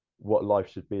what life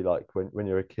should be like when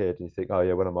you're a kid and you think, oh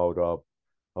yeah, when I'm older, I'll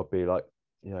be like,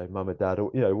 mum and dad, or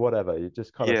whatever. You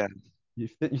just kind of Yeah.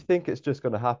 you think it's just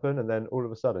going to happen, and then all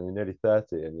of a sudden you're nearly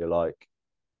 30 and you're like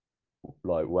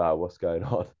wow, what's going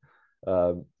on?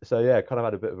 So yeah, kind of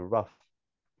had a bit of a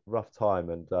rough time,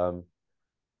 and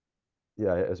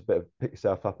yeah, it was a bit of pick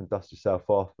yourself up and dust yourself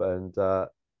off, and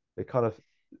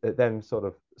it then sort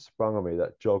of sprung on me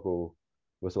that joggle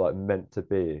was like meant to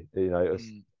be. It was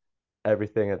Mm.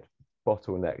 everything had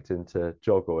bottlenecked into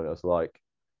joggle, and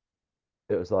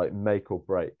it was like make or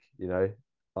break.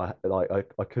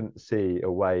 I couldn't see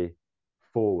a way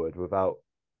forward without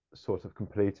sort of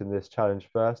completing this challenge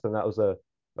first, and that was a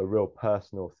real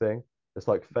personal thing. It's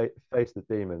like face the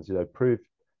demons, prove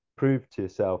to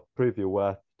yourself, prove your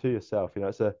worth to yourself.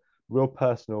 It's a real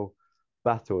personal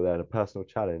battle there, and a personal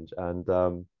challenge, and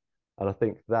I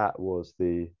think that was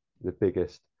the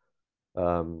biggest.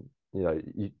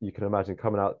 You can imagine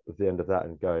coming out at the end of that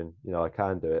and going, I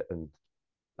can do it, and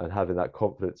having that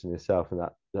confidence in yourself and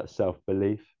that self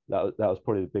belief. That was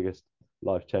probably the biggest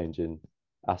life changing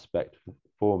aspect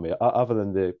for me, other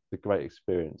than the great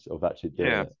experience of actually doing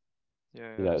Yeah. it.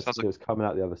 Yeah. Sounds It like was coming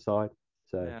out the other side.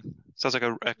 So yeah. Sounds like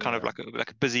a kind of Yeah.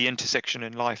 like a busy intersection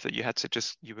in life that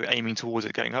you were aiming towards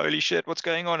it, going, holy shit, what's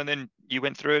going on? And then you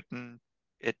went through it, and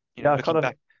it, yeah, looking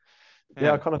back,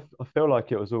 yeah, yeah, I feel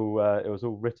like it was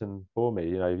all written for me,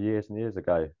 years and years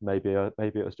ago. Maybe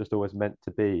it was just always meant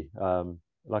to be.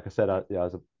 Like I said, I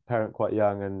was a parent quite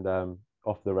young and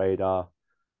off the radar.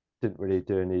 Didn't really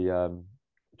do any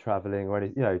traveling or any,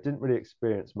 didn't really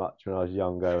experience much when I was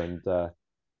younger, and I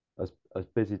was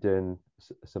busy doing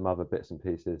some other bits and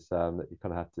pieces that you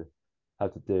kind of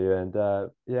have to do, and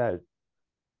yeah,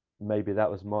 maybe that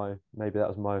was my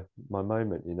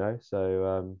moment.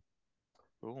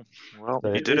 cool. Well, So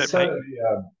you It, did it's it, mate. certainly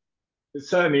it's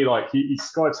certainly like you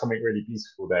described something really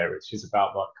beautiful there, which is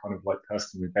about like kind of like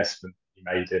personal investment you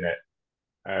made in it,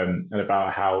 and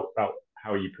about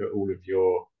how you put all of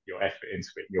your effort into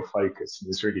it and your focus, and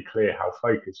it's really clear how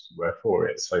focused you were for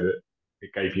it, so that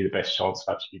it gave you the best chance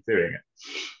of actually doing it.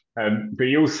 But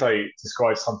you also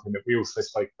described something that we also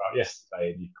spoke about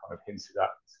yesterday, and you kind of hinted at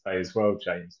today as well,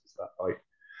 James, is that like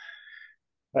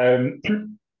um,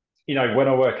 when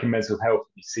I work in mental health,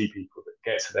 you see people that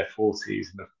get to their 40s,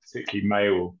 and particularly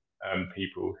male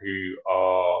people who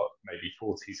are maybe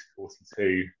 40 to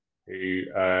 42, who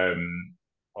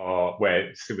are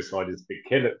where suicide is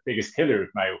the biggest killer of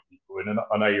male people. And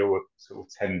I know you're sort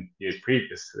of 10 years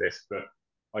previous to this, but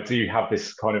I do have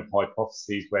this kind of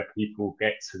hypothesis where people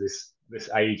get to this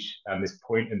age and this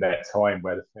point in their time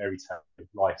where the fairy tale of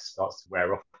life starts to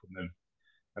wear off from them,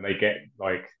 and they get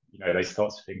like, they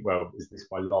start to think, well, is this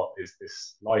my lot? Is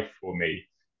this life for me?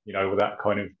 Well, that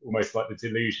kind of almost like the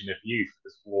delusion of youth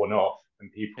has worn off,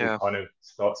 and people Yeah. kind of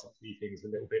start to see things a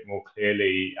little bit more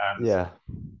clearly, yeah,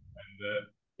 and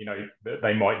that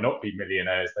they might not be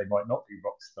millionaires, they might not be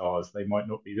rock stars, they might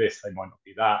not be this, they might not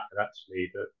be that, and actually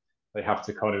that they have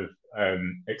to kind of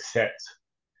accept,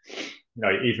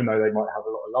 even though they might have a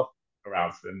lot of love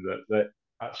around them, that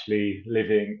actually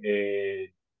living in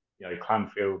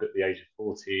Clanfield at the age of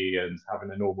 40 and having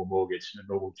a normal mortgage and a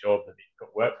normal job and you've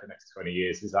got work for the next 20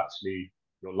 years is actually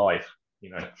your life.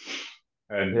 And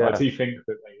I yeah. do think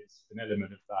that there's an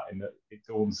element of that in that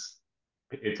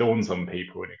it dawns on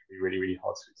people, and it can be really, really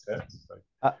hard to accept. So,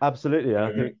 Absolutely.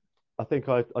 And um, I think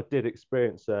I did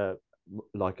experience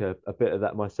like a bit of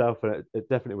that myself, and it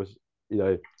definitely was, you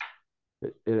know,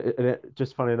 it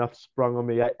just funny enough sprung on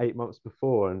me 8 months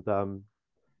before, and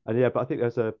yeah, but I think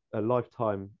there's a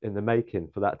lifetime in the making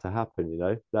for that to happen.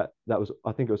 That was,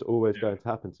 I think it was always yeah, going to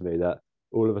happen to me, that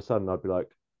all of a sudden I'd be like,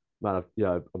 man,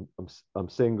 I'm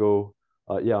single.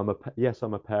 Yeah, yes,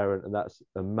 I'm a parent, and that's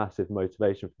a massive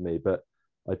motivation for me. But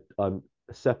I'm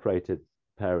a separated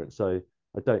parent, so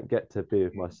I don't get to be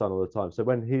with my son all the time. So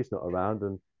when he's not around,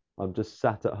 and I'm just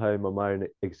sat at home on my own,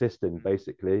 existing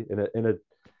basically in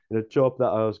a job that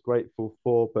I was grateful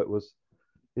for, but was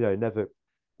never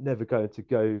going to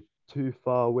go too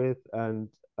far with. And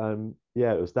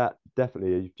yeah, it was that.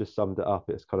 Definitely, you've just summed it up.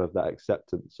 It's kind of that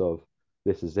acceptance of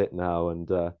this is it now, and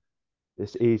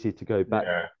it's easy to go back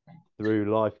Yeah. through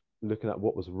life looking at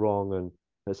what was wrong, and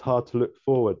it's hard to look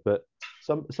forward. But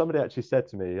somebody actually said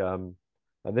to me,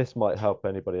 and this might help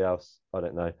anybody else, I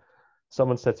don't know.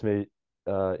 Someone said to me,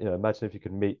 imagine if you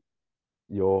could meet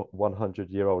your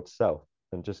 100-year-old self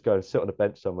and just go and sit on a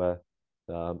bench somewhere,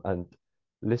 and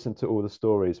listen to all the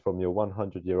stories from your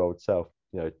 100-year-old self,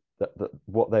 that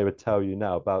what they would tell you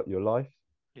now about your life.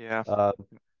 Yeah.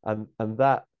 And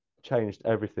that changed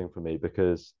everything for me,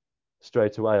 because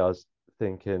straight away I was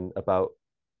thinking about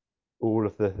all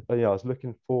of the, I was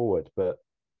looking forward. But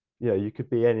you could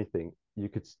be anything. You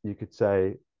could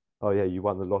say, oh yeah, you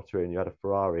won the lottery and you had a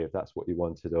Ferrari if that's what you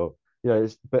wanted. Or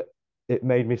but it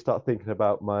made me start thinking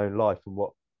about my own life and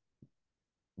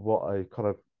what I kind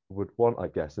of would want, I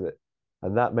guess.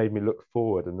 And that made me look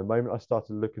forward. And the moment I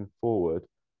started looking forward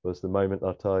was the moment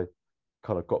that I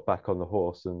kind of got back on the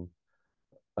horse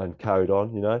and carried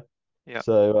on. Yeah.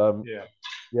 So Yeah.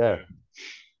 yeah.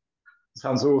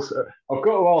 Sounds awesome. I've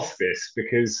got to ask this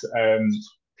because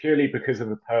purely because of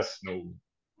the personal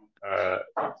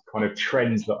kind of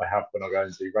trends that I have when I go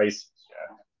and do races.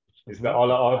 Yeah, is that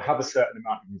I'll have a certain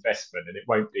amount of investment, and it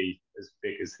won't be as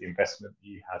big as the investment that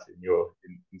you had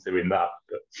in doing that.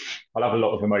 But I'll have a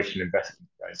lot of emotional investment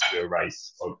going to do a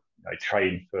race. I'll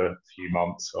train for a few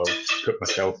months. I'll put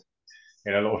myself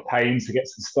in a lot of pain to get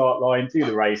to the start line, do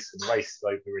the race, and the race is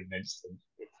over in an instant,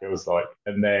 it feels like.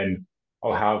 And then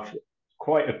I'll have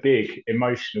quite a big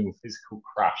emotional physical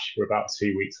crash for about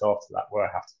 2 weeks after that, where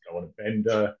I have to go on a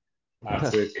bender, I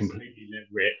have to completely let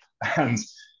rip and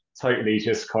totally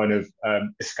just kind of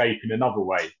escape in another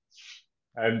way.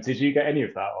 Did you get any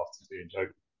of that after doing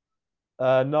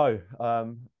Joker? No,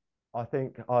 I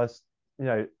think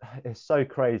it's so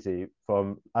crazy.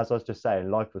 From, as I was just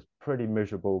saying, life was pretty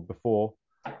miserable before,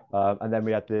 and then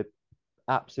we had the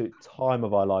absolute time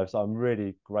of our lives. I'm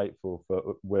really grateful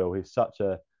for Will. He's such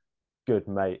a good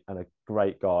mate and a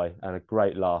great guy and a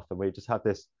great laugh, and we just have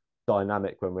this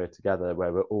dynamic when we're together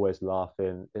where we're always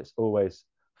laughing. It's always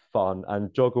fun, and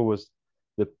Joggle was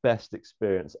the best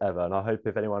experience ever. And I hope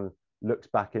if anyone looks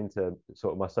back into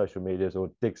sort of my social medias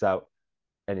or digs out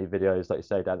any videos, like you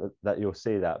say, Dan, that you'll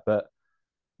see that. But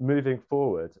moving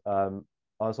forward, I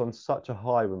was on such a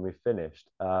high when we finished,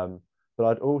 but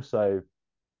I'd also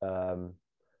um,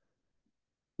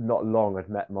 not long had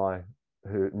met my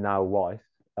who now wife,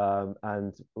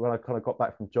 and when I kind of got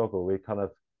back from Joggle, we kind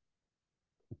of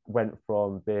went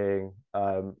from being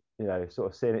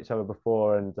sort of seeing each other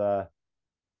before, and kind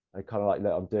of like,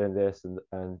 look, I'm doing this,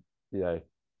 and you know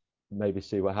maybe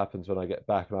see what happens when I get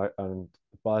back. And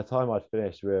by the time I'd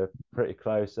finished, we were pretty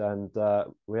close, and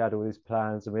we had all these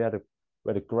plans, and we had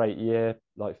a great year.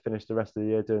 Like, finished the rest of the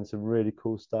year doing some really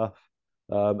cool stuff,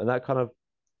 and that kind of,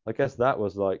 I guess, that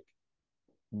was like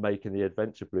making the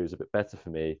adventure blues a bit better for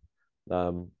me.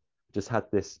 Um, just had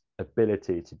this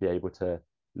ability to be able to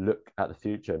look at the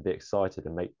future and be excited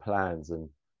and make plans and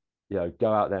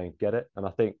go out there and get it. And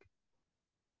I think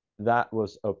that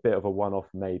was a bit of a one-off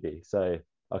maybe. So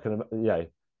I can,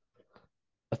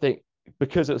 I think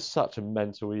because it was such a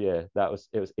mental year,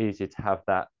 it was easier to have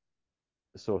that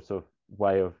sort of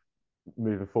way of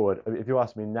moving forward. I mean, if you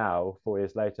ask me now, 4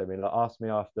 years later, I mean, like, ask me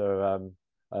after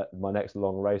my next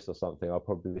long race or something, I'll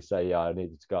probably say, yeah, I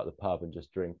needed to go out to the pub and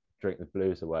just drink the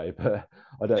blues away. But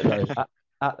I don't know.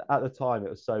 At the time, it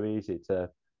was so easy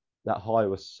that high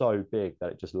was so big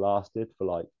that it just lasted for,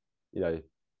 like,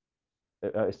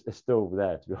 it's still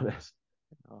there, to be honest.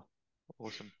 Oh,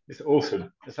 awesome. It's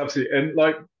awesome. It's absolutely, and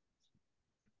like,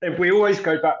 if we always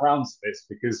go back round to this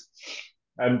because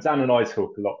Dan and I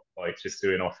talk a lot, like just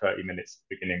doing our 30 minutes at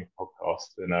the beginning of the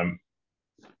podcast,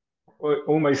 and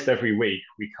almost every week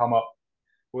we come up,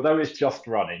 although it's just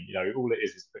running, all it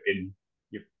is putting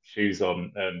your shoes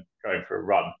on and going for a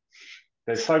run.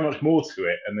 There's so much more to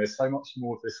it, and there's so much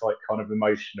more of this like kind of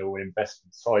emotional and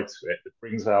investment side to it that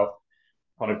brings out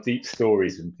kind of deep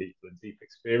stories in people and deep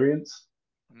experience.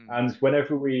 And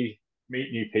whenever we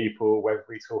meet new people, whether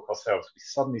we talk ourselves, we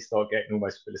suddenly start getting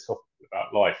almost philosophical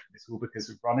about life. And it's all because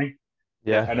of running.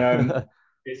 Yeah. And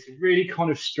it's a really kind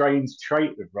of strange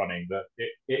trait of running that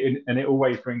it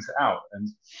always brings it out. And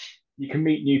you can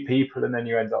meet new people, and then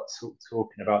you end up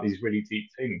talking about these really deep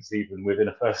things, even within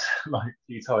the first like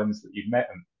few times that you've met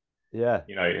them. Yeah,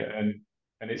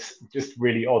 And it's just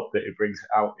really odd that it brings it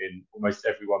out in almost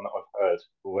everyone that I've heard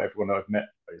or everyone that I've met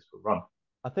who goes for a run.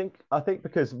 I think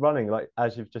because running, like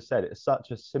as you've just said, it's such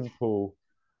a simple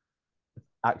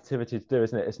activity to do,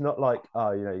 isn't it? It's not like,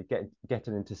 oh, you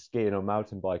getting into skiing or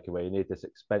mountain biking where you need this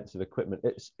expensive equipment.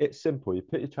 It's simple. You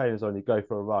put your trainers on, you go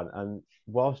for a run, and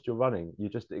whilst you're running, you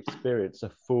just experience a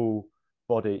full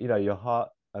body. Your heart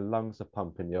and lungs are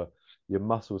pumping, your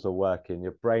muscles are working,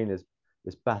 your brain is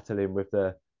battling with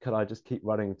the can I just keep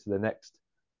running to the next,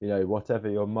 whatever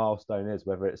your milestone is,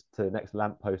 whether it's to the next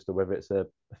lamppost or whether it's a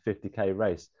 50K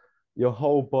race. Your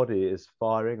whole body is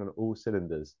firing on all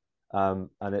cylinders. And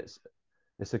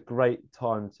it's a great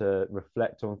time to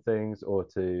reflect on things or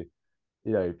to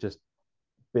just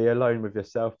be alone with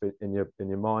yourself in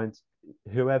your mind,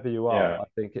 whoever you are. Yeah, I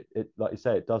think it like you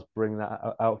say, it does bring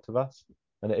that out of us,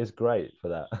 and it is great for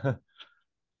that.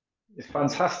 it's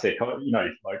fantastic.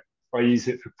 Like I use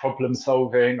it for problem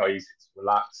solving. I use it to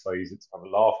relax. I use it to have a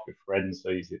laugh with friends.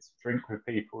 I use it to drink with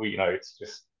people. It's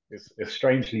just it's a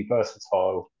strangely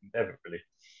versatile endeavor, really.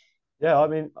 Yeah, I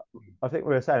mean, I think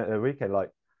we were saying at the weekend, like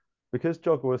because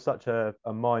jogger was such a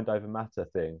mind over matter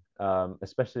thing,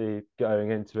 especially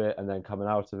going into it and then coming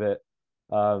out of it.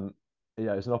 um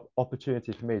it's an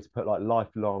opportunity for me to put like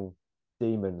lifelong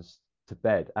demons to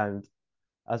bed. And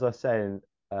as I was saying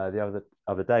the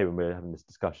other day when we were having this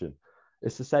discussion,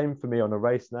 it's the same for me on a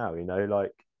race now.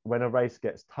 Like when a race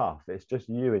gets tough, it's just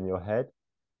you in your head,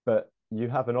 but you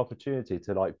have an opportunity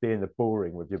to like be in the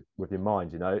bullring with your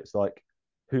mind. It's like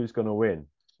who's going to win.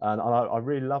 And I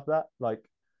really love that. Like,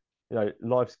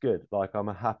 life's good. Like I'm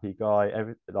a happy guy.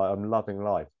 Like I'm loving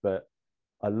life, but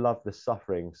I love the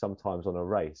suffering sometimes on a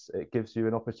race. It gives you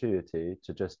an opportunity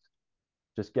to just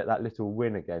get that little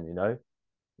win again.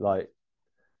 Like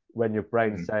when your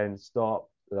brain's Mm. saying stop,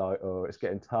 like, or it's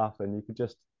getting tough, and you can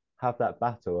just have that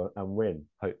battle and win.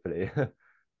 Hopefully, That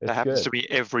it's happens good. to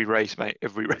be every race, mate.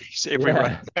 Every race, every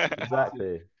run. Yeah,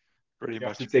 exactly. Pretty You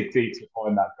have to much. dig deep to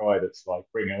find that guy that's like,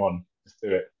 bring it on, just do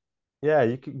it. Yeah,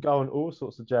 you can go on all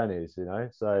sorts of journeys.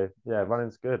 So yeah,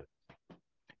 running's good.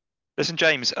 Listen,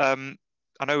 James,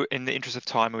 I know in the interest of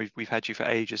time, we've had you for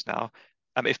ages now.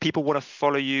 If people want to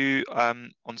follow you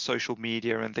on social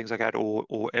media and things like that, or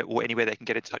anywhere they can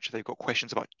get in touch if they've got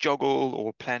questions about joggle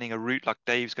or planning a route, like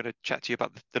Dave's going to chat to you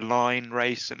about the line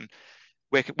race, and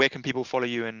where can people follow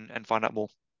you and find out more?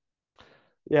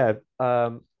 Yeah,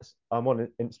 I'm on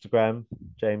Instagram,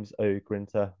 James O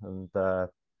Grinter, and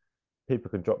people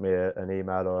can drop me an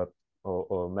email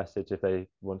or a message if they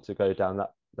want to go down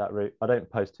that route. I don't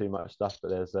post too much stuff, but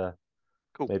there's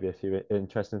Cool. maybe a few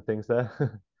interesting things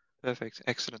there. Perfect.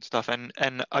 Excellent stuff. And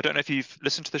I don't know if you've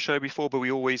listened to the show before, but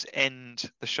we always end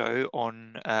the show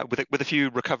on with a few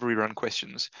recovery run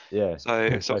questions. Yeah,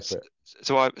 So so go for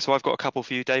it. I've got a couple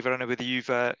for you, Dave. I don't know whether you've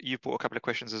brought a couple of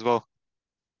questions as well.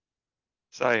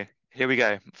 So here we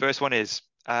go. First one is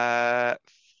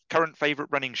current favorite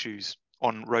running shoes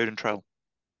on road and trail.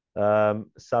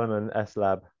 Salomon S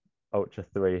Lab Ultra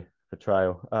 3 for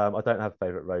trail. I don't have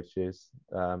favorite road shoes.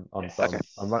 But Okay.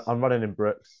 I'm running in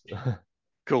Brooks.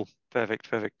 Cool. Perfect.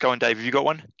 Perfect. Go on, Dave. Have you got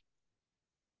one?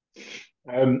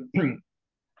 Um,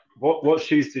 what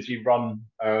shoes did you run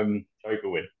yoga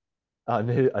with? I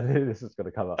knew this was going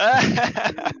to come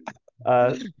up.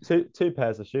 Two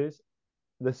pairs of shoes.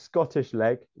 The Scottish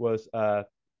leg was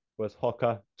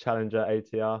Hoka Challenger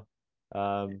ATR.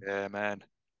 Yeah, man.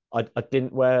 I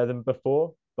didn't wear them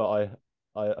before, but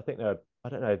I think I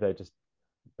don't know, they're just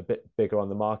a bit bigger on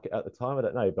the market at the time. I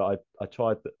don't know, but I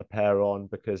tried a pair on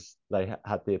because they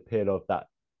had the appeal of that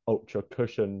ultra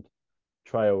cushioned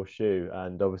trail shoe,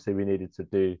 and obviously we needed to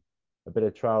do a bit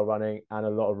of trail running and a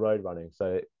lot of road running,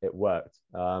 so it worked.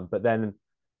 But then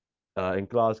in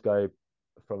Glasgow,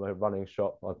 from a running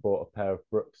shop, I bought a pair of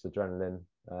Brooks Adrenaline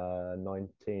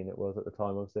 19 it was at the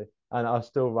time, obviously, and I'm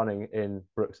still running in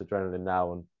Brooks Adrenaline now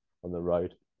on the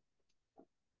road.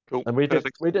 Cool. And we did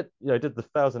Perfect. we did did the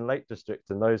Fells and Lake District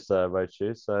in those road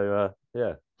shoes. So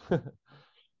yeah.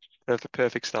 Perfect.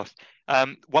 Perfect stuff.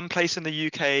 One place in the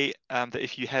UK that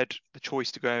if you had the choice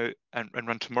to go and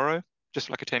run tomorrow, just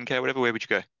like a 10K or whatever, where would you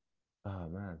go? Oh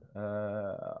man,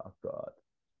 I've got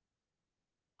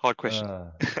Hard question.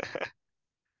 uh,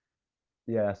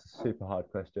 yeah, that's a super hard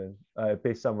question. It'd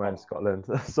be somewhere in Oh, Scotland.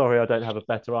 Sorry, I don't have a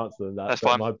better answer than that, That's but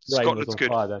fine. my brain was Scotland's on good.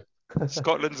 fire then.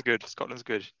 Scotland's good. Scotland's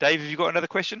good. Dave, have you got another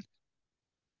question?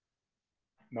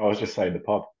 no, I was just saying the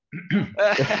pub.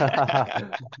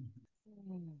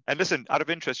 And listen, out of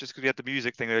interest, just because we had the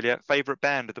music thing earlier, favorite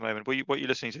band at the moment? What are you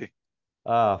listening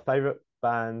to? Favorite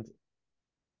band.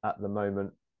 at the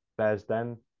moment Bears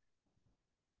Den.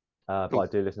 But Cool. I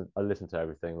do listen. I listen to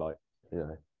everything, like, you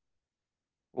know.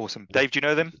 Awesome. Dave, do you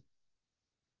know them?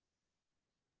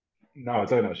 No, I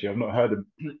don't actually. I've not heard them.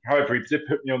 However, he did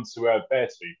put me onto Beartooth,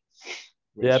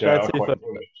 Yeah, which I quite Beartooth.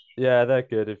 enjoy. Yeah, they're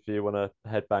good if you want to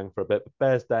headbang for a bit. But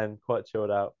Bears Den, quite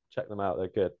chilled out. Check them out. They're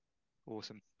good.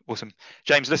 Awesome. Awesome.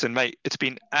 James, listen, mate, it's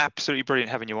been absolutely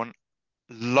brilliant having you on.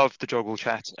 Love the joggle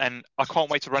chat, and I can't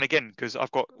wait to run again because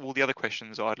I've got all the other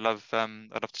questions I'd love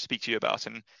to speak to you about,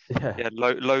 and Yeah. yeah,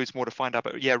 loads more to find out.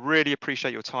 But yeah, really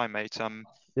appreciate your time, mate.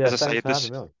 Yeah, As I thanks say, for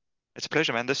having me on. it's a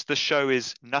pleasure, man. This show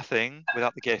is nothing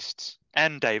without the guests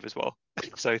and Dave as well.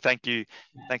 So thank you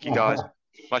guys,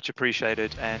 much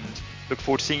appreciated, and look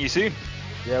forward to seeing you soon.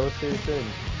 Yeah, we'll see you soon.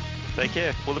 Take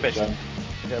care. All the best. Yeah.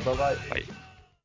 Okay, bye-bye. Bye.